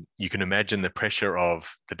you can imagine the pressure of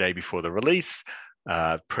the day before the release.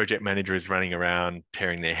 Project manager is running around,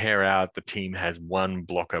 tearing their hair out. The team has one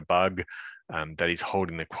blocker bug that is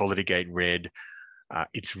holding the quality gate red.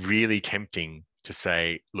 It's really tempting to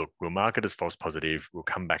say, look, we'll mark it as false positive. We'll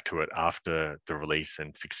come back to it after the release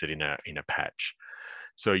and fix it in a patch.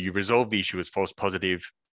 So you resolve the issue as false positive.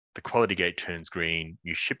 The quality gate turns green.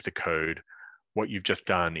 You ship the code. What you've just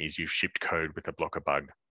done is you've shipped code with a blocker bug,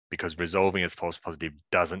 because resolving as false positive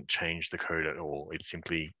doesn't change the code at all. It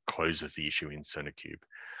simply closes the issue in SonarQube.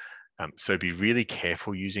 So be really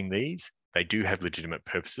careful using these. They do have legitimate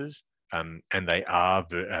purposes, and they are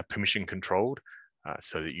permission controlled,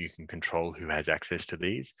 so that you can control who has access to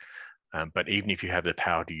these. But even if you have the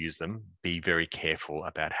power to use them, be very careful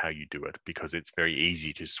about how you do it, because it's very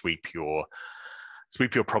easy to sweep your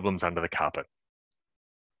problems under the carpet.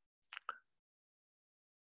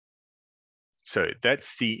 So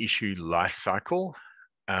that's the issue life cycle.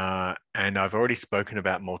 And I've already spoken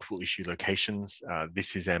about multiple issue locations.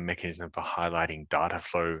 This is our mechanism for highlighting data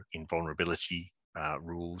flow in vulnerability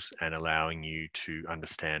rules and allowing you to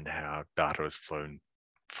understand how data is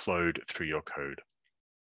flowed through your code.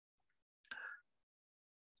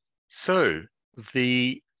 So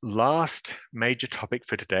the last major topic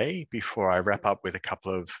for today, before I wrap up with a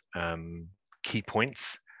couple of key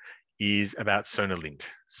points, is about SonarLint.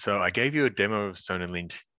 So I gave you a demo of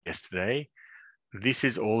SonarLint yesterday. This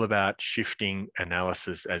is all about shifting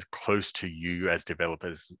analysis as close to you as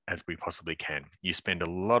developers as we possibly can. You spend a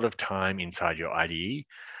lot of time inside your IDE.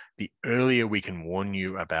 The earlier we can warn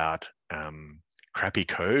you about crappy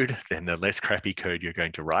code, then the less crappy code you're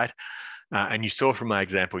going to write. And you saw from my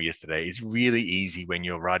example yesterday, it's really easy when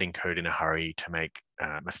you're writing code in a hurry to make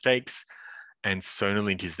mistakes. And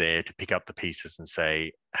SonarLint is there to pick up the pieces and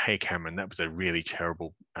say, hey, Cameron, that was a really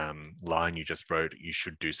terrible line you just wrote. You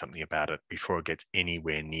should do something about it before it gets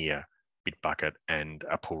anywhere near Bitbucket and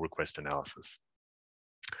a pull request analysis.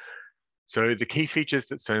 So the key features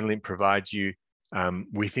that SonarLint provides you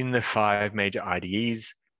within the 5 major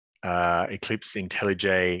IDEs, Eclipse,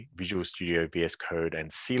 IntelliJ, Visual Studio, VS Code,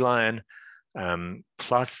 and CLion,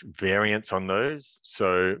 plus variants on those.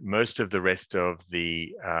 So most of the rest of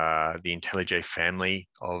the IntelliJ family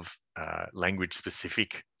of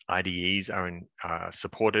language-specific IDEs are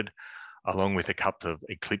supported, along with a couple of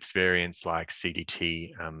Eclipse variants like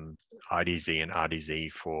CDT, IDZ, and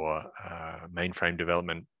RDZ for mainframe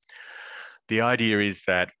development. The idea is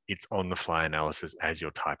that it's on-the-fly analysis as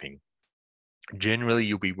you're typing. Generally,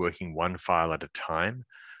 you'll be working one file at a time,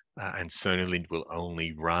 and SonarLint will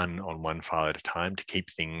only run on one file at a time to keep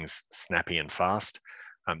things snappy and fast.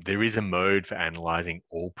 There is a mode for analyzing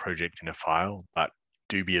all projects in a file, but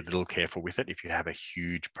do be a little careful with it. If you have a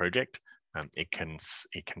huge project, it can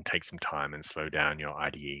take some time and slow down your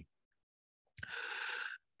IDE.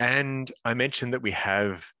 And I mentioned that we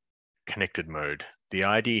have connected mode. The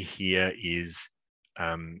idea here is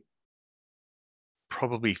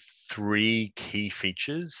probably 3 key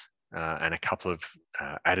features and a couple of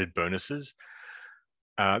added bonuses.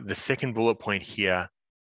 The second bullet point here,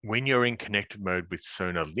 when you're in connected mode with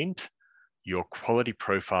SonarLint, your quality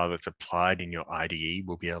profile that's applied in your IDE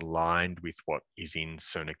will be aligned with what is in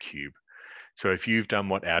SonarQube. So if you've done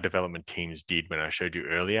what our development teams did when I showed you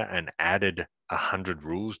earlier and added 100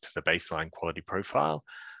 rules to the baseline quality profile,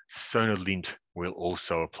 SonarLint will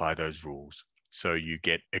also apply those rules. So you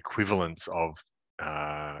get equivalence of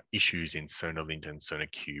issues in SonarLint and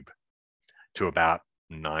SonarQube to about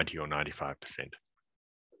 90 or 95%.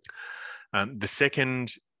 The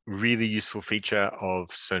second really useful feature of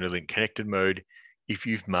SonarLint connected mode, if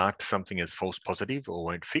you've marked something as false positive or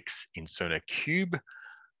won't fix in SonarQube,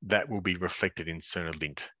 that will be reflected in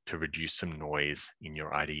SonarLint to reduce some noise in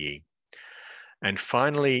your IDE. And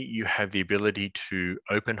finally, you have the ability to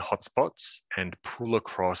open hotspots and pull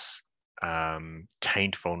across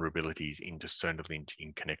taint vulnerabilities into SonarLint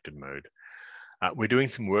in connected mode. We're doing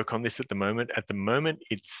some work on this at the moment. At the moment,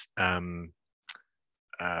 it's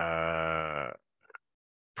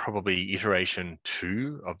probably iteration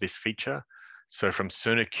 2 of this feature. So from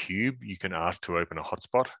SonarQube, you can ask to open a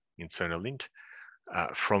hotspot in SonarLint.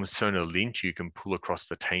 From SonarLint, you can pull across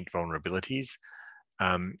the taint vulnerabilities.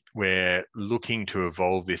 We're looking to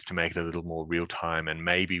evolve this to make it a little more real time, and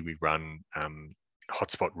maybe we run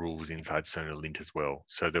hotspot rules inside SonarLint as well.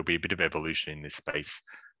 So there'll be a bit of evolution in this space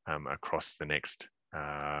across the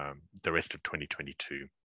rest of 2022.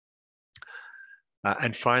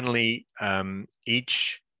 And finally,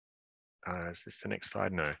 is this the next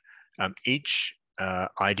slide? No. Each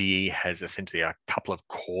IDE has essentially a couple of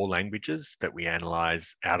core languages that we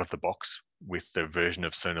analyze out of the box with the version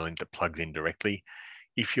of SonarLint that plugs in directly.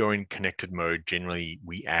 If you're in connected mode, generally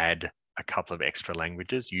we add a couple of extra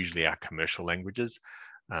languages, usually our commercial languages,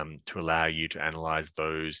 to allow you to analyze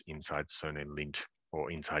those inside SonarLint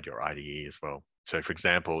or inside your IDE as well. So for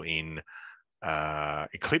example, in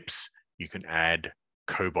Eclipse, you can add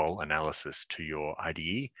COBOL analysis to your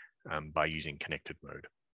IDE by using connected mode.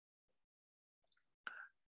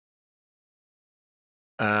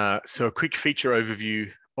 So a quick feature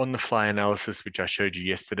overview on the fly analysis, which I showed you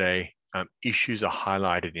yesterday. Issues are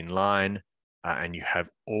highlighted in line. and you have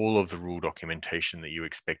all of the rule documentation that you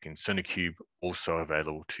expect in SonarQube also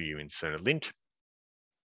available to you in SonarLint.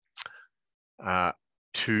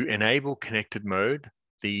 To enable connected mode,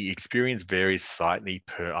 the experience varies slightly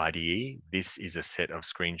per IDE. This is a set of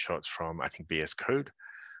screenshots from, I think, VS Code.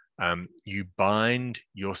 You bind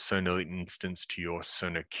your SonarLint instance to your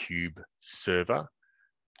SonarQube server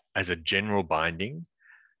as a general binding,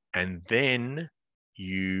 and then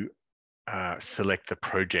you select the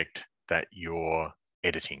project that you're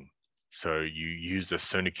editing. So you use the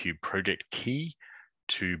SonarQube project key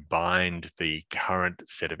to bind the current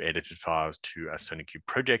set of edited files to a SonarQube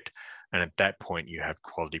project, and at that point you have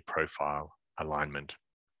quality profile alignment.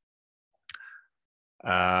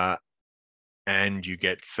 And you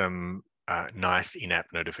get some nice in-app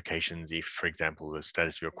notifications if, for example, the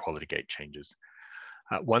status of your quality gate changes.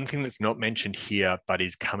 One thing that's not mentioned here, but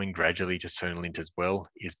is coming gradually to SonarLint as well,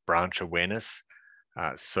 is branch awareness.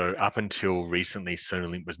 So up until recently,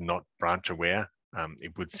 SonarLint was not branch aware.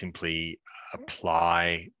 It would simply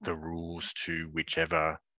apply the rules to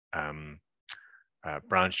whichever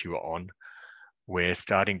branch you are on. We're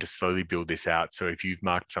starting to slowly build this out. So if you've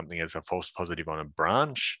marked something as a false positive on a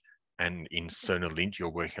branch, and in SonarLint you're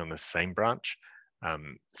working on the same branch,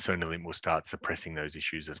 SonarLint will start suppressing those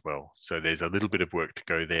issues as well. So there's a little bit of work to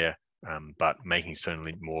go there, but making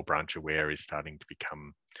SonarLint more branch aware is starting to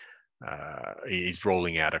become, is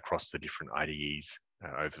rolling out across the different IDEs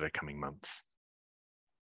over the coming months.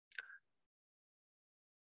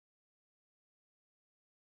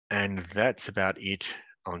 And that's about it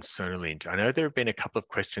on SonarLint. I know there have been a couple of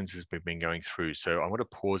questions as we've been going through, so I want to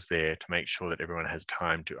pause there to make sure that everyone has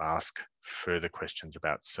time to ask further questions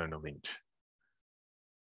about SonarLint.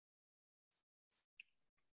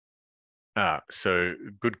 So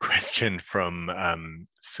good question from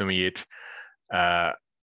Sumiyit.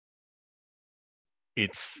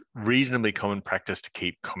 It's reasonably common practice to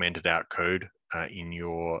keep commented out code in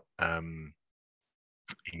your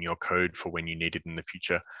code for when you need it in the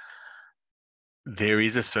future. There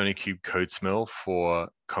is a SonarQube code smell for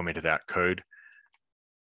commented out code.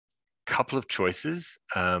 Couple of choices.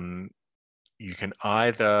 You can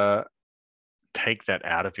either take that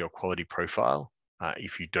out of your quality profile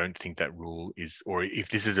if you don't think that rule is, or if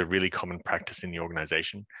this is a really common practice in the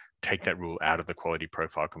organization, take that rule out of the quality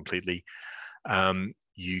profile completely.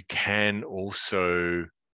 You can also,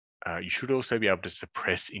 you should also be able to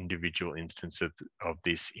suppress individual instances of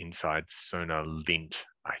this inside SonarLint,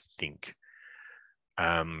 I think.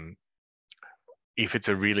 If it's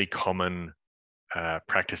a really common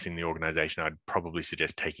practice in the organization, I'd probably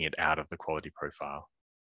suggest taking it out of the quality profile.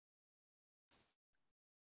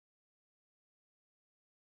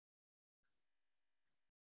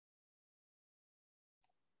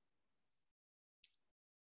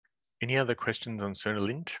 Any other questions on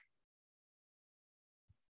SonarLint?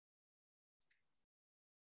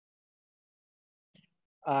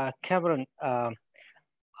 Cameron,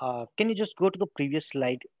 can you just go to the previous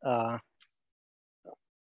slide?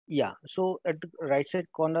 Yeah, so at the right side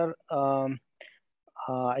corner,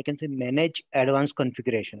 I can say manage advanced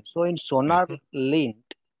configuration. So in SonarLint,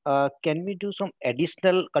 can we do some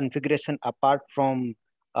additional configuration apart from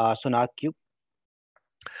SonarQube?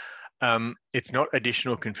 It's not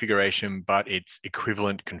additional configuration, but it's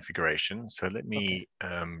equivalent configuration. So let me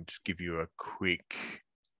just give you a quick,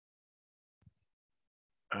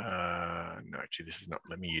 no, actually this is not,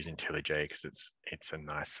 let me use IntelliJ because it's a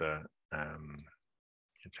nicer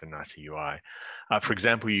UI. For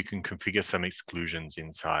example, you can configure some exclusions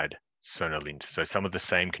inside SonarLint. So some of the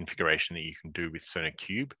same configuration that you can do with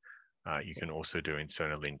SonarQube, you can also do in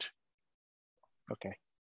SonarLint. Okay.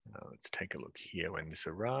 Let's take a look here when this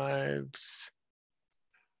arrives.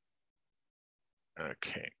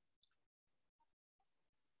 Okay.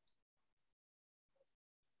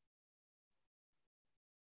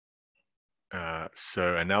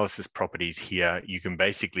 So analysis properties here, you can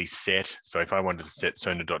basically set, so if I wanted to set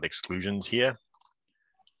sonar.exclusions here,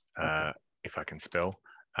 if I can spell,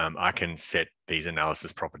 I can set these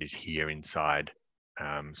analysis properties here inside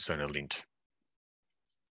SonarLint.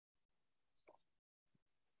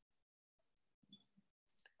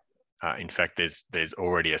 In fact, there's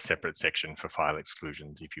already a separate section for file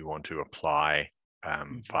exclusions if you want to apply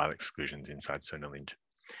file exclusions inside SonarLint.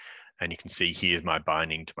 And you can see here's my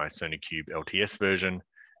binding to my SonarQube LTS version.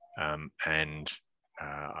 And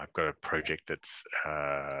I've got a project that's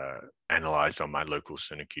analyzed on my local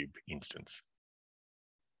SonarQube instance.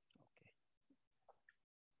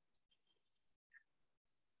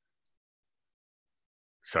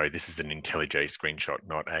 Sorry, this is an IntelliJ screenshot,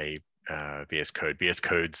 not a VS Code. VS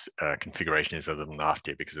Code's configuration is a little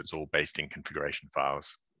nastier because it's all based in configuration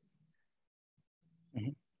files.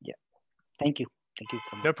 Yeah. Thank you. Thank you.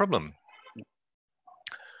 No problem.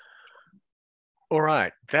 All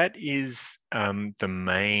right, that is the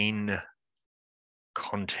main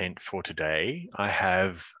content for today. I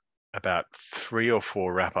have about 3 or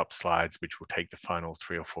 4 wrap-up slides, which will take the final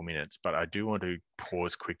 3 or 4 minutes, but I do want to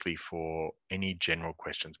pause quickly for any general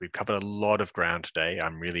questions. We've covered a lot of ground today,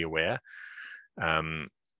 I'm really aware.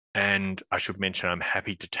 And I should mention, I'm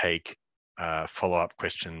happy to take follow-up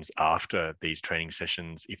questions after these training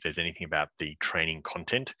sessions if there's anything about the training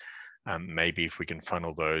content. Maybe if we can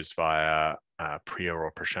funnel those via Priya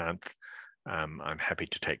or Prashanth, I'm happy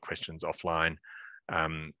to take questions offline.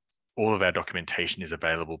 All of our documentation is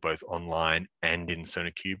available both online and in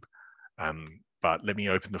SonarQube. But let me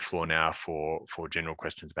open the floor now for general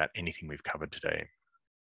questions about anything we've covered today.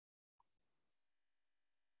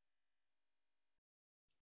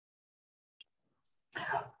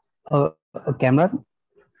 Cameron?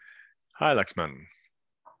 Hi, Laxman.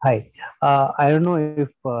 Hi. I don't know if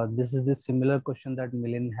this is the similar question that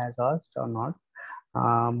Milind has asked or not,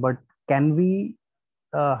 but can we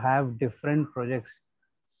have different projects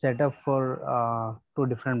set up for 2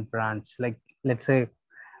 different brands? Like, let's say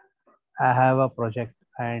I have a project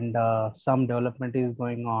and some development is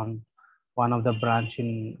going on one of the branch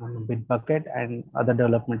in Bitbucket, and other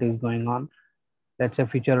development is going on, let's say,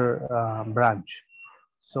 feature branch.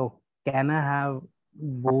 So can I have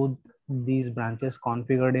both these branches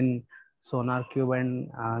configured in SonarQube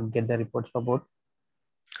and get the reports for both?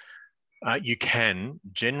 You can.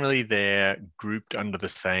 Generally, they're grouped under the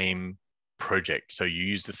same project. So you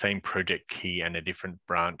use the same project key and a different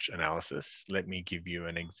branch analysis. Let me give you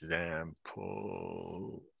an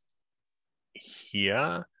example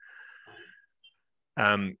here.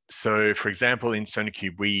 So for example, in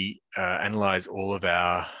SonarQube, we analyze all of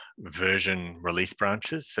our version release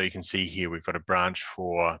branches. So you can see here, we've got a branch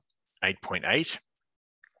for 8.8.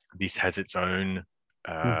 This has its own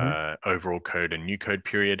overall code and new code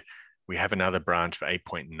period. We have another branch for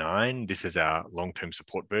 8.9. This is our long-term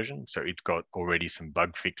support version. So it's got already some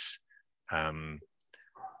bug fix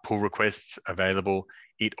pull requests available.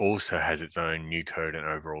 It also has its own new code and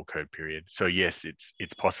overall code period. So yes,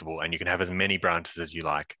 it's possible, and you can have as many branches as you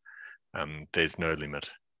like. There's no limit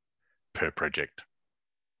per project.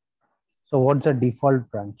 So what's the default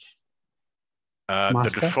branch?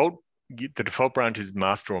 The default branch is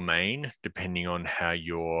master or main, depending on how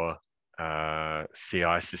your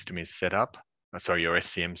CI system is set up. Sorry, your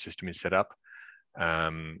SCM system is set up.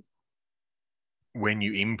 When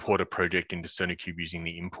you import a project into SonarQube using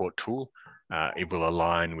the import tool, it will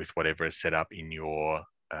align with whatever is set up in your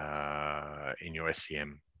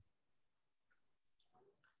SCM.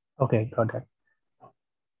 Okay, got it.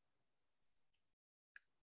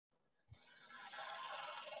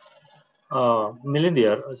 Milind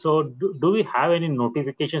here. So do we have any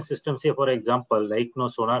notification system? Say, for example, like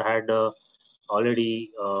Sonar had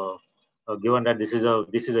already given that this is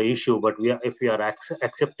a issue, but if we are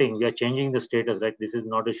accepting, we are changing the status, like this is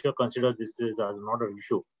not an issue, consider this is as not an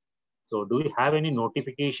issue. So do we have any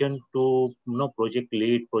notification to project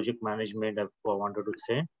lead, project management, I wanted to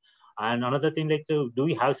say? And another thing, like, do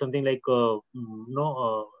we have something like all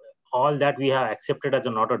that we have accepted as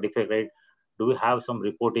a not a defect, right? Do we have some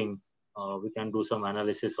reporting? We can do some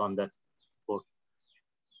analysis on that.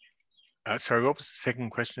 Sorry, what was the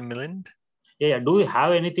second question, Milind? Yeah, do we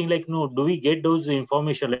have anything like, do we get those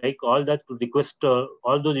information, like all that request,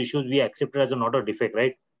 all those issues we accepted as a not a defect,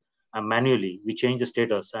 right? And manually, we change the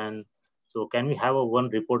status. And so can we have a one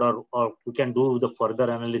report, or we can do the further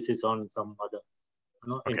analysis on some other,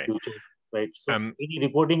 in future, right? So any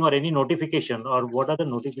reporting or any notification, or what are the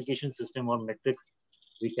notification system or metrics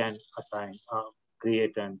we can assign,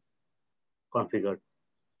 create and configure?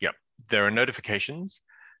 Yeah, there are notifications.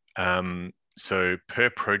 So per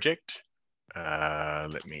project,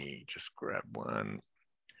 let me just grab one.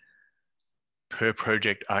 Per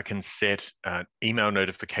project, I can set email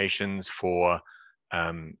notifications for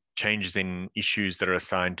changes in issues that are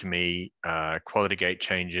assigned to me, quality gate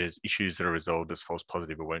changes, issues that are resolved as false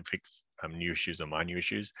positive or won't fix, new issues or minor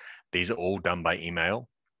issues. These are all done by email.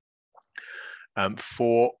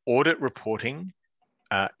 For audit reporting,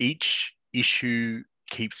 each issue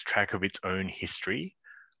keeps track of its own history.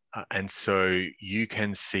 And so you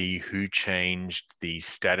can see who changed the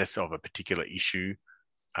status of a particular issue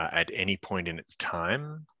at any point in its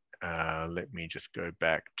time. Let me just go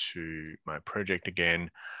back to my project again.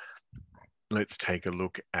 Let's take a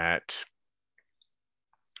look at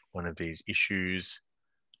one of these issues.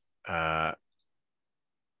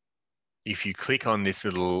 If you click on this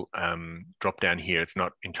little drop down here, it's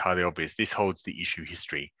not entirely obvious. This holds the issue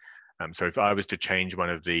history. So if I was to change one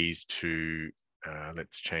of these to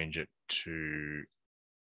let's change it to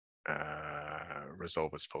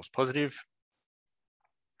resolve as false positive.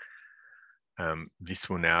 This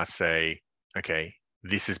will now say, okay,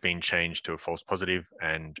 this has been changed to a false positive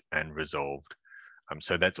and resolved.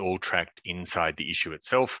 So that's all tracked inside the issue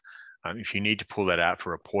itself. If you need to pull that out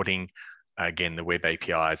for reporting, again, the web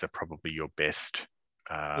APIs are probably your best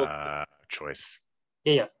choice.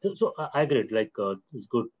 Yeah. So I agree. Like it's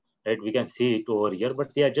good, right? We can see it over here.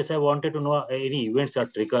 But yeah, just I wanted to know any events are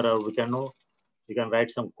trigger, or we can know we can write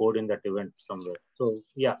some code in that event somewhere. So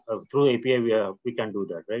yeah, through API we can do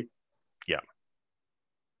that, right? Yeah.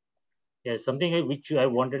 Yeah, something which I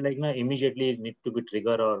wanted, like, immediately need to be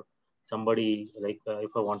trigger, or somebody, like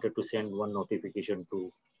if I wanted to send one notification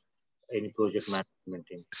to any project management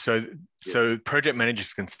team. So project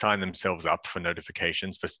managers can sign themselves up for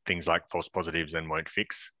notifications for things like false positives and won't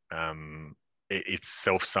fix. It's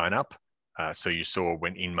self sign up. So you saw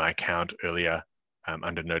when in my account earlier,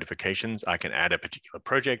 under notifications, I can add a particular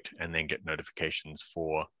project and then get notifications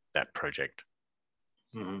for that project.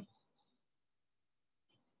 Mm-hmm.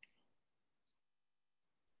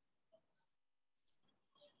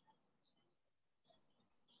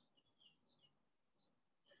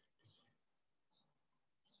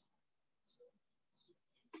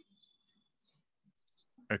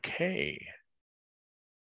 Okay.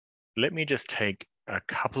 Let me just take a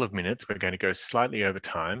couple of minutes. We're going to go slightly over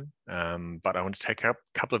time, but I want to take a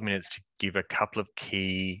couple of minutes to give a couple of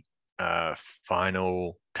key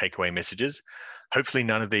final takeaway messages. Hopefully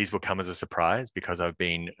none of these will come as a surprise, because I've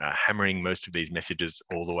been hammering most of these messages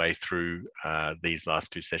all the way through these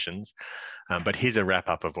last two sessions. But here's a wrap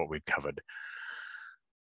up of what we've covered.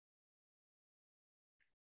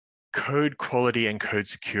 Code quality and code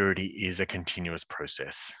security is a continuous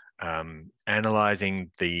process.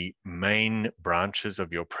 Analyzing the main branches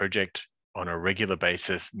of your project on a regular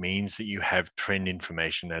basis means that you have trend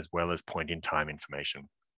information as well as point in time information.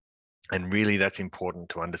 And really that's important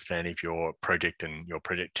to understand if your project and your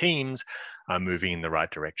project teams are moving in the right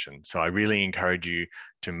direction. So I really encourage you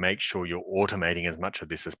to make sure you're automating as much of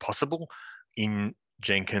this as possible in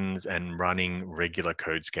Jenkins and running regular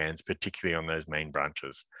code scans, particularly on those main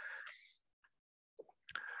branches.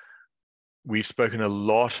 We've spoken a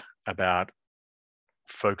lot about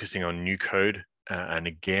focusing on new code. And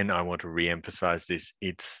again, I want to re-emphasize this.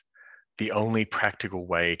 It's the only practical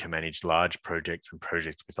way to manage large projects and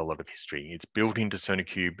projects with a lot of history. It's built into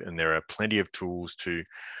SonarQube, and there are plenty of tools to,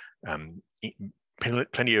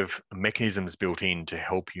 plenty of mechanisms built in to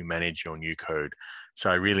help you manage your new code. So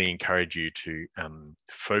I really encourage you to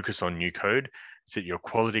focus on new code, set your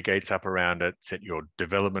quality gates up around it, set your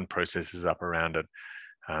development processes up around it,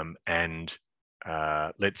 and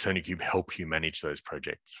let SonarQube help you manage those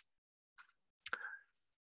projects.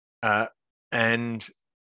 And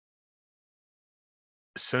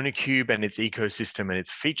SonarQube and its ecosystem and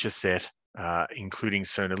its feature set, including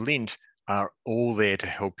SonarLint, are all there to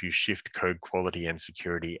help you shift code quality and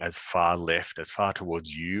security as far left, as far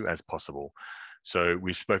towards you as possible. So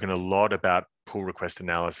we've spoken a lot about pull request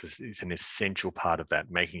analysis. It's an essential part of that,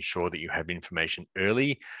 making sure that you have information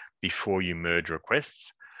early before you merge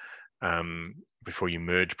requests, before you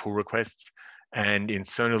merge pull requests. And in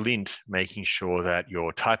SonarLint, making sure that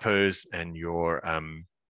your typos and your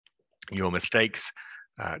mistakes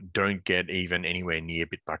don't get even anywhere near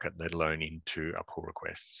Bitbucket, let alone into a pull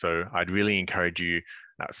request. So I'd really encourage you,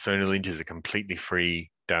 SonarLint is a completely free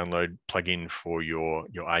download plugin for your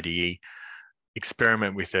IDE.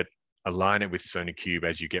 Experiment with it, align it with SonarQube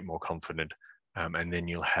as you get more confident, and then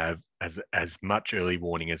you'll have as much early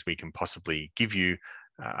warning as we can possibly give you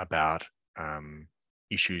about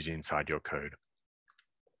issues inside your code.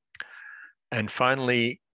 And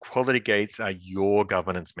finally, quality gates are your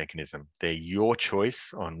governance mechanism. They're your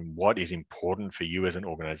choice on what is important for you as an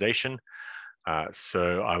organization.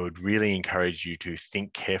 So I would really encourage you to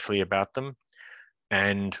think carefully about them.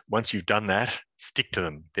 And once you've done that, stick to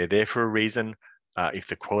them. They're there for a reason. If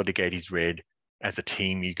the quality gate is red, as a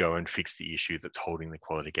team, you go and fix the issue that's holding the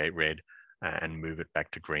quality gate red and move it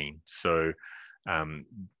back to green. So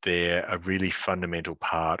they're a really fundamental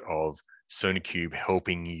part of SonarQube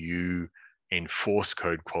helping you enforce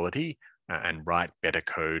code quality and write better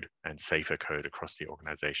code and safer code across the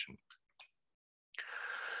organization.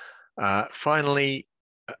 Finally,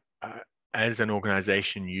 as an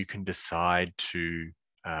organization, you can decide to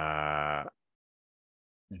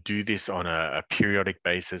do this on a periodic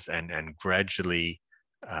basis and gradually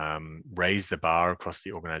raise the bar across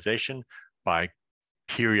the organization by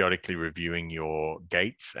periodically reviewing your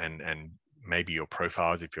gates and maybe your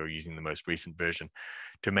profiles if you're using the most recent version,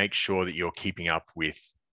 to make sure that you're keeping up with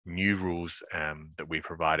new rules that we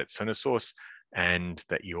provide at SonarSource and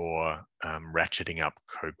that you're ratcheting up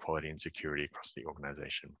code quality and security across the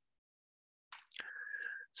organization.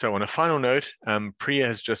 So on a final note, Priya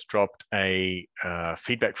has just dropped a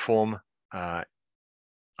feedback form. I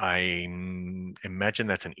imagine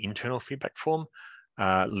that's an internal feedback form.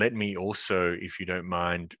 Let me also, if you don't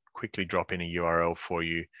mind, quickly drop in a URL for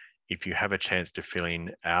you. If you have a chance to fill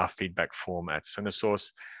in our feedback form at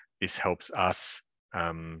SonarSource, this helps us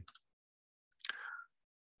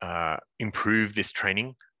improve this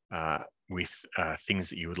training with things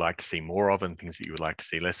that you would like to see more of and things that you would like to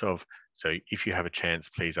see less of. So if you have a chance,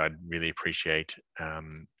 please, I'd really appreciate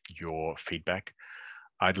your feedback.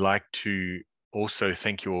 I'd like to also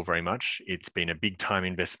thank you all very much. It's been a big time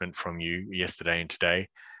investment from you yesterday and today.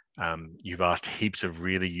 You've asked heaps of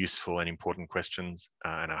really useful and important questions,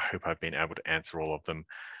 and I hope I've been able to answer all of them.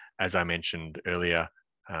 As I mentioned earlier,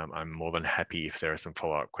 I'm more than happy if there are some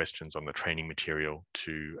follow-up questions on the training material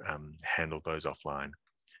to handle those offline.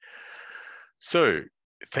 So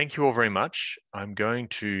thank you all very much. I'm going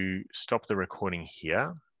to stop the recording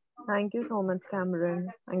here. Thank you so much,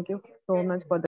 Cameron. Thank you so much for the